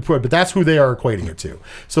are, but that's who they are equating it to.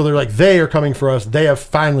 So they're like, they are coming for us. They have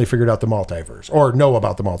finally figured out the multiverse, or know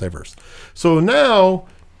about the multiverse. So now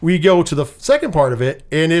we go to the second part of it,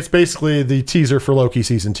 and it's basically the teaser for Loki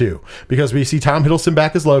season 2, because we see Tom Hiddleston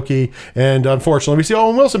back as Loki, and unfortunately we see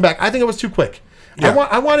Owen Wilson back. I think it was too quick. Yeah.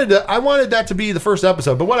 I wanted that to be the first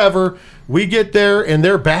episode, but whatever. We get there and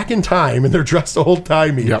they're back in time and they're dressed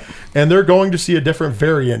old-timey. Yep. And they're going to see a different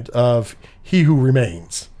variant of He Who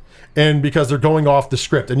Remains. And because they're going off the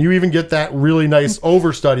script. And you even get that really nice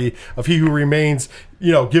overstudy of He Who Remains,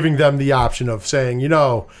 giving them the option of saying,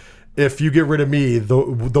 if you get rid of me,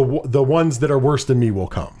 the ones that are worse than me will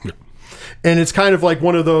come. Yep. And it's kind of like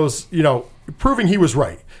one of those, proving he was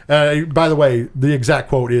right. By the way, the exact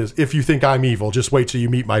quote is, if you think I'm evil, just wait till you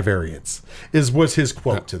meet my variants, was his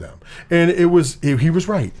quote to them. And he was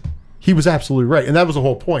right. He was absolutely right. And that was the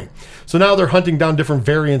whole point. So now they're hunting down different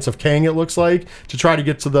variants of Kang, it looks like, to try to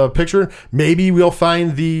get to the picture. Maybe we'll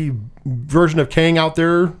find the version of Kang out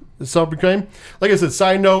there. Like I said,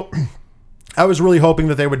 side note, I was really hoping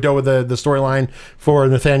that they would go with the storyline for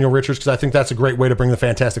Nathaniel Richards, because I think that's a great way to bring the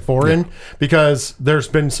Fantastic Four in, because there's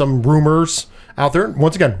been some rumors out there,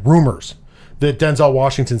 once again, rumors, that Denzel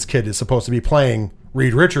Washington's kid is supposed to be playing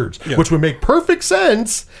Reed Richards, which would make perfect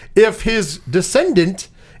sense if his descendant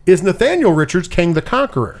is Nathaniel Richards, Kang the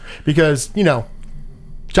Conqueror, because,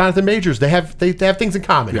 Jonathan Majors, they have things in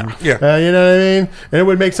common. Yeah. You know what I mean? And it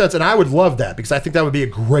would make sense. And I would love that, because I think that would be a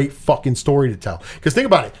great fucking story to tell. Because think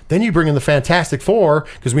about it. Then you bring in the Fantastic Four,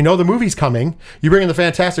 because we know the movie's coming. You bring in the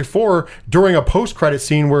Fantastic Four during a post-credit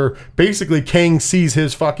scene where basically Kang sees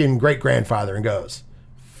his fucking great-grandfather and goes,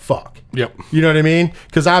 fuck. Yep. You know what I mean?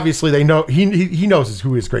 Because obviously they know he knows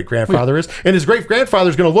who his great grandfather is, and his great grandfather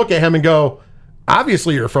is going to look at him and go,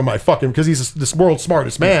 obviously you're from my fucking, because he's this world's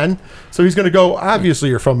smartest man, so he's going to go, obviously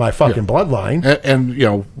you're from my fucking bloodline. And you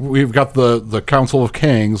know, we've got the Council of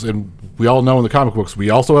Kangs, and we all know in the comic books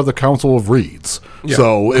we also have the Council of Reeds. Yeah.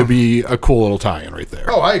 So it'd be a cool little tie-in right there.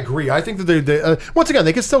 Oh, I agree. I think that they once again,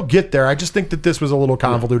 they can still get there. I just think that this was a little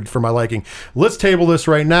convoluted for my liking. Let's table this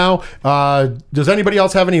right now. Does anybody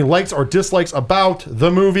else have any likes or dislikes about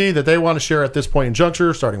the movie that they want to share at this point in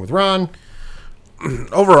juncture, starting with Ron?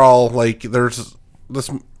 Overall, like, there's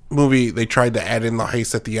this movie, they tried to add in the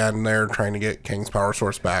heist at the end there, trying to get Kang's power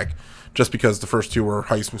source back. Just because the first two were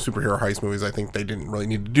superhero heist movies, I think they didn't really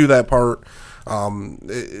need to do that part.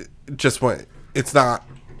 It's not,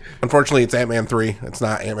 unfortunately, it's Ant-Man 3. It's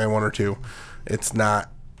not Ant-Man 1 or 2. It's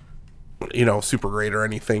not, super great or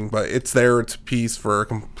anything, but it's there. It's a piece for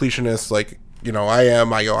completionists. Like,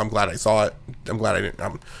 I'm glad I saw it. I'm glad I didn't.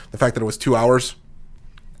 The fact that it was 2 hours,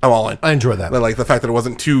 I'm all in. I enjoy that. But, like, the fact that it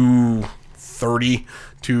wasn't 2:30,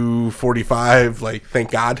 2:45, like, thank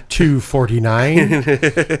God.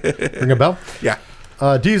 2:49. Ring a bell? Yeah.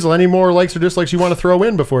 Diesel, any more likes or dislikes you want to throw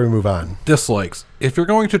in before we move on? Dislikes. If you're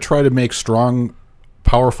going to try to make strong,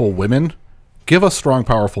 powerful women, give us strong,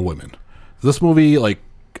 powerful women. This movie, like,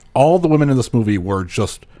 all the women in this movie were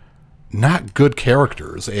just not good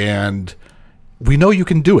characters, and we know you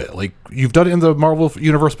can do it. Like, you've done it in the Marvel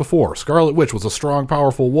Universe before. Scarlet Witch was a strong,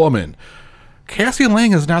 powerful woman. Cassian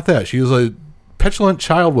Lang is not that. She is a petulant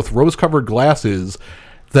child with rose-covered glasses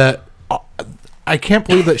that I can't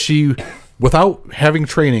believe that she, without having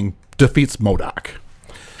training, defeats MODOK.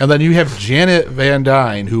 And then you have Janet Van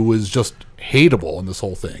Dyne, who was just hateable in this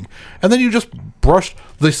whole thing. And then you just brushed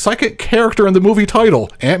the second character in the movie title,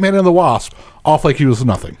 Ant-Man and the Wasp, off like he was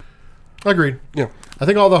nothing. Agreed. Yeah. I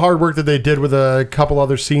think all the hard work that they did with a couple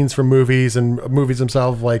other scenes from movies and movies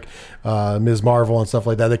themselves, like Ms. Marvel and stuff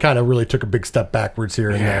like that, they kind of really took a big step backwards here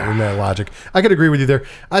in that logic. I could agree with you there.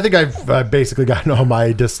 I think I've basically gotten all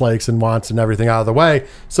my dislikes and wants and everything out of the way.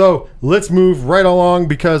 So let's move right along,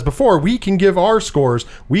 because before we can give our scores,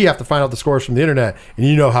 we have to find out the scores from the internet, and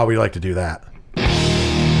you know how we like to do that.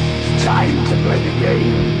 It's time to play the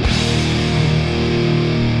game.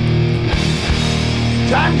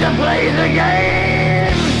 Time to play the game!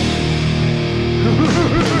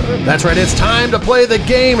 That's right, it's time to play the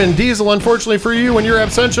game. And Diesel, unfortunately for you, in your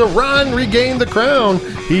absentia, Ron regained the crown.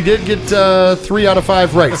 He did get 3 out of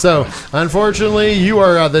 5 right. So, unfortunately, you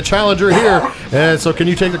are the challenger here. And so, can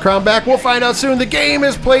you take the crown back? We'll find out soon. The game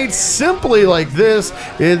is played simply like this.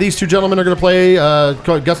 These two gentlemen are going to play,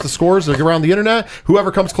 guess the scores around the internet.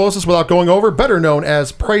 Whoever comes closest without going over, better known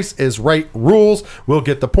as Price is Right rules, will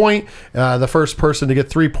get the point. The first person to get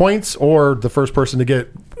 3 points, or the first person to get,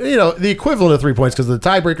 the equivalent of 3 points, because of the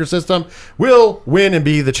tiebreaker system, will win and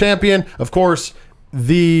be the champion. Of course,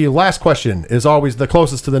 the last question is always the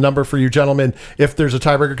closest to the number for you gentlemen if there's a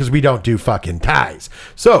tiebreaker, because we don't do fucking ties.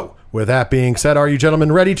 So, with that being said, are you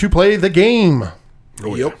gentlemen ready to play the game?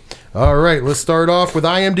 Yep. All right, let's start off with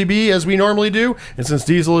IMDb as we normally do. And since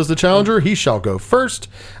Diesel is the challenger, he shall go first.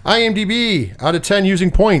 IMDb, out of 10 using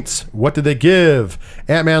points, what did they give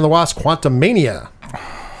Ant-Man and the Wasp: Quantumania?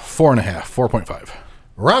 4.5, 4.5.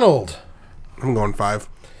 Ronald. I'm going 5.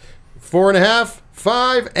 4.5,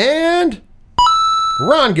 5, and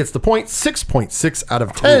Ron gets the point, 6.6 out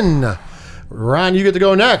of 10. Ron, you get to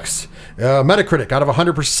go next. Metacritic, out of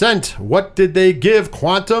 100%, what did they give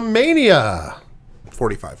Quantumania?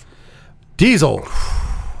 45. Diesel.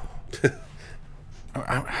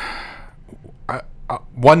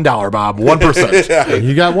 $1, Bob. 1%.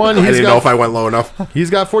 You got one. I didn't know if I went low enough. He's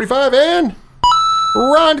got 45, and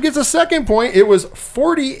Ron gets a second point. It was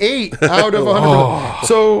 48 out of 100.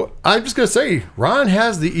 So I'm just going to say, Ron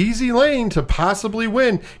has the easy lane to possibly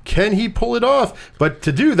win. Can he pull it off? But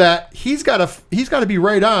to do that, he's got to be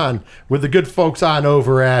right on with the good folks on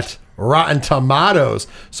over at Rotten Tomatoes.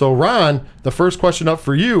 So Ron, the first question up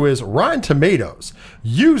for you is Rotten Tomatoes,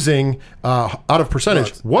 using out of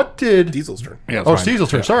percentage, what did Diesel's turn? Yeah, it's Diesel's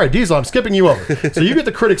turn. Sorry, Diesel, I'm skipping you over. So you get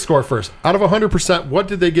the critic score first. Out of 100%, what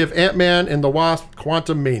did they give Ant-Man and the Wasp: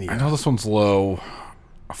 Quantumania? I know this one's low.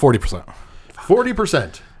 40%.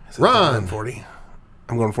 40%. Ron. 40.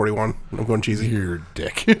 I'm going 41. I'm going cheesy. You're a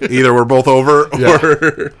dick. Either we're both over,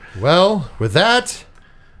 or Well, with that,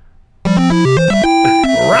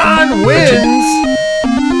 Ron wins.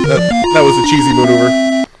 That was a cheesy maneuver.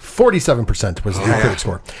 47% was the critic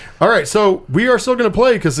score. All right, so we are still going to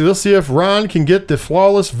play, because we'll see if Ron can get the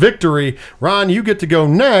flawless victory. Ron, you get to go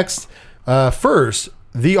next. First,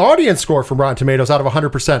 the audience score from Rotten Tomatoes out of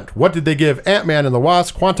 100%. What did they give Ant-Man and the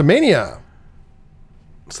Wasp: Quantumania?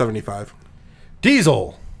 75.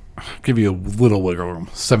 Diesel. Give you a little wiggle room.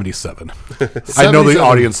 77. I know the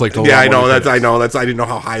audience liked a lot. Yeah, I know. more That's. than I know. That's. I didn't know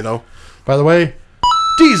how high though. By the way,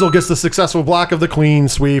 Diesel gets the successful block of the clean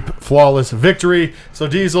sweep, flawless victory. So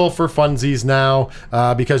Diesel for funsies now,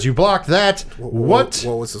 because you blocked that. What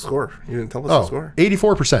was the score? You didn't tell us the score.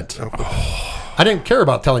 84%. I didn't care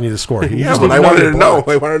about telling you the score. You Yeah, just but need I to wanted your to know. block.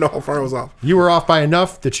 I wanted to know how far I was off. You were off by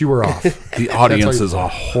enough that you were off. The audience That's is a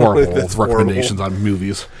horrible That's recommendations on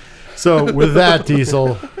movies. So with that,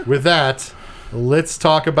 Diesel, let's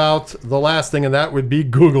talk about the last thing, and that would be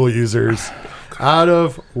Google users. Out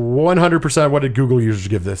of 100%, what did Google users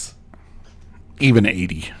give this? Even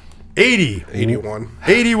 80. 80. 81.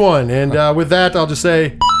 81. And with that, I'll just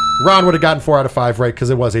say Ron would have gotten 4 out of 5 right because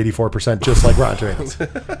it was 84%, just like Rotten Tomatoes.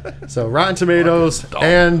 So Rotten Tomatoes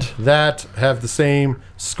and that have the same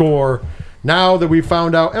score. Now that we've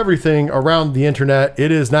found out everything around the internet,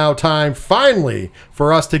 it is now time, finally,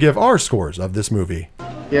 for us to give our scores of this movie.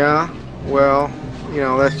 Yeah, well,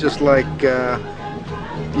 that's just like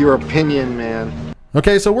your opinion, man.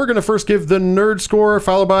 Okay, so we're going to first give the nerd score,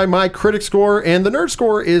 followed by my critic score, and the nerd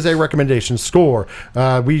score is a recommendation score.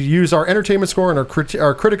 We use our entertainment score and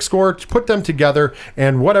our critic score to put them together,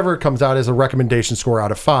 and whatever comes out is a recommendation score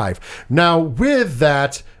out of 5. Now, with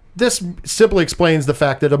that, this simply explains the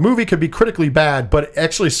fact that a movie could be critically bad, but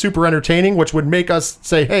actually super entertaining, which would make us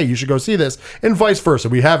say, hey, you should go see this, and vice versa.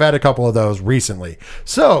 We have had a couple of those recently.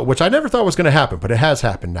 So, which I never thought was going to happen, but it has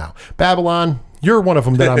happened now. Babylon, you're one of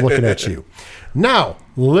them that I'm looking at you. Now,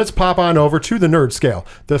 let's pop on over to the nerd scale.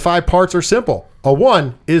 The 5 parts are simple. A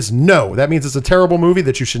 1 is no. That means it's a terrible movie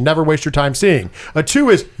that you should never waste your time seeing. A 2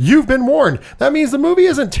 is you've been warned. That means the movie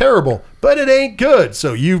isn't terrible, but it ain't good,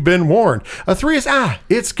 so you've been warned. A 3 is,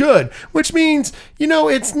 it's good, which means,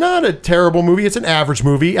 it's not a terrible movie. It's an average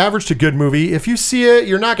movie, average to good movie. If you see it,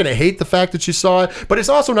 you're not going to hate the fact that you saw it, but it's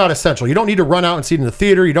also not essential. You don't need to run out and see it in the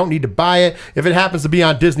theater. You don't need to buy it. If it happens to be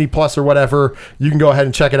on Disney Plus or whatever, you can go ahead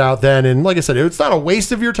and check it out then. And like I said, it's not a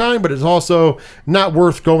waste of your time, but it's also not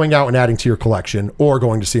worth going out and adding to your collection or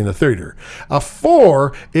going to see in the theater. A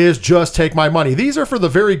 4 is just take my money. These are for the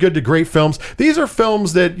very good to great films. These are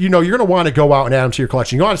films that, you're going to want to go out and add them to your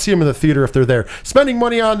collection. You want to see them in the theater if they're there. Spending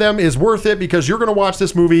money on them is worth it because you're going to watch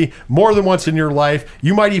this movie more than once in your life.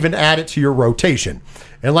 You might even add it to your rotation.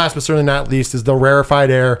 And last but certainly not least is the rarefied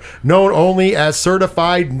air, known only as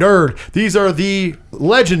Certified Nerd. These are the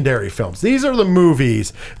legendary films. These are the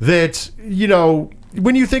movies that,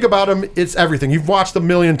 when you think about them, it's everything. You've watched them a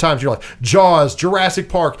million times. You're like, Jaws, Jurassic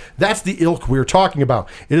Park. That's the ilk we're talking about.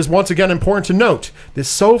 It is once again important to note that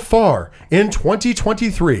so far in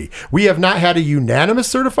 2023, we have not had a unanimous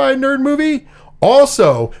Certified Nerd movie.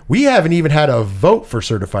 Also, we haven't even had a vote for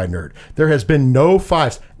Certified Nerd. There has been no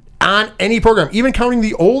 5s on any program, even counting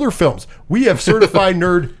the older films. We have Certified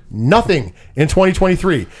Nerd nothing in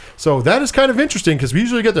 2023. So that is kind of interesting because we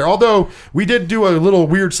usually get there. Although we did do a little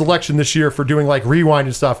weird selection this year for doing like rewind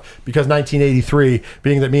and stuff because 1983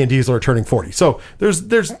 being that me and Diesel are turning 40. So there's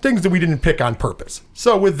things that we didn't pick on purpose.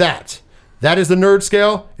 So with that is the nerd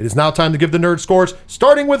scale. It is now time to give the nerd scores.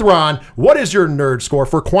 Starting with Ron, what is your nerd score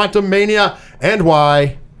for Quantum Mania and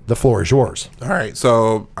why? The floor is yours. All right,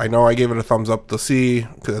 so I know I gave it a thumbs up to see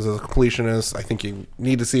because as a completionist, I think you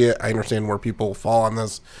need to see it. I understand where people fall on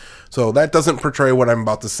this. So that doesn't portray what I'm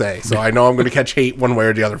about to say. So I know I'm going to catch hate one way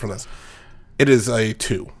or the other from this. It is a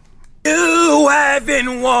 2. You have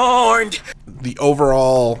been warned. The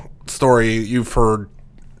overall story, you've heard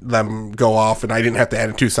them go off, and I didn't have to add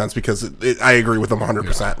in 2 cents because I agree with them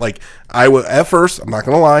 100%. Yeah. Like, at first, I'm not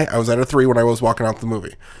going to lie, I was at a 3 when I was walking out the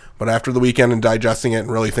movie. But after the weekend and digesting it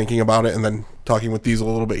and really thinking about it and then talking with Diesel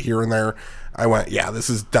a little bit here and there, I went, yeah, this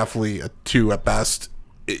is definitely a 2 at best.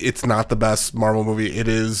 It's not the best Marvel movie. It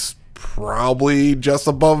is probably just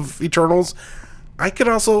above Eternals. I could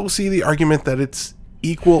also see the argument that it's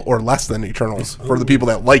equal or less than Eternals for the people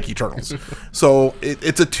that like Eternals. So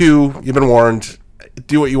it's a 2. You've been warned.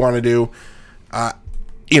 Do what you want to do. Like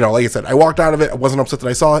I said, I walked out of it. I wasn't upset that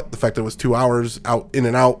I saw it. The fact that it was 2 hours out, in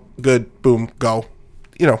and out, good, boom, go.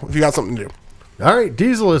 If you got something to do. All right,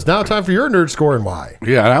 Diesel, it's now time for your nerd score and why.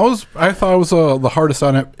 Yeah, and I thought I was the hardest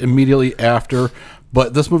on it immediately after,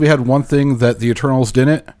 but this movie had one thing that the Eternals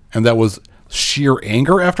didn't, and that was sheer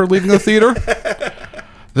anger after leaving the theater.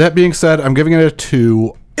 That being said, I'm giving it a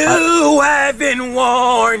 2. You have been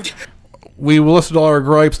warned. We listed all our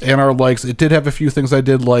gripes and our likes. It did have a few things I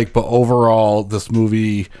did like, but overall, this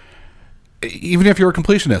movie, even if you're a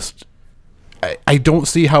completionist, I don't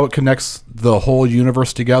see how it connects the whole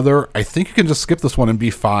universe together. I think you can just skip this one and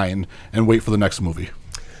be fine and wait for the next movie.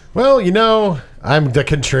 Well, I'm the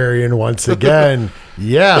contrarian once again.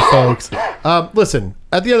 Yeah, folks. Listen,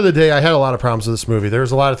 at the end of the day, I had a lot of problems with this movie.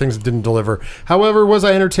 There's a lot of things that didn't deliver. However, was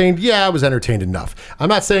I entertained? Yeah, I was entertained enough. I'm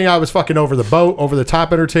not saying I was fucking over the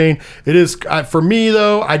top entertained. It is, for me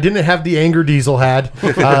though, I didn't have the anger Diesel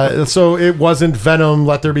had. So it wasn't Venom,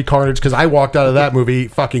 Let There Be Carnage, because I walked out of that movie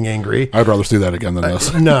fucking angry. I'd rather see that again than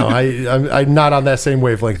this. No, I'm not on that same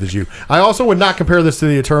wavelength as you. I also would not compare this to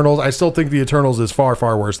the Eternals. I still think the Eternals is far,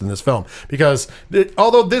 far worse than this film, because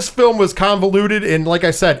although this film was convoluted and, like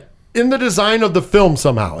I said, in the design of the film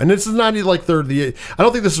somehow, and this is not like I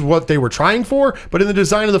don't think this is what they were trying for, but in the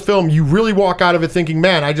design of the film, you really walk out of it thinking,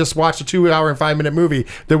 man, I just watched a 2 hour and 5 minute movie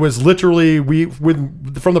that was literally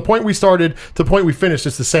from the point we started to the point we finished,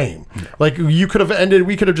 it's the same. Like, we could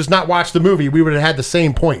have just not watched the movie, we would have had the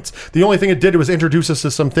same points. The only thing it did was introduce us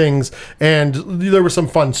to some things, and there was some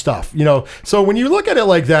fun stuff, so when you look at it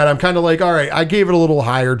like that, I'm kind of like, all right, I gave it a little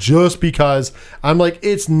higher just because I'm like,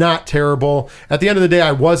 it's not terrible. At the end of the day,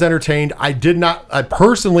 I was entertained. I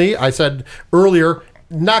said earlier,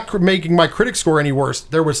 not making my critic score any worse.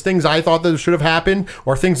 There was things I thought that should have happened,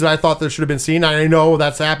 or things that I thought that should have been seen. I know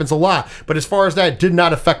that happens a lot, but as far as that, it did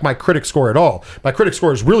not affect my critic score at all. My critic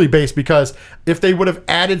score is really based because if they would have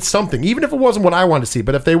added something, even if it wasn't what I wanted to see,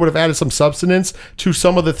 but if they would have added some substance to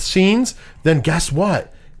some of the scenes, then guess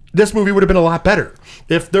what? This movie would have been a lot better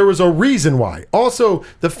if there was a reason why. Also,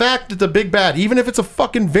 the fact that the big bad, even if it's a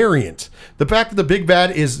fucking variant, the fact that the big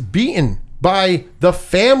bad is beaten by the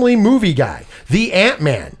family movie guy, the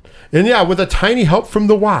Ant-Man, and yeah, with a tiny help from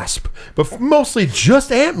the Wasp, but mostly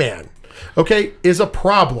just Ant-Man, okay, is a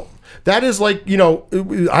problem. That is like,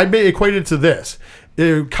 I may equate it to this.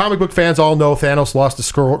 Comic book fans all know Thanos lost to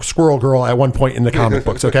Squirrel Girl at one point in the comic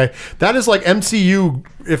books, okay? That is like MCU,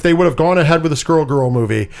 if they would have gone ahead with a Squirrel Girl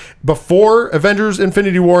movie before Avengers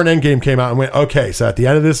Infinity War and Endgame came out and went, okay, so at the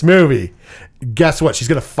end of this movie, guess what? She's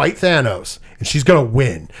going to fight Thanos and she's going to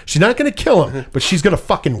win. She's not going to kill him, but she's going to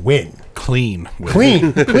fucking win. Clean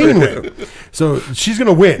win. So she's going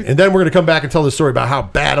to win. And then we're going to come back and tell the story about how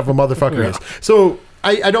bad of a motherfucker is. So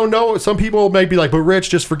I don't know. Some people might be like, but Rich,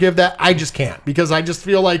 just forgive that. I just can't, because I just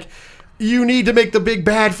feel like you need to make the big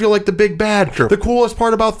bad feel like the big bad. Sure. The coolest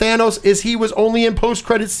part about Thanos is he was only in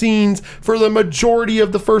post-credit scenes for the majority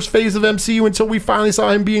of the first phase of MCU until we finally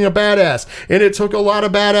saw him being a badass. And it took a lot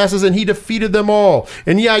of badasses, and he defeated them all.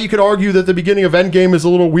 And yeah, you could argue that the beginning of Endgame is a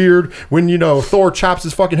little weird when, Thor chops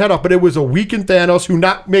his fucking head off, but it was a weakened Thanos who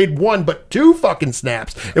not made one, but 2 fucking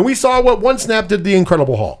snaps. And we saw what one snap did to the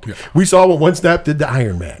Incredible Hulk. Yeah. We saw what one snap did to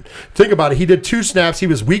Iron Man. Think about it. He did 2 snaps. He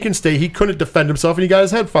was weak in state. He couldn't defend himself, and he got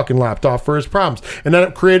his head fucking lopped off for his problems, and then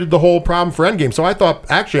it created the whole problem for Endgame. So I thought,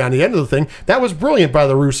 actually, on the end of the thing, that was brilliant by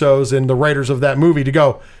the Russos and the writers of that movie to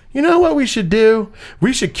go, you know what we should do?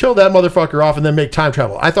 We should kill that motherfucker off and then make time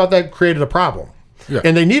travel. I thought that created a problem. Yeah.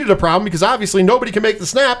 And they needed a problem because obviously nobody can make the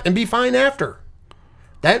snap and be fine after.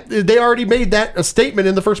 That they already made that a statement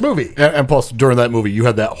in the first movie. And plus, during that movie, you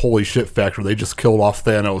had that holy shit factor. They just killed off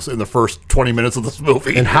Thanos in the first 20 minutes of this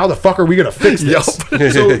movie. And how the fuck are we going to fix this?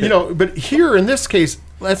 So, but here in this case,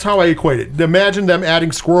 that's how I equate it. Imagine them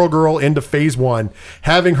adding Squirrel Girl into phase 1,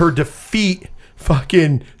 having her defeat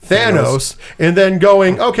fucking Thanos, and then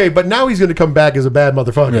going, okay, but now he's going to come back as a bad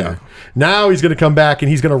motherfucker. Yeah. Now he's going to come back and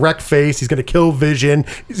he's going to wreck Face. He's going to kill Vision.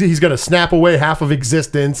 He's going to snap away half of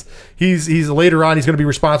existence. He's later on, he's going to be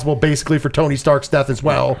responsible basically for Tony Stark's death as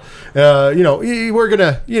well. We're going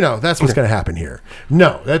to, that's what's going to happen here.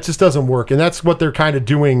 No, that just doesn't work. And that's what they're kind of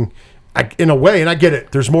doing in a way. And I get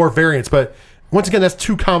it. There's more variants, but once again, that's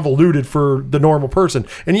too convoluted for the normal person.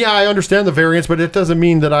 And yeah, I understand the variance, but it doesn't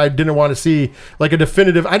mean that I didn't want to see like a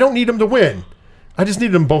definitive. I don't need them to win. I just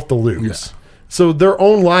need them both to lose. Yeah. So their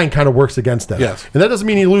own line kind of works against them. Yes. And that doesn't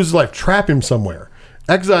mean he loses life. Trap him somewhere.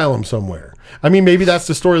 Exile him somewhere. I mean, maybe that's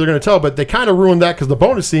the story they're going to tell, but they kind of ruined that because the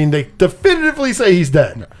bonus scene, they definitively say he's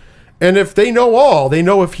dead. Yeah. And if they know all, they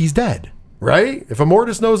know if he's dead, right? If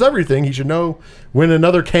Immortus knows everything, he should know when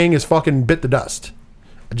another Kang is fucking bit the dust.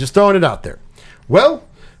 I'm just throwing it out there. Well,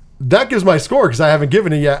 that gives my score because I haven't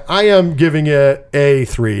given it yet. I am giving it a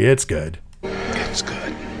 3. It's good. It's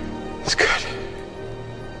good. It's good.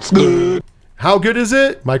 It's good. How good is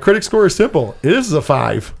it? My critic score is simple. It is a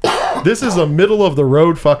 5. This is a middle of the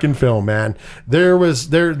road fucking film, man. There was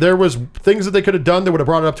things that they could have done that would have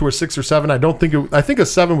brought it up to a 6 or 7. I think a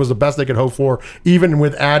 7 was the best they could hope for, even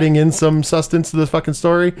with adding in some sustenance to this fucking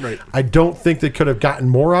story. Right. I don't think they could have gotten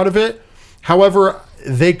more out of it. However,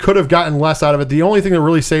 they could have gotten less out of it. The only thing that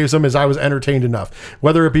really saves them is I was entertained enough.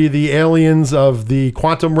 Whether it be the aliens of the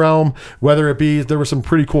quantum realm, whether it be there were some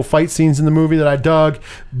pretty cool fight scenes in the movie that I dug,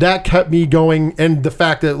 that kept me going. And the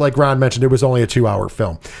fact that, like Ron mentioned, it was only a 2-hour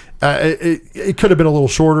film. It could have been a little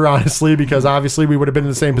shorter, honestly, because obviously we would have been in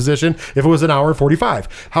the same position if it was an hour and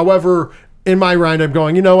 45. However, in my mind, I'm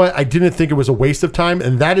going, you know what? I didn't think it was a waste of time.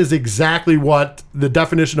 And that is exactly what the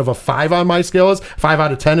definition of a 5 on my scale is. 5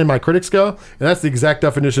 out of 10 in my critic scale. And that's the exact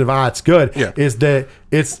definition of, it's good. Yeah. Is that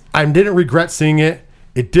I didn't regret seeing it.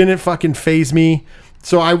 It didn't fucking faze me.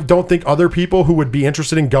 So I don't think other people who would be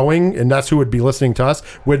interested in going, and that's who would be listening to us,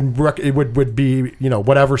 would be,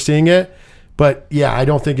 whatever, seeing it. But yeah, I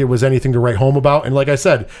don't think it was anything to write home about. And like I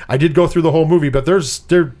said, I did go through the whole movie, but there's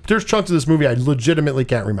chunks of this movie I legitimately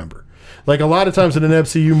can't remember. Like a lot of times in an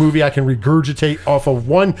MCU movie, I can regurgitate off of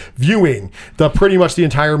one viewing pretty much the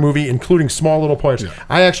entire movie, including small little points. Yeah.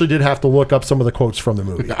 I actually did have to look up some of the quotes from the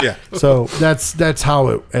movie. Yeah. So that's how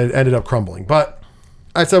it ended up crumbling. But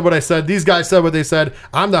I said what I said. These guys said what they said.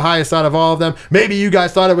 I'm the highest out of all of them. Maybe you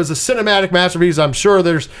guys thought it was a cinematic masterpiece. I'm sure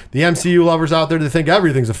there's the MCU lovers out there that think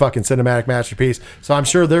everything's a fucking cinematic masterpiece. So I'm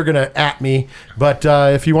sure they're going to at me. But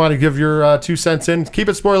if you want to give your 2 cents in, keep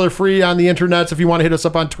it spoiler free on the internets. If you want to hit us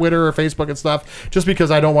up on Twitter or Facebook and stuff, just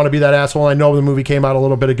because I don't want to be that asshole. I know the movie came out a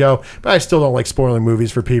little bit ago, but I still don't like spoiling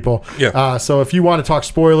movies for people. Yeah. So if you want to talk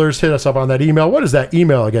spoilers, hit us up on that email. What is that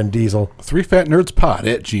email again, Diesel?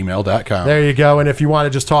 3fatnerdspod@gmail.com. There you go. And if you want to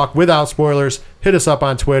just talk without spoilers, hit us up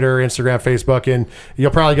on Twitter, Instagram, Facebook, and you'll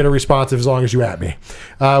probably get a response as long as you at me.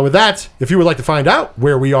 With that, if you would like to find out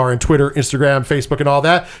where we are on Twitter, Instagram, Facebook, and all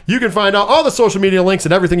that, you can find out all the social media links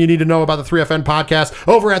and everything you need to know about the 3FN podcast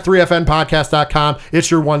over at 3FNpodcast.com. It's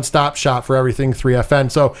your one-stop shop for everything 3FN.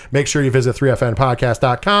 So make sure you visit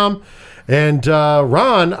 3FNpodcast.com. And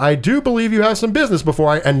Ron, I do believe you have some business before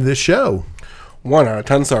I end this show. 1 out of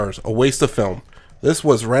 10 stars. A waste of film. This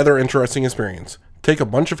was a rather interesting experience. Take a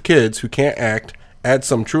bunch of kids who can't act, add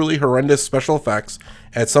some truly horrendous special effects,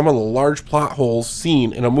 add some of the large plot holes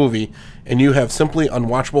seen in a movie, and you have simply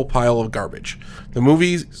unwatchable pile of garbage. The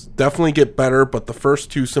movies definitely get better, but the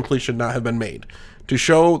first 2 simply should not have been made. To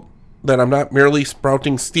show that I'm not merely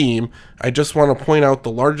sprouting steam, I just want to point out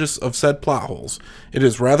the largest of said plot holes. It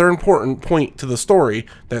is rather important point to the story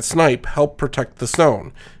that Snape helped protect the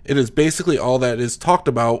stone. It is basically all that is talked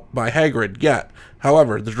about by Hagrid yet.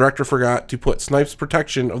 However, the director forgot to put Snape's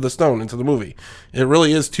protection of the stone into the movie. It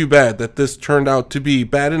really is too bad that this turned out to be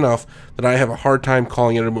bad enough that I have a hard time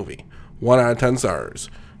calling it a movie. 1 out of 10 stars.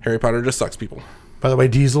 Harry Potter just sucks, people. By the way,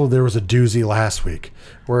 Diesel, there was a doozy last week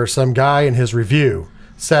where some guy in his review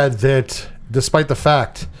said that despite the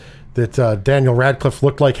fact that Daniel Radcliffe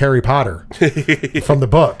looked like Harry Potter from the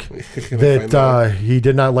book, that he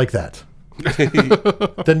did not like that.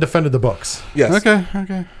 Then defended the books. Yes.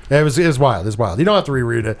 Okay. It was wild. It's wild. You don't have to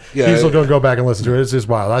reread it. Yeah, He's still going to go back and listen to it. It's just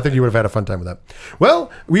wild. I think you would have had a fun time with that.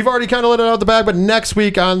 Well, we've already kind of let it out of the bag, but next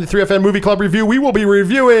week on the 3FN Movie Club review, we will be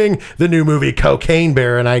reviewing the new movie Cocaine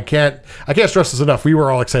Bear, and I can't stress this enough. We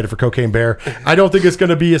were all excited for Cocaine Bear. I don't think it's going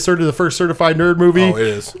to be the first certified nerd movie. Oh, it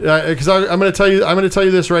is. Because I'm going to tell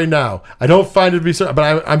you this right now. I don't find it to be,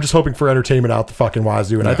 but I'm just hoping for entertainment out the fucking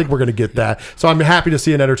wazoo, and I think we're going to get that. So I'm happy to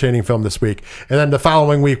see an entertaining film this week. And then the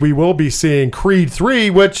following week, we will be seeing Creed 3,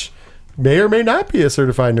 which may or may not be a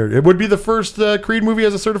certified nerd. It would be the first Creed movie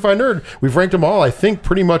as a certified nerd. We've ranked them all, I think,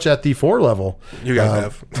 pretty much at the 4 level. You guys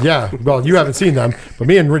have. Yeah. Well, you haven't seen them, but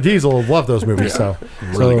me and Diesel love those movies. So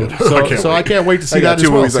I can't wait to see that as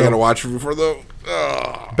well. 2 movies I got to watch before the...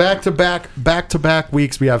 Back to back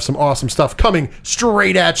weeks, we have some awesome stuff coming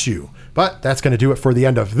straight at you. But that's going to do it for the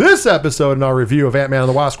end of this episode in our review of Ant-Man and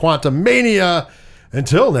the Wasp: Quantumania.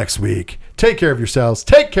 Until next week, take care of yourselves,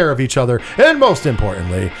 take care of each other, and most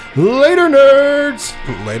importantly, later, nerds!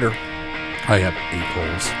 Later. I have 8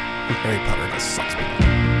 holes. Harry Potter just sucks me.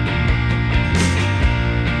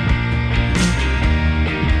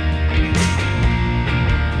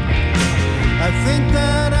 I think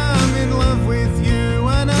that I'm in love with you,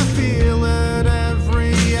 and I feel it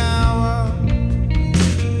every hour.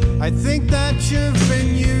 I think that you've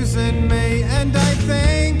been using me, and I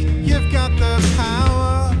think you've got the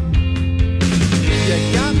power.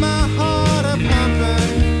 You got